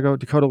Chicago.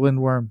 Dakota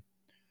Lindworm,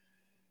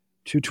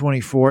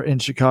 224 in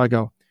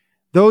Chicago.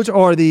 Those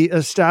are the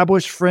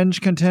established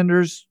fringe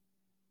contenders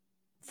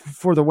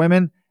for the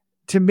women.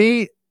 To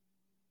me,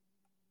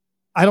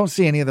 I don't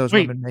see any of those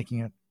women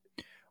making it.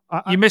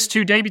 You missed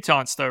 2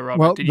 debutantes, though, Robert.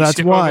 Well, did you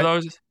skip over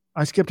those?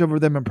 I skipped over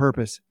them on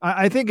purpose.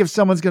 I think if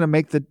someone's going to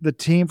make the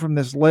team from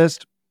this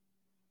list,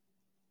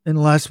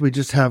 unless we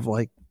just have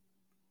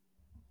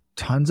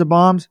tons of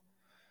bombs,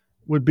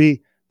 would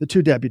be the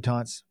 2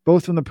 debutantes,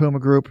 both from the Puma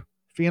group,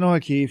 Fiona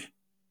O'Keefe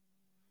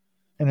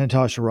and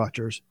Natasha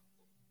Rogers.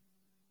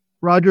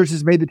 Rogers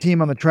has made the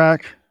team on the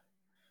track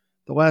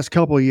the last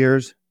couple of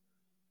years.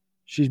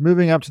 She's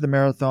moving up to the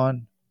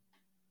marathon.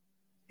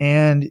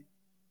 And,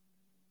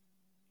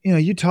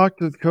 you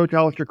talked with Coach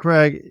Alistair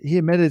Craig. He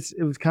admitted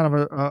it was kind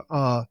of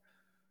a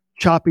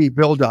choppy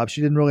build-up. She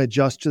didn't really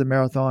adjust to the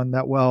marathon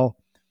that well.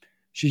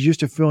 She's used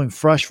to feeling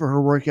fresh for her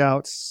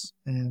workouts,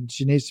 and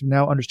she needs to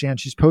now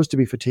understand she's supposed to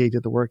be fatigued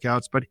at the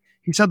workouts. But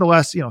he said the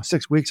last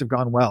 6 weeks have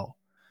gone well.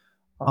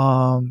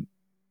 And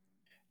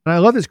I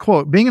love this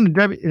quote: "Being in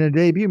a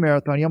debut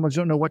marathon, you almost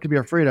don't know what to be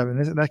afraid of,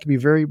 and that can be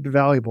very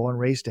valuable on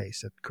race day,"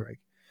 said Craig.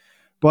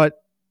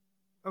 But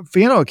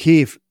Fiona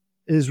O'Keefe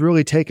is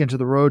really taken to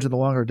the roads and the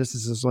longer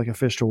distances like a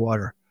fish to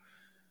water.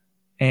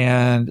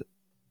 And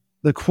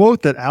the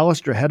quote that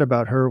Alistair had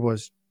about her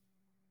was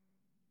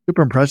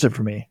super impressive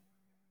for me.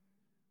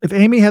 If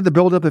Amy had the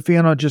build-up that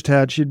Fiona just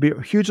had, she'd be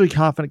hugely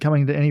confident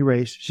coming into any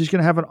race. She's going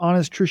to have an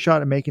honest, true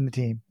shot at making the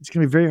team. It's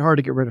going to be very hard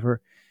to get rid of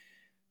her.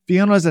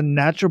 Fiona is a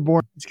natural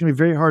born. It's going to be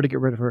very hard to get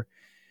rid of her.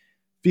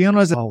 Fiona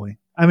is always.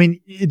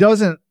 It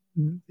doesn't,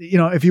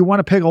 if you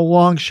want to pick a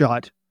long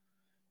shot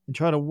and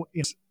try to,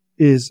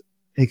 is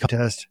a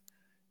contest.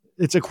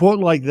 It's a quote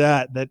like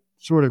that that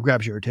sort of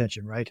grabs your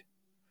attention, right?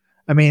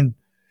 I mean,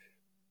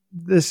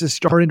 this is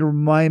starting to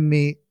remind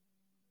me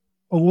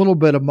a little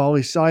bit of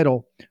Molly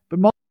Seidel,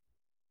 but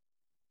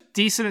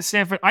decent at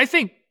Stanford. I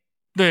think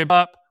they're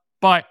up,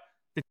 but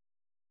the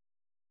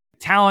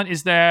talent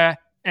is there,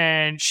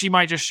 and she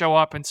might just show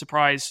up and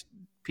surprise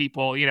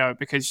people,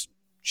 because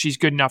she's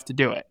good enough to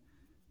do it.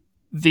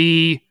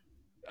 The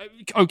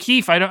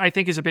O'Keefe, I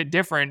think, is a bit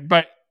different,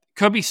 but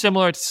could be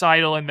similar to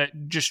Seidel in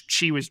that just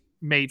she was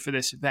made for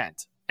this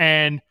event.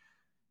 And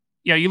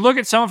you look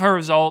at some of her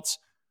results.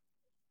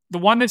 The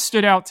one that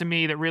stood out to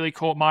me that really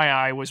caught my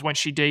eye was when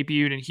she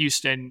debuted in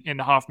Houston in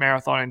the half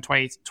marathon in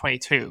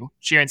 2022.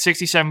 She ran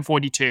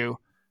 67:42.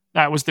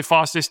 That was the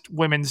fastest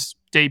women's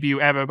debut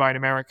ever by an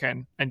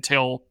American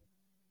until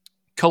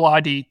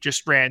Kaladi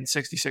just ran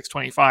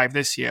 66:25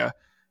 this year.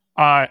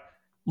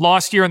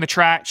 Last year on the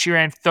track, she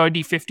ran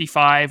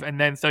 30:55 and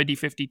then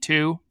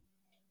 30:52.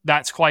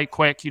 That's quite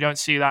quick. You don't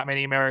see that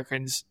many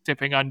Americans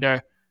dipping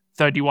under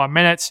 31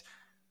 minutes.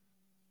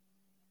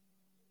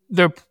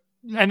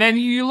 And then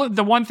you look,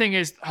 the one thing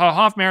is her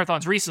half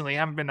marathons recently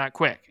haven't been that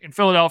quick. In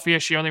Philadelphia,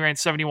 she only ran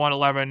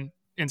 71:11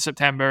 in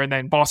September, and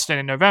then Boston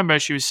in November,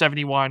 she was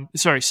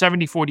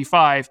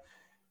 70:45,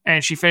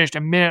 and she finished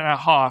a minute and a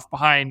half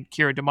behind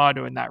Kira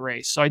D'Amato in that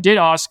race. So I did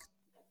ask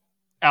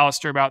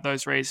Alistair about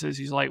those races.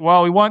 He's like,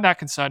 well, we weren't that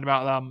concerned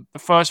about them. The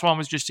first one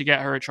was just to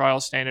get her a trial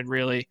standard,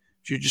 really.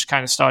 She was just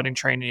kind of starting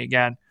training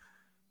again.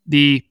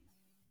 The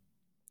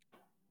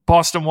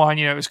Boston one,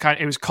 it was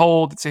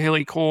cold. It's a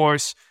hilly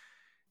course.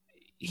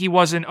 He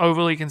wasn't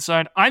overly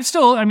concerned.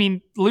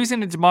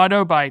 Losing to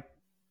D'Amato by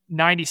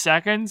 90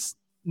 seconds,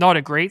 not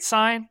a great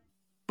sign,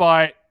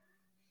 but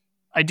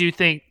I do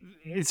think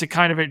it's a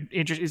kind of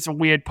it's a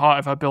weird part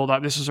of her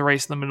build-up. This was a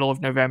race in the middle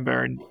of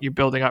November, and you're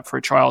building up for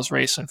a trials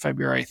race on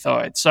February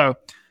 3rd. So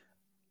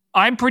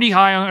I'm pretty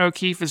high on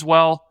O'Keefe as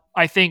well.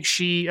 I think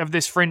of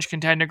this fringe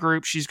contender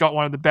group, she's got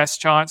one of the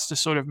best chances to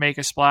sort of make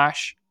a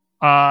splash.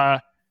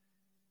 Will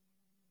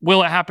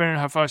it happen in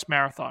her first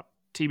marathon?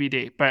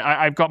 TBD. But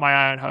I've got my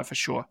eye on her for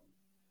sure.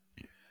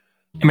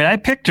 I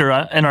picked her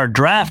in our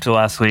draft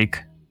last week.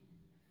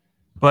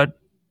 But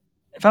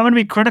if I'm going to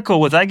be critical,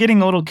 was I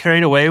getting a little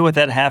carried away with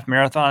that half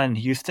marathon in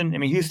Houston?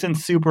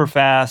 Houston's super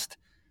fast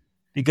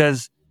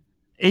because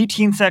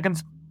 18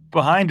 seconds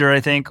behind her,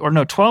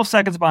 12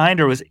 seconds behind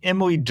her was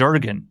Emily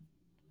Durgan.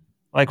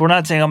 Like, we're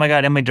not saying, oh my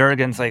God, Emily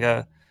Durgan's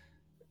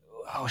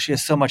she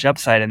has so much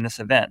upside in this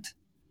event.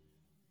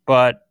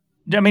 But,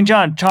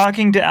 John,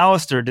 talking to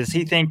Alistair, does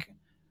he think,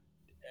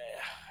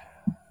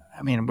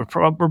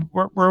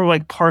 we're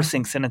like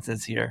parsing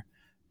sentences here.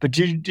 But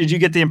did you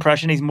get the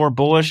impression he's more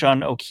bullish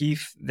on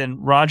O'Keefe than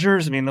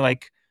Rogers?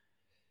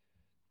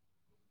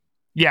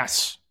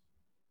 Yes.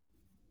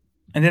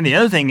 And then the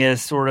other thing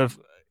is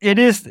it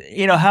is,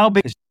 how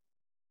big is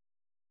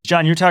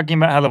John, you're talking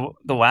about how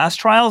the last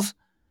trials,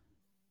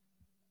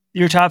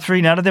 your top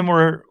three, none of them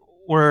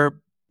were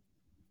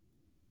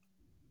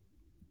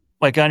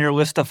like on your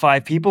list of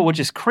 5 people, which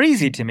is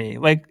crazy to me.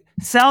 Like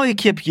Sally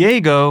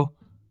Kipyego,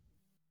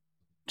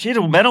 she had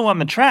a medal on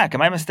the track.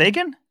 Am I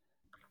mistaken?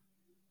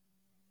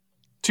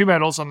 2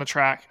 medals on the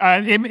track.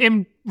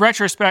 In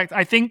retrospect,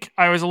 I think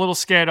I was a little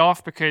scared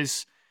off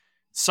because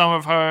some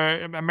of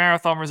her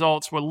marathon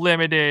results were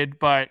limited,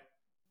 but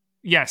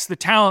yes, the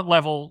talent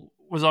level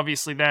was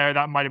obviously there.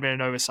 That might have been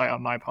an oversight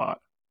on my part.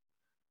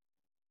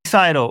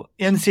 Seidel,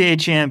 NCAA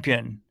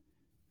champion,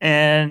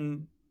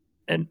 and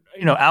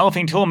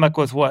Alfie Tillamook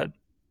was what?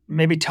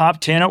 Maybe top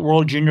 10 at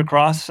World Junior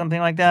Cross, something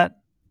like that.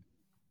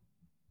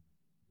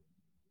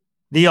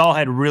 They all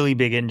had really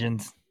big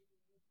engines.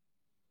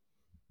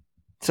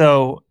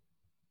 So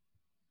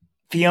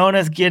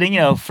Fiona's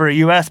getting, for a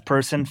U.S.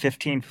 person,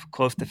 15,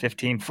 close to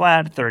 15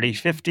 flat, 30,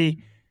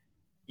 50.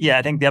 Yeah,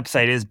 I think the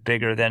upside is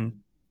bigger than,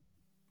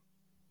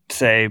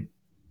 say,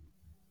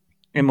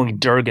 Emily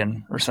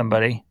Durgan or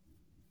somebody.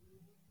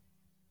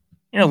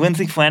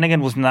 Lindsay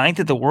Flanagan was 9th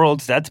at the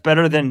Worlds. That's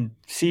better than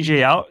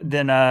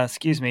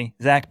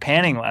Zach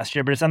Panning last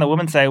year, but it's on the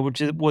women's side,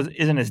 which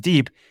isn't as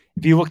deep.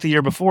 If you look the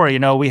year before,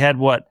 we had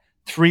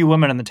 3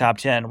 women in the top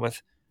 10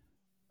 with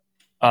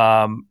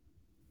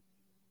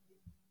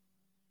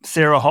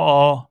Sarah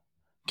Hall,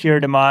 Kira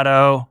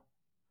D'Amato.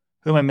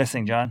 Who am I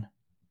missing, John?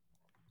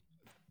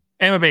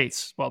 Emma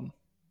Bates. Well,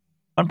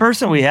 one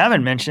person we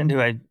haven't mentioned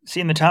who I see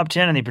in the top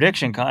 10 in the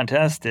prediction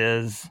contest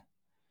is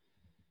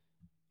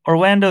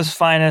Orlando's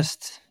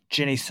finest,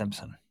 Jenny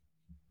Simpson,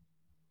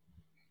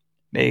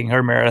 making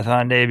her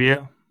marathon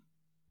debut.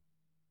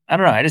 I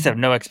don't know. I just have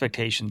no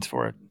expectations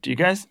for it. Do you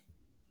guys?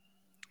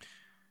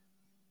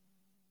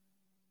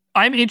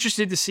 I'm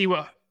interested to see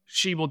what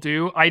she will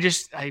do. I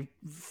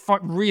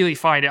really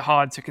find it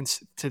hard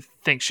to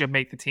think she'll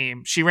make the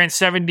team. She ran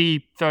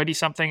 70-30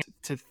 something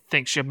to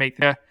think she'll make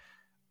her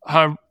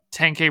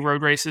 10K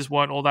road races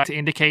weren't all that to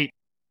indicate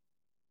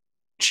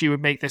she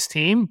would make this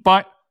team,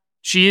 but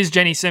she is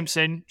Jenny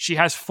Simpson. She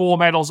has 4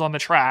 medals on the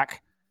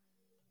track.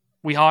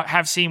 We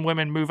have seen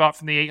women move up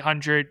from the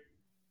 800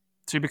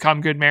 to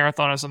become good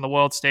marathoners on the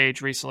world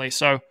stage recently.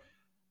 So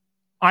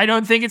I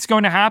don't think it's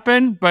going to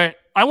happen, but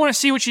I want to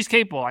see what she's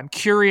capable. I'm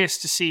curious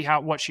to see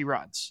what she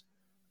runs.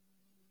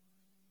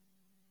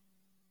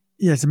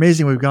 Yeah, it's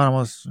amazing we've gone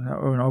almost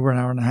over an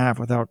hour and a half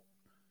without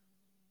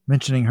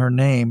mentioning her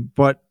name,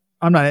 but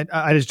I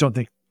just don't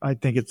think, I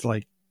think it's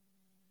like,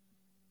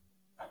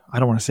 I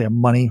don't want to say a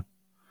money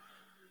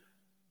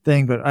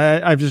thing, but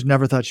I've just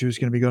never thought she was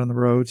going to be good on the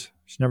roads.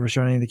 She's never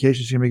shown any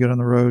indication she's going to be good on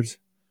the roads.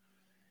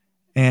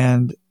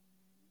 And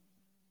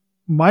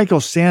Michael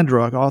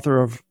Sandrock,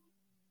 author of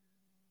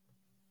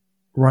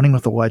Running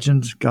with the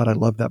Legends. God, I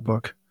love that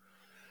book.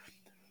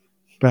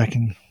 Back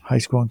in high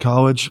school and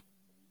college.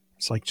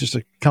 It's like just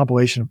a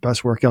compilation of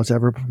best workouts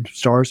ever from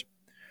stars.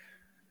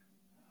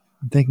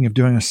 I'm thinking of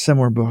doing a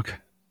similar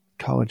book,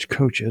 College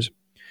Coaches.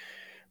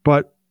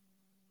 But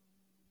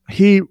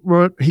he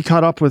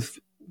caught up with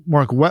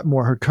Mark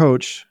Wetmore, her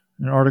coach,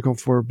 an article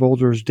for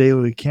Boulder's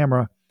Daily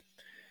Camera.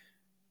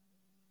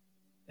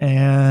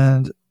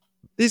 And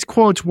these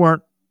quotes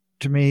weren't,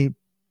 to me,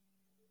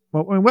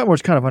 well,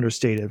 Wetmore's kind of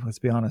understated, let's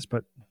be honest,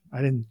 but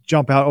I didn't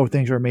jump out, oh,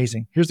 things are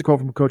amazing. Here's the quote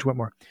from Coach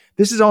Wetmore.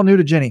 This is all new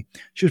to Jenny.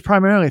 She was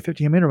primarily a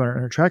 15-meter runner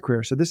in her track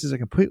career, so this is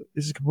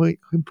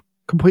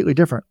completely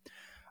different.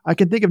 I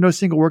can think of no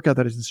single workout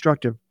that is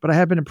instructive, but I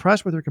have been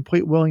impressed with her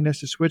complete willingness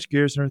to switch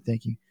gears in her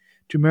thinking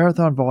to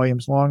marathon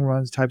volumes, long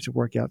runs, types of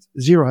workouts,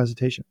 zero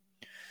hesitation.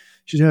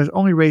 She's going to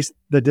only race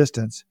the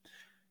distance,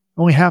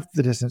 only half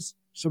the distance,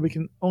 so we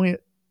can only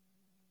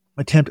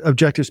attempt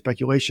objective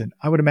speculation.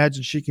 I would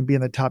imagine she can be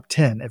in the top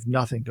 10 if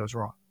nothing goes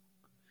wrong.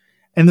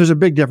 And there's a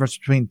big difference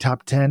between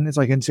top 10. It's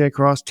like NCAA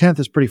cross. 10th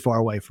is pretty far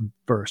away from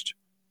first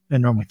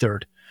and normally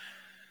third.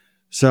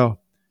 So,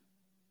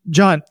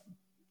 John,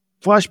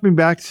 flash me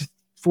back to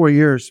 4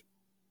 years.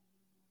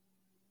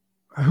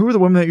 Who were the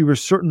women that you were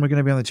certain were going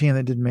to be on the team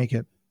that didn't make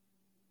it?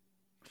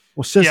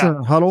 Well, Sisson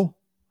and Huddle.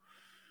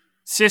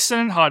 Sisson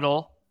and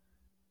Huddle.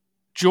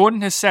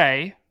 Jordan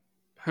Hesse,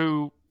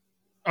 who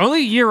only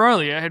a year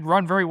earlier had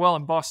run very well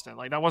in Boston.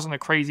 Like, that wasn't a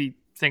crazy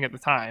thing at the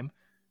time.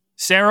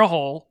 Sarah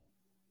Hall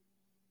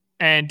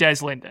and Des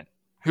Linden,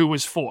 who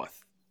was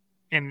fourth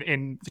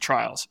in the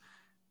trials.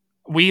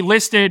 We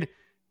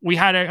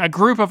had a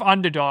group of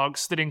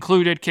underdogs that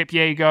included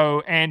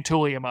Kipyego and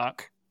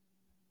Tuliamuk.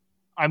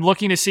 I'm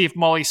looking to see if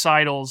Molly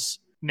Seidel's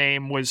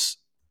name was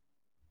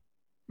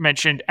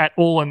mentioned at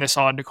all in this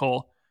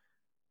article.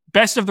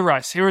 Best of the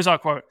rest. Here is our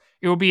quote.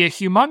 It would be a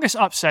humongous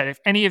upset if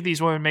any of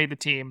these women made the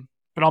team,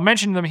 but I'll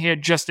mention them here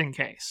just in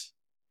case.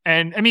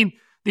 And I mean,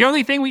 the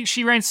only thing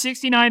she ran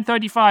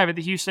 69:35 at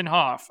the Houston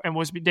Half and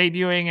was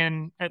debuting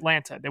in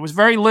Atlanta. There was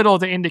very little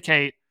to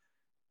indicate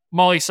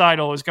Molly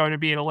Seidel was going to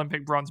be an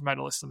Olympic bronze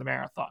medalist in the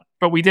marathon,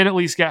 but we did at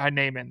least get her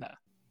name in there.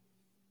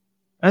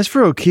 As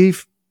for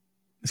O'Keefe,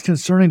 it's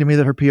concerning to me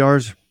that her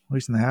PRs, at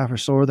least in the half, are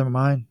slower than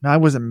mine. Now, I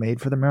wasn't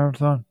made for the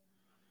marathon.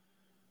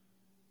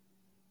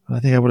 I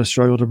think I would have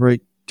struggled to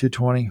break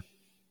 2:20.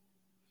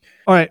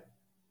 All right.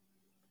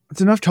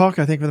 That's enough talk,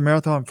 I think, for the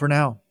marathon for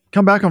now.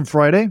 Come back on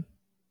Friday.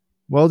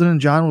 Weldon and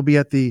John will be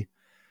at the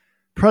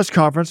press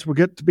conference. We'll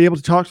get to be able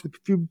to talk to the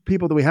few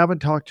people that we haven't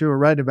talked to or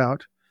read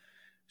about.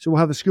 So we'll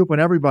have the scoop on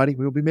everybody.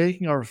 We will be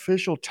making our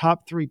official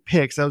top 3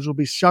 picks. Those will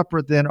be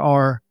separate than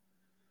our...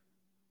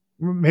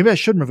 Maybe I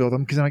shouldn't reveal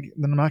them because then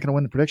I'm not going to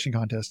win the prediction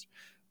contest.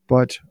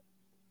 But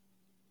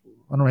I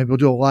don't know, maybe we'll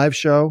do a live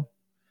show.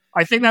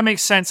 I think that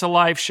makes sense, a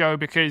live show,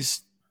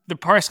 because the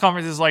press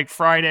conference is like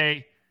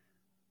Friday,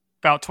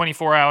 about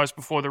 24 hours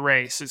before the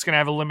race. It's going to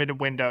have a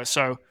limited window.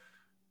 So,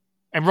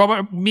 and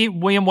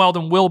William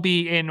Weldon will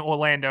be in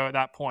Orlando at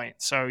that point.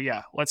 So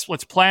yeah, let's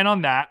plan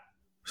on that.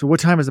 So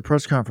what time is the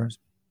press conference?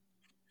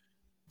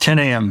 10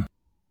 a.m.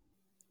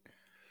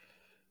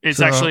 It's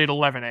actually at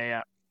 11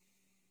 a.m.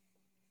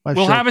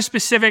 We'll have a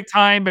specific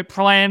time, but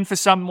plan for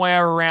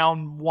somewhere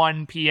around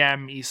 1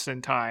 p.m.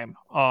 Eastern time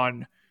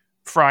on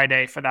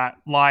Friday for that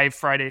live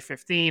Friday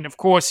 15. Of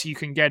course, you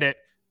can get it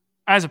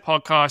as a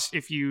podcast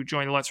if you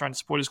join the Let's Run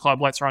Supporters Club,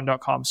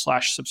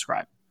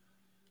 letsrun.com/subscribe.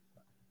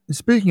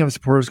 Speaking of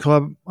Supporters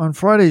Club, on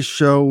Friday's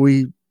show,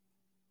 we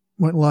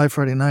went live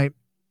Friday night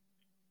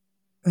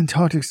and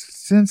talked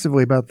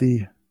extensively about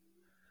the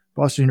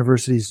Boston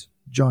University's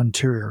John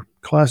Terrier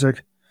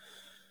Classic,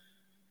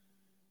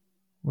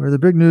 where the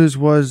big news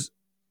was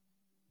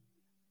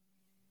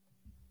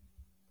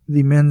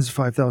the men's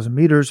 5,000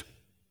 meters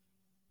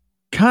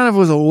kind of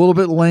was a little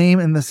bit lame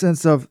in the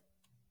sense of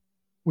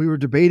we were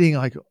debating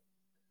like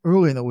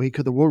early in the week,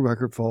 could the world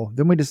record fall?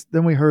 Then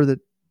we heard that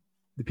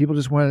the people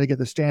just wanted to get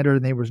the standard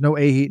and there was no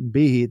A heat and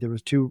B heat. There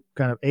was 2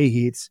 kind of A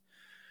heats.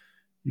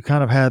 You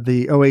kind of had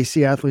the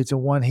OAC athletes in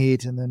one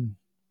heat and then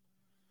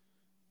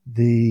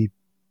the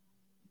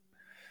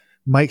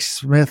Mike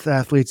Smith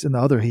athletes in the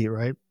other heat,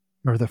 right?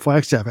 Or the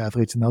Flagstaff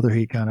athletes in the other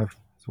heat, kind of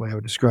is the way I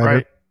would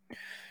describe it.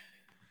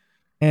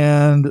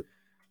 And,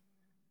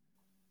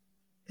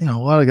 you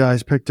know, a lot of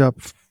guys picked up,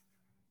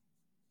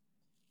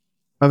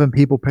 11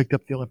 people picked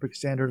up the Olympic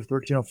standard of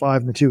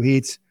 13:05 in the 2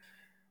 heats.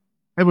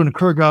 Edwin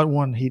Kurgat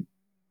won heat,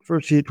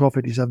 first heat,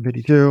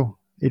 12:57.52.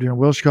 Adrian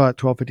Wilschott,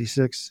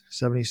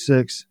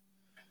 12:56.76.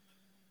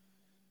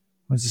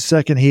 Was the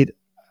second heat.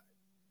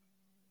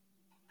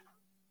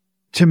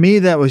 To me,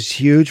 that was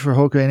huge for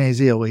Hoka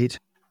NAZ Elite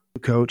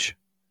coach.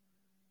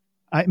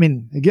 I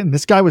mean, again,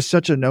 this guy was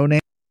such a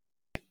no-name,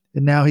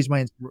 and now he's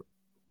my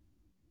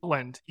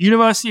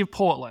University of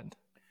Portland.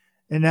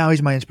 And now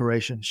he's my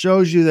inspiration.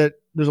 Shows you that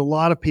there's a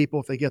lot of people,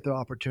 if they get the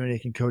opportunity,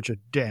 can coach a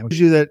damn. Shows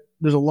you that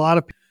there's a lot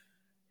of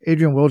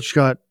Adrian Welch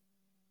got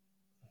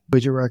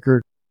major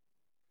record.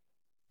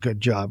 Good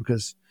job,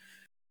 because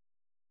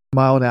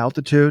mile at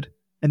altitude.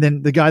 And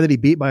then the guy that he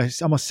beat by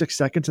almost 6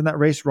 seconds in that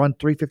race run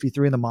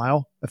 3:53 in the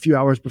mile a few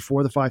hours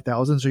before the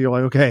 5,000. So you're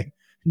like, okay,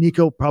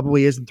 Nico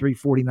probably is in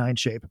 3:49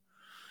 shape,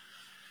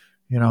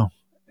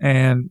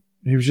 and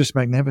he was just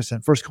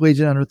magnificent. First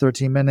collegiate under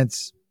 13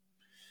 minutes.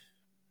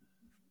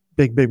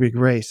 Big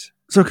race.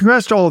 So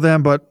congrats to all of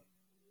them. But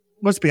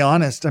let's be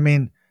honest. I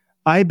mean,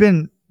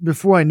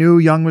 before I knew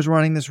Young was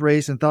running this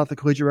race and thought the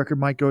collegiate record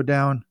might go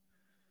down,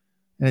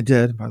 and it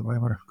did, by the way.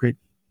 What a great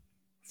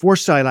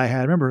foresight I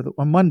had. Remember,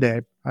 on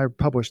Monday, I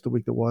published the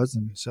week that was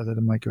and said that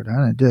it might go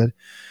down, and it did.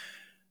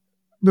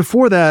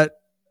 Before that,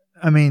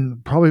 I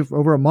mean, probably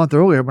over a month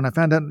earlier, when I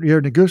found out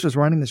Jared Naguse was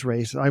running this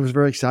race, I was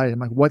very excited. I'm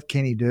like, what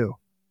can he do?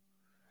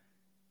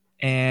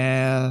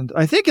 And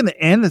I think in the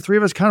end, the three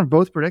of us kind of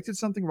both predicted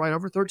something right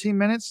over 13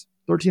 minutes.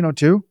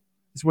 13:02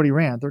 is what he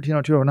ran,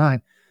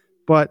 13:02:09.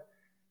 But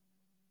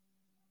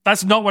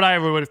that's not what I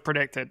ever would have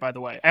predicted, by the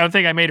way. I don't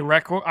think I made a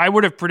record. I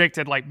would have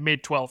predicted like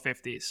mid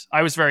 1250s.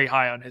 I was very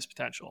high on his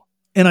potential.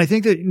 And I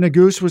think that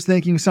Naguse was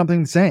thinking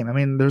something the same. I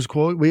mean, there's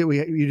quote,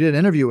 you did an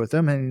interview with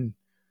him, and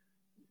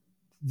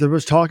there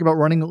was talk about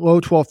running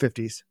low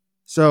 1250s.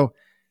 So,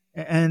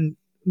 and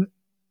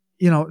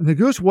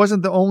Naguse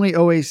wasn't the only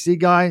OAC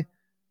guy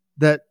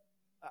that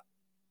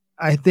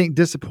I think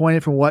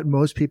disappointed from what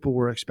most people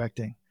were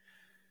expecting.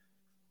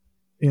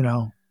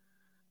 Joe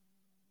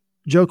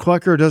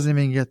Klecker doesn't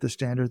even get the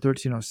standard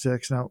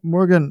 13:06. Now,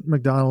 Morgan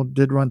McDonald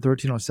did run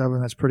 13:07.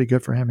 That's pretty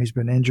good for him. He's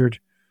been injured.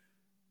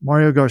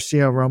 Mario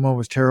Garcia Romo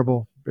was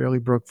terrible. Barely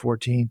broke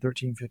 14,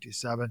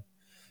 13:57.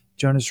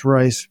 Jonas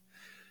Rice.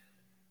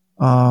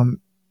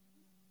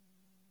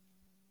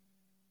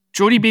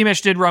 Jordy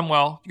Beamish did run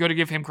well. You got to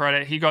give him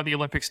credit. He got the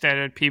Olympic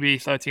standard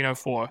PB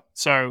 13:04.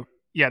 So,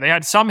 yeah, they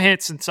had some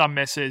hits and some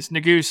misses.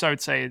 Naguse, I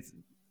would say,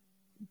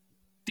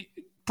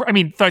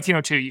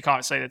 13:02, you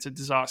can't say that's a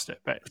disaster.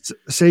 But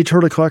Sage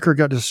Hurley-Klecker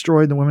got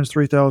destroyed in the women's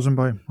 3,000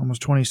 by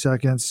almost 20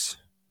 seconds.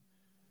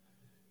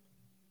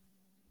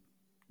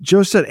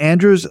 Josette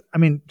Andrews, I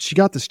mean, she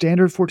got the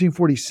standard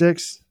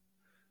 14:46,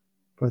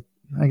 but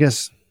I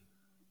guess,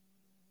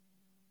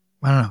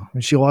 I don't know. I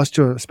mean, she lost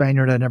to a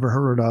Spaniard I'd never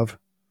heard of,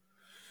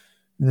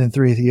 and then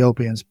 3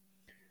 Ethiopians.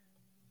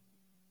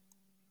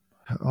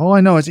 All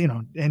I know is,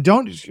 and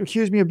don't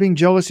accuse me of being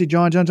jealousy.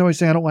 John's always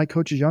saying I don't like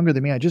coaches younger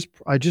than me. I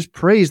just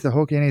praised the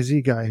Hoka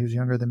NAZ guy who's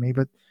younger than me.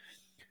 But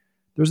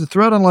there's a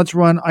thread on Let's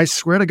Run. I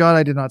swear to God,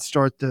 I did not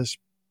start this.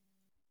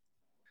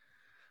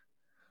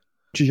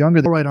 Coaches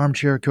younger than right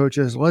armchair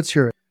coaches. Let's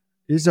hear it.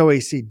 Is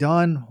OAC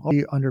done? I'll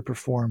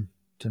underperform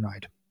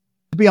tonight.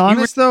 To be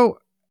honest, though,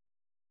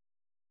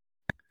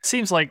 it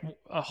seems like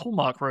a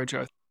hallmark,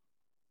 Rojo.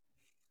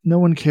 No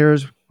one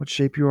cares what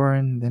shape you are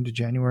in the end of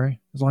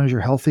January. As long as you're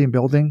healthy and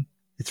building,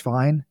 it's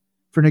fine.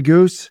 For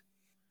Naguse,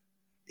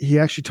 he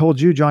actually told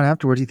you, John,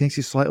 afterwards, he thinks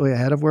he's slightly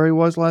ahead of where he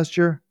was last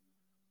year.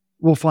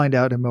 We'll find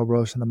out in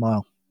Millrose in the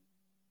mile.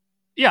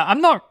 Yeah,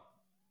 I'm not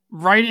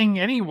writing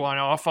anyone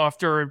off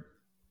after a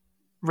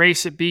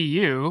race at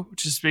BU,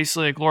 which is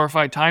basically a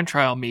glorified time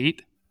trial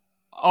meet.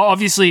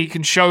 Obviously, you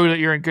can show that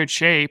you're in good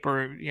shape,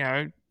 or,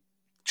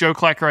 Joe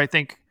Klecker, I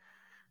think,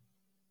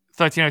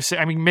 13:06.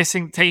 I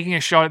mean, taking a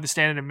shot at the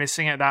standard and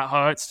missing it, that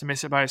hurts to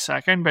miss it by a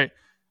second. But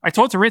I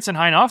talked to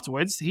Ritzenhein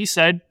afterwards. He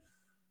said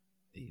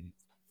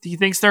he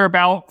thinks they're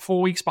about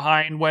 4 weeks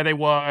behind where they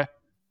were,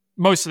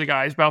 most of the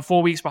guys, about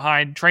 4 weeks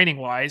behind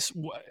training-wise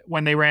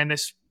when they ran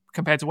this,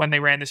 compared to when they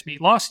ran this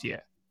meet last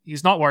year.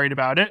 He's not worried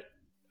about it.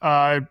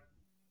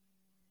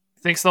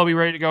 Thinks they'll be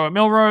ready to go at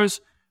Millrose.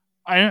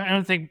 I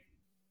don't think,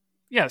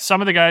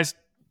 some of the guys,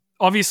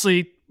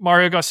 obviously,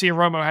 Mario Garcia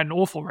Romo had an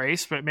awful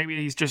race, but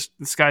maybe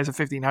this guy's a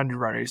 1,500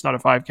 runner. He's not a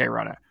 5K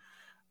runner.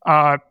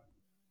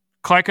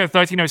 Klecker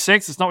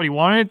 13:06, it's not what he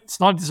wanted. It's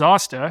not a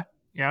disaster.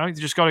 You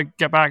just got to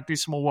get back, do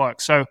some more work.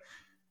 So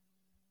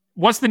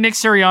what's the Nick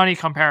Sirianni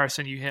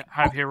comparison you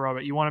have here,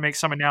 Robert? You want to make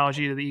some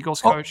analogy to the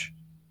Eagles coach?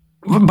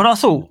 But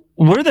also,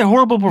 what are the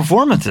horrible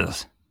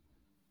performances?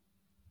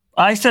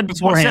 I said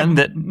beforehand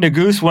that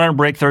Naguse wouldn't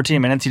break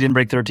 13 minutes. He didn't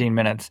break 13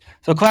 minutes.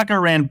 So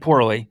Klecker ran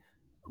poorly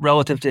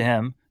relative to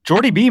him.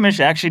 Jordy Beamish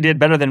actually did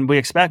better than we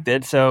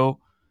expected. So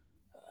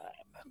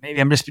maybe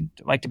I'm just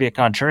like to be a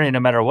contrarian no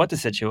matter what the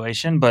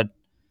situation, but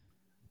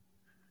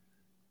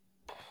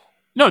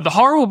no, the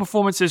horrible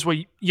performances were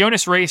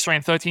Jonas Reis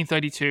ran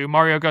 13:32,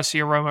 Mario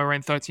Garcia Romo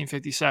ran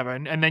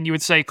 13:57, and then you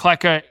would say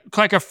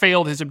Klecker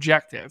failed his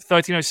objective.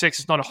 13:06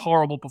 is not a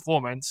horrible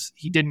performance.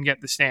 He didn't get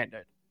the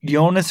standard.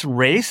 Jonas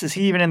Reis, is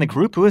he even in the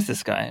group? Who is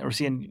this guy? Or is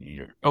he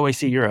in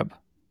OAC Europe?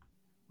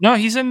 No,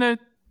 he's in the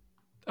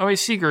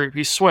OAC group.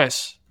 He's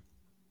Swiss.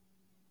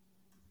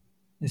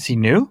 Is he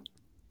new?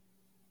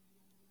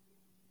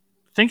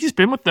 think he's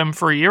been with them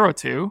for a year or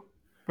two,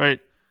 but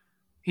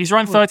he's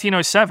run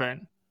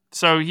 13:07.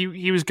 So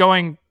he was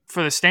going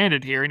for the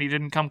standard here, and he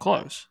didn't come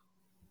close.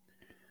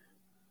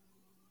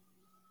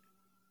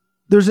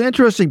 There's an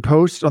interesting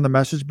post on the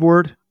message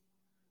board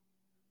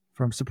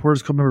from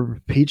supporters club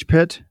member Peach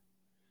Pit.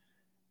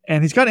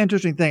 And he's got an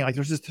interesting thing. Like,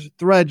 there's this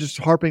thread just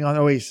harping on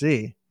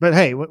OAC. But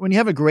hey, when you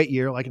have a great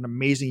year, like an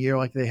amazing year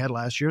like they had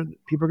last year,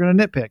 people are going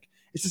to nitpick.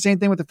 It's the same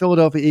thing with the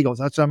Philadelphia Eagles.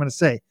 That's what I'm going to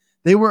say.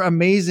 They were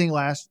amazing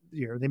last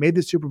year. They made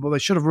the Super Bowl.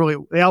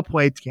 They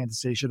outplayed Kansas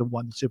City, should have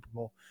won the Super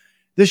Bowl.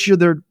 This year,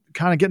 they're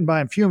kind of getting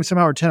by in fumes.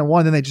 Somehow are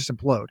 10-1, then they just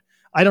implode.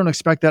 I don't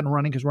expect that in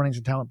running, because running's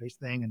a talent-based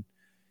thing. And,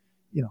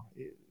 you know,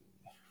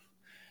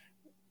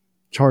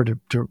 it's hard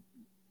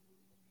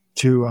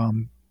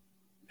to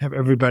have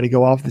everybody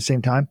go off at the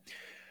same time.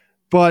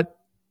 But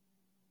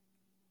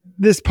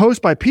this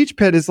post by Peach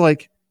Pit is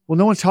like, well,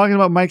 no one's talking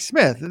about Mike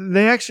Smith.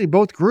 They actually,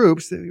 both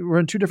groups, they were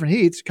in two different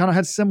heats, kind of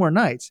had similar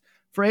nights.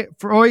 For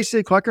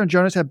OAC, Clucker and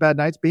Jonas had bad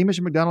nights. Beamish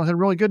and McDonald had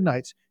really good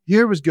nights.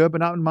 Year was good,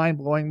 but not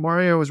mind-blowing.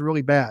 Mario was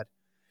really bad.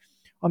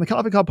 On the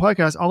Coffee Club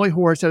podcast, Ollie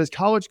Hoare said his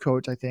college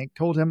coach, I think,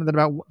 told him that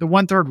about the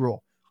 1/3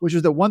 rule, which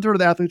is that 1/3 of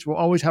the athletes will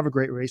always have a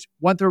great race,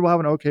 1/3 will have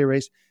an okay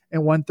race,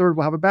 and 1/3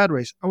 will have a bad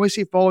race.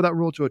 OAC followed that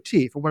rule to a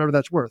T, for whatever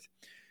that's worth.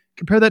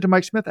 Compare that to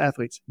Mike Smith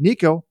athletes.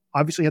 Nico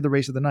obviously had the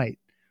race of the night.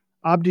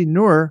 Abdi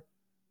Nur,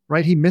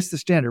 right? He missed the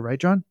standard, right,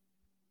 John?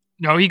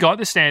 No, he got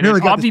the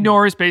standard. Abdi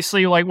Nur is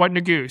basically like what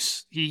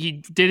Nagoose.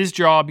 He did his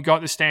job. He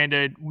got the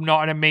standard.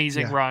 Not an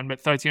amazing run, but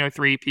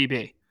 13:03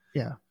 PB.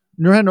 Yeah.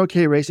 Nur had an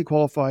okay race. He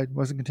qualified.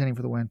 Wasn't contending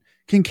for the win.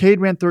 Kincaid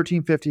ran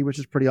 13:50, which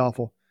is pretty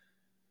awful.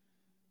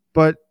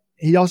 But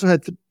he also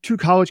had two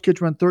college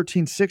kids run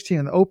 13:16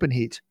 in the open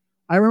heat.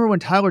 I remember when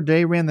Tyler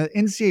Day ran the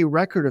NCAA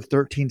record of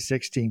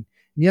 13:16.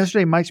 And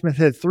yesterday, Mike Smith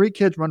had 3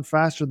 kids run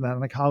faster than that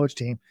on the college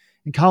team.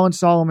 And Colin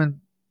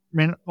Solomon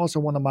also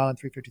won the mile in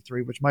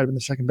 3:53, which might have been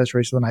the second best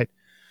race of the night.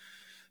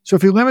 So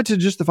if you limit to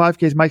just the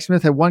 5Ks, Mike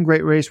Smith had 1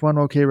 great race, 1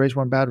 okay race,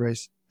 1 bad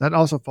race. That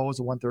also follows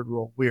the 1/3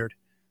 rule. Weird.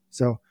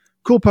 So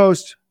cool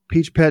post,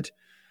 Peach Pit.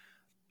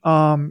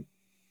 Yeah,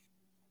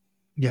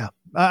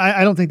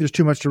 I don't think there's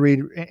too much to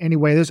read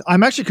anyway.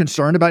 I'm actually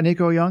concerned about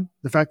Nico Young.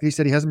 The fact that he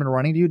said he hasn't been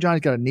running to you, John.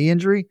 He's got a knee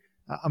injury.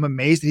 I'm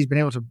amazed that he's been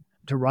able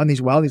to run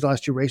these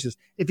last 2 races.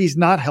 If he's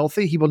not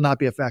healthy, he will not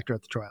be a factor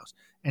at the trials.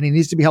 And he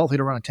needs to be healthy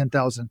to run a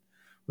 10,000,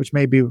 which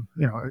may be,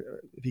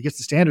 if he gets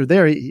the standard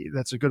there,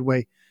 that's a good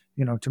way,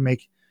 to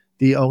make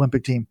the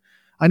Olympic team.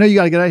 I know you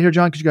got to get out of here,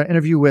 John, because you got an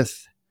interview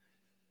with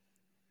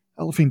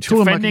Elifine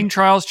Tulimak. Defending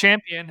trials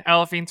champion,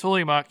 Elifine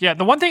Tulimak. Yeah,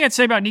 the one thing I'd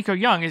say about Nico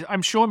Young is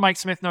I'm sure Mike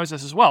Smith knows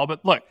this as well,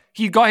 but look,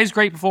 he got his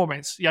great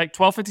performance. Like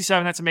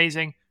 12:57, that's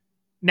amazing.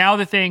 Now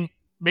the thing,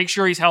 make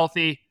sure he's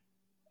healthy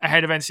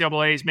ahead of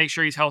NCAAs, make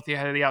sure he's healthy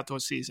ahead of the outdoor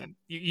season.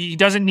 He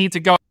doesn't need to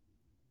go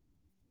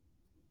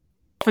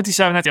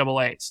 57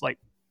 NCAAs, like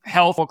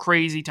health or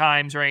crazy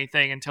times or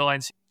anything until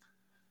NCAA.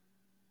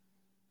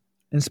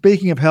 And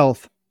speaking of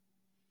health,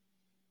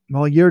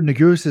 well, Yared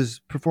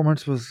Nagoose's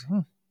performance was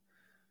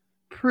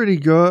pretty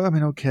good. I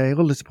mean, okay, a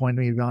little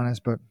disappointing to be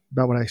honest, but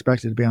about what I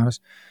expected, to be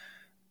honest.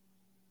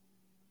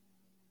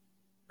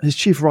 His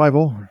chief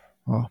rival,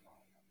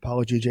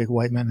 apology, Jake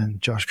Whiteman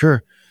and Josh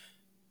Kerr.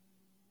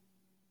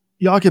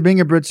 Jakob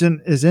Ingebrigtsen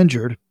is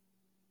injured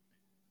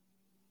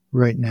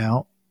right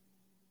now.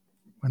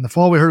 In the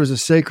fall, we heard it was a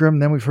sacrum.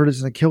 Then we've heard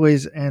it's an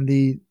Achilles. And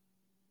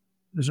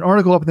there's an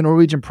article up in the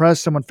Norwegian press.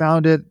 Someone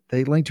found it.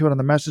 They linked to it on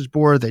the message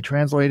board. They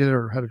translated it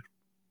or had a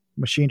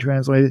machine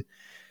translate it.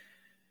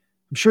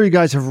 I'm sure you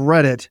guys have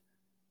read it.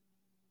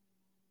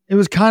 It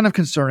was kind of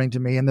concerning to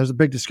me, and there's a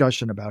big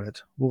discussion about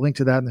it. We'll link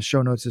to that in the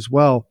show notes as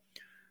well.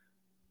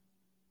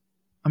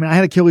 I mean, I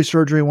had Achilles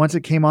surgery. Once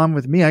it came on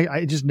with me,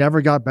 I just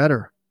never got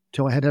better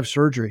until I had to have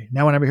surgery.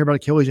 Now whenever I hear about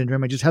Achilles injury,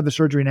 I just have the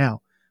surgery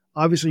now.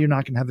 Obviously, you're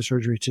not going to have the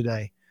surgery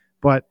today.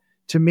 But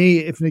to me,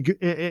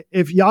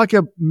 if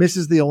Jakob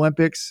misses the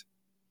Olympics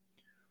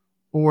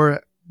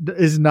or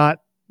is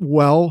not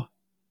well,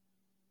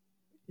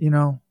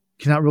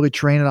 cannot really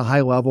train at a high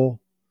level,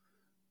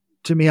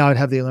 to me, I would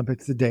have the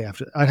Olympics the day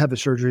after. I'd have the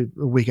surgery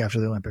a week after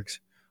the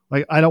Olympics.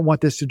 Like, I don't want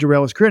this to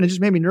derail his career. And it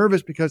just made me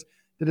nervous because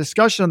the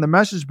discussion on the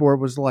message board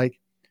was like,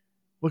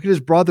 look at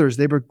his brothers.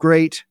 They were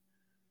great.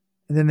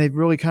 And then they've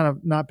really kind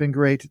of not been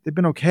great. They've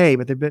been okay,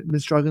 but they've been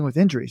struggling with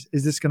injuries.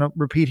 Is this going to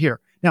repeat here?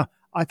 Now,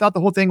 I thought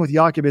the whole thing with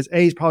Jakob is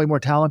A, he's probably more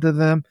talented than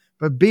them,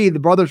 but B, the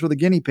brothers were the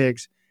guinea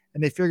pigs,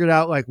 and they figured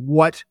out like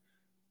what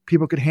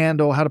people could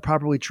handle, how to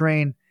properly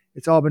train.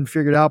 It's all been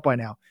figured out by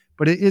now.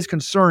 But it is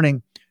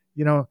concerning,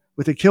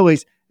 with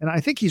Achilles. And I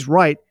think he's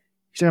right.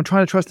 He's saying, I'm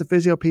trying to trust the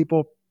physio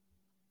people,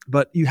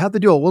 but you have to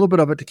do a little bit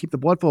of it to keep the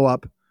blood flow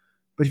up.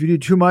 But if you do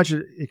too much,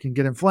 it can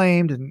get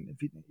inflamed, and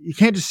if you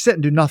can't just sit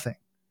and do nothing.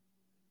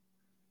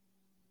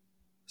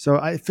 So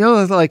I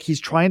feel like he's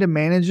trying to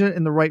manage it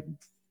in the right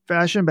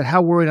fashion, but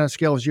how worried on a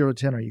scale of 0 to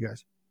 10 are you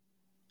guys?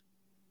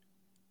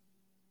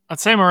 I'd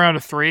say I'm around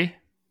a 3.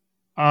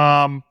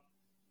 I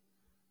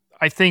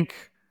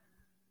think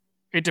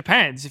it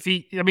depends.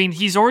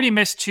 He's already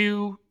missed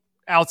 2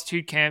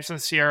 altitude camps in the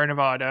Sierra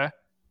Nevada,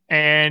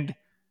 and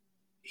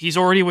he's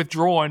already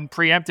withdrawn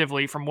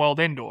preemptively from World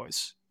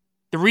Indoors.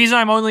 The reason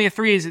I'm only a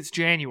 3 is it's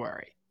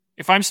January.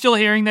 If I'm still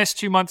hearing this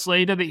 2 months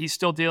later that he's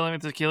still dealing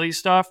with Achilles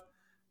stuff,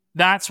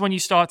 that's when you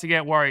start to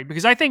get worried.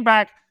 Because I think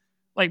back,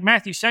 like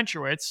Matthew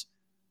Centrowitz,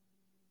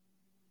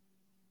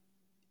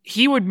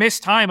 he would miss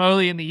time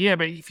early in the year,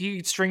 but if he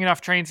could string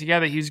enough trains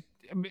together, he's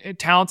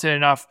talented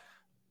enough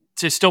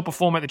to still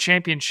perform at the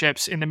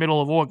championships in the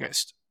middle of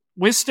August.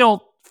 We're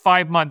still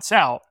 5 months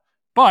out,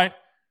 but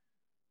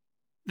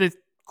the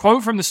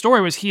quote from the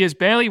story was he has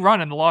barely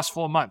run in the last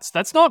 4 months.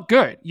 That's not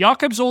good.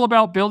 Jakob's all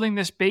about building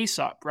this base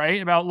up,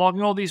 right? About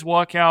logging all these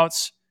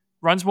workouts,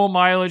 runs more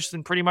mileage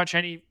than pretty much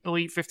any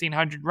elite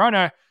 1500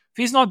 runner. If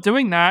he's not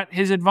doing that,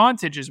 his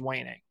advantage is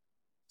waning.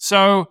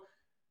 So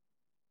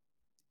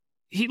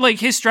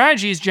his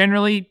strategy is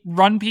generally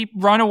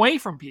run away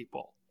from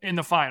people in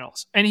the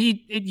finals. And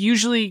it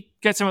usually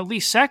gets him at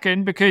least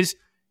second because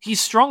he's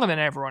stronger than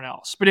everyone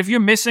else. But if you're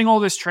missing all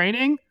this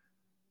training,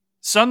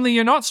 suddenly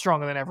you're not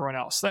stronger than everyone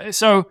else.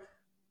 So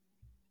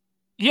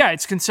yeah,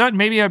 it's concerned.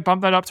 Maybe I'd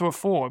bump that up to a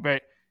 4,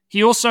 but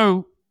he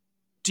also,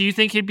 do you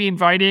think he'd be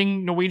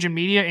inviting Norwegian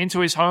media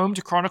into his home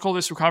to chronicle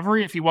this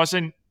recovery if he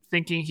wasn't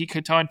thinking he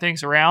could turn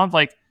things around?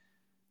 Like,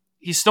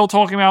 he's still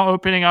talking about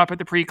opening up at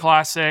the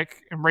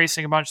pre-classic and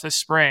racing a bunch this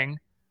spring.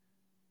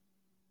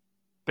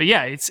 But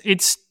yeah,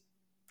 it's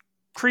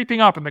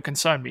creeping up in the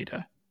concern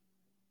meter.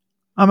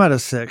 I'm at a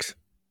 6.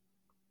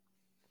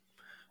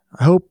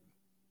 I hope.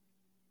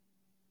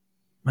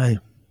 Hey,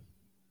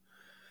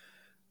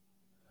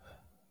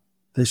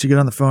 they should get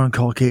on the phone and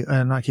call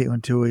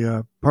Caitlin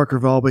Toohey, Parker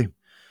Valby.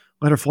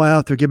 Let her fly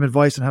out there, give him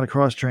advice on how to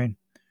cross train.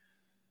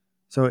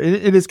 So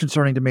it is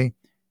concerning to me.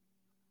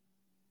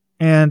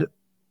 And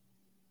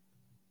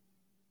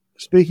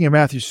speaking of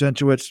Matthew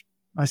Centrowitz,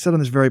 I said on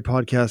this very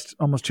podcast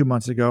almost 2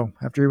 months ago,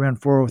 after he ran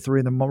 4:03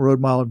 in the road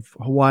mile of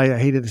Hawaii, I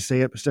hated to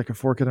say it, but stick a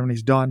fork in him when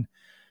he's done.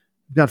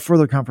 We've got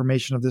further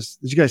confirmation of this.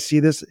 Did you guys see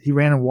this? He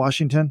ran in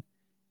Washington.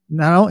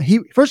 Now,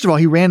 first of all,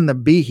 he ran in the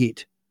B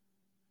heat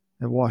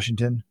at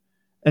Washington,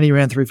 and he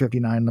ran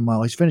 3:59 in the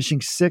mile. He's finishing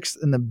 6th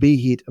in the B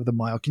heat of the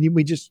mile.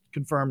 We just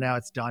confirm now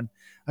it's done?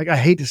 Like, I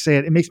hate to say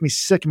it. It makes me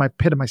sick in my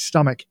pit of my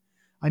stomach.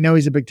 I know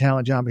he's a big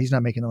talent, John, but he's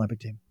not making the Olympic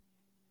team.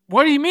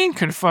 What do you mean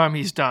confirm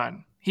he's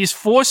done? He's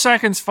 4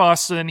 seconds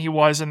faster than he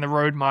was in the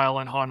road mile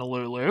in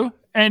Honolulu.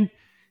 And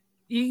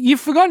you've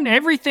forgotten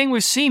everything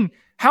we've seen.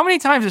 How many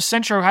times has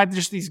Centro had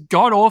just these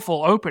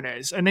god-awful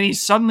openers, and then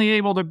he's suddenly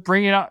able to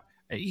bring it up?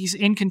 He's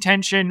in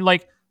contention.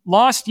 Like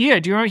last year,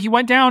 do you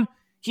remember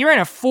he ran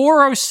a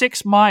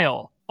 4:06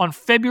 mile on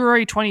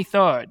February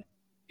 23rd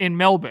in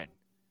Melbourne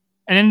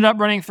and ended up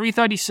running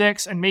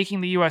 3:36 and making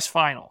the US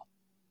final.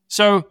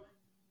 So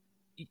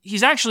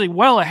he's actually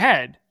well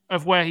ahead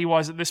of where he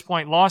was at this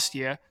point last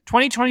year.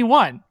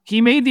 2021,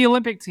 he made the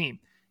Olympic team.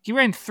 He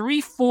ran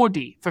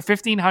 3:40 for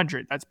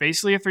 1500. That's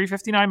basically a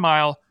 3:59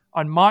 mile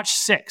on March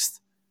 6th.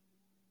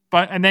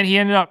 And then he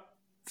ended up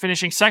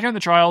finishing second at the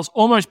trials,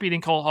 almost beating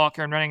Cole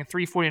Hawker and running a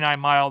 3:49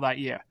 mile that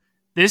year.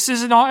 This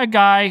is not a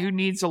guy who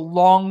needs a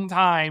long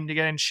time to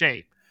get in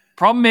shape.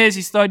 Problem is,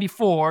 he's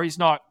 34. He's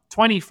not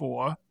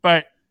 24,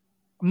 but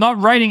I'm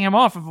not writing him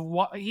off of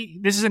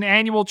this is an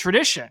annual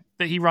tradition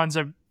that he runs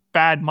a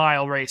bad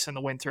mile race in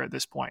the winter at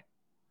this point.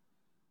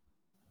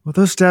 Well,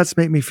 those stats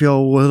make me feel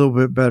a little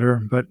bit better,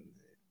 but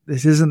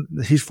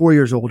he's 4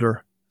 years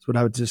older. That's what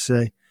I would just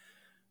say.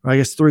 Or I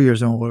guess 3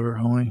 years older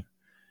only.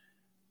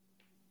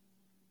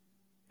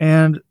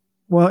 And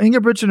while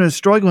Ingebrigtsen is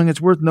struggling,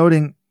 it's worth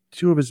noting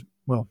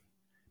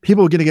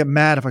people are going to get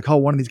mad if I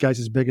call one of these guys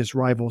his biggest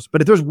rivals.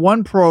 But if there's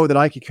one pro that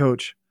I could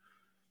coach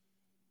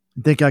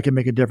and think I can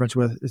make a difference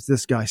with, it's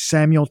this guy,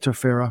 Samuel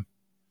Tefera.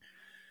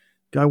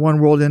 Guy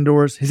won World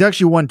Indoors. He's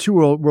actually won 2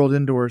 World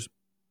Indoors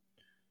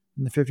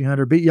in the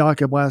 1500. Beat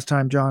Jakob last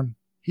time, John.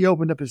 He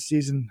opened up his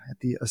season at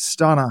the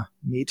Astana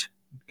meet,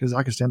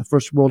 Kazakhstan, the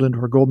first World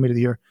Indoor gold meet of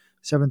the year,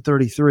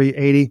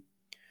 7:33.80.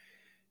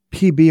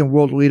 PB and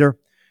world leader.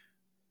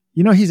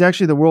 You know, he's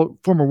actually the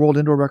former world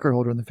indoor record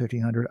holder in the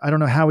 1500. I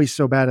don't know how he's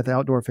so bad at the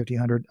outdoor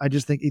 1500. I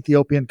just think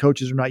Ethiopian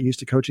coaches are not used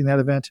to coaching that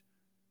event.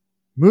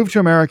 Move to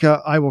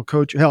America. I will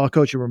coach. Hell, I'll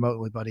coach you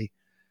remotely, buddy.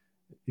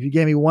 If you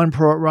gave me one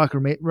pro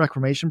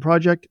reclamation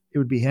project, it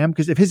would be him.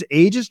 Because if his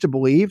age is to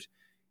believe,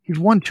 he's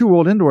won 2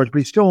 world indoors, but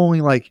he's still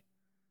only like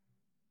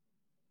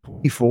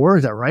 24.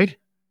 Is that right?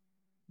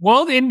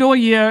 World indoor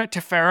year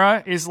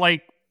Tefera is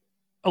like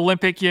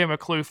Olympic year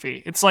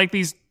McCluffy. It's like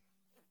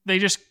they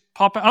just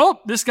pop out. Oh,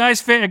 this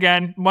guy's fit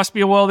again. Must be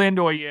a world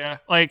indoor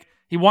year. Like,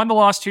 he won the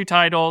last 2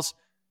 titles.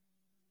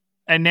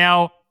 And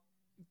now,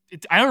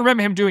 I don't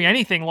remember him doing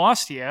anything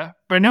last year.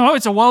 But no,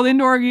 it's a world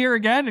indoor year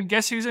again. And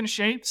guess who's in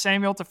shape?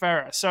 Samuel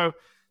Tefera. So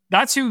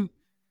that's who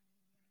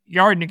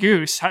Yared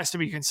Nuguse has to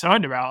be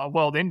concerned about at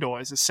world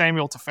indoors, is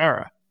Samuel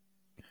Tefera.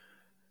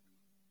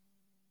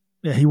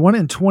 Yeah, he won it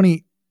in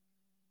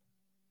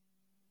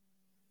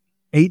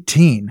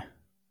 2018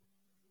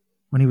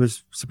 when he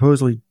was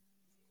supposedly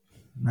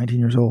 19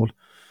 years old.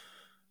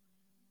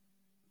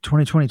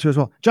 2022 as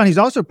well. John, he's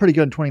also pretty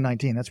good in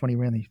 2019. That's when he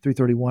ran the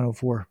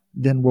 3:31.04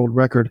 Den world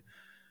record.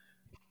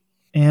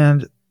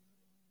 And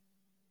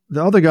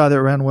the other guy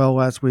that ran well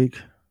last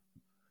week,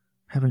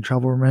 having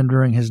trouble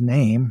remembering his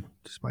name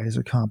despite his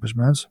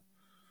accomplishments.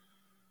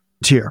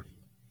 It's here.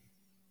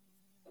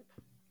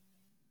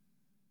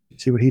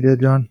 See what he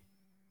did, John?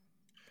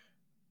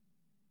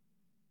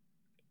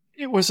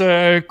 It was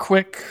a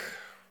quick.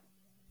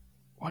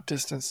 What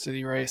distance did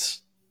he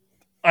race?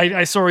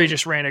 I saw he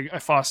just ran a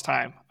fast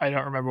time. I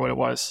don't remember what it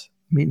was.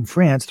 Meet in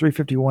France,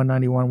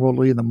 3:51.91 world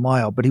lead in the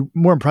mile. But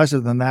more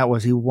impressive than that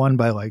was he won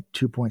by like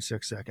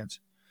 2.6 seconds.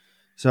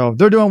 So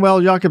they're doing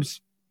well.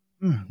 Jakob's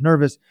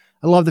nervous.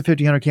 I love the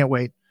 1500. Can't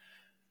wait.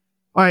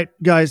 All right,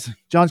 guys.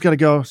 John's got to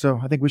go, so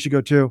I think we should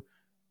go too.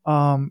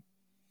 Join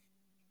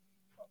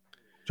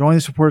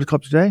the Supporters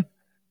Club today.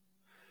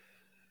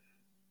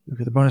 Look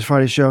at the Bonus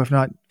Friday show. If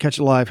not, catch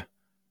it live.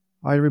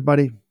 All right,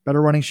 everybody.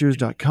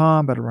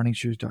 BetterRunningshoes.com.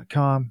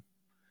 BetterRunningshoes.com.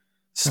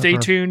 Stay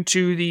tuned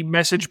to the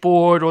message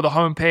board or the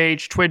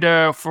homepage,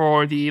 Twitter,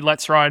 for the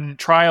Let's Run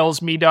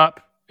Trials meetup.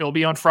 It'll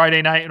be on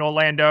Friday night in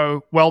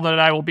Orlando. Weldon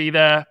and I will be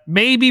there.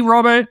 Maybe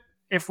Robert,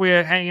 if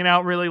we're hanging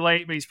out really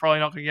late, but he's probably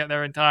not going to get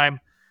there in time.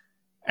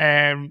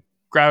 And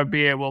grab a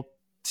beer. We'll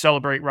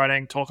celebrate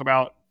running, talk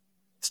about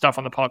stuff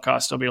on the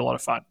podcast. It'll be a lot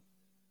of fun.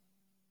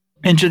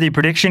 Enter the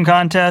prediction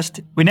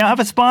contest. We now have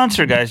a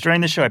sponsor, guys.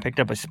 During the show, I picked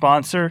up a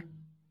sponsor.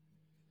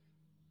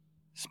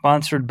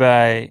 Sponsored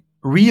by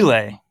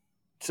Relay.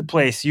 It's a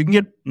place. You can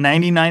get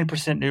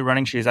 99% new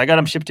running shoes. I got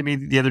them shipped to me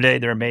the other day.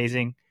 They're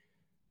amazing.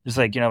 Just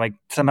like, like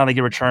somehow they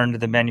get returned to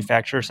the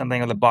manufacturer or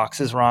something, or the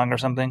box is wrong or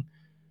something.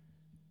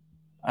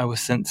 I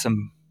was sent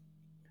some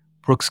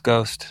Brooks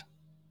Ghost.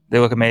 They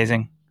look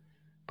amazing.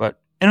 But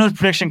in the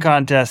prediction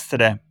contest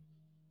today.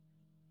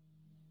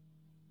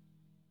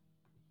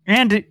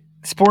 And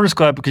Supporters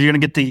Club, because you're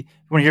going to get you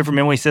want to hear from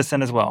Emily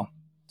Sisson as well.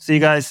 See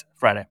you guys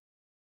Friday.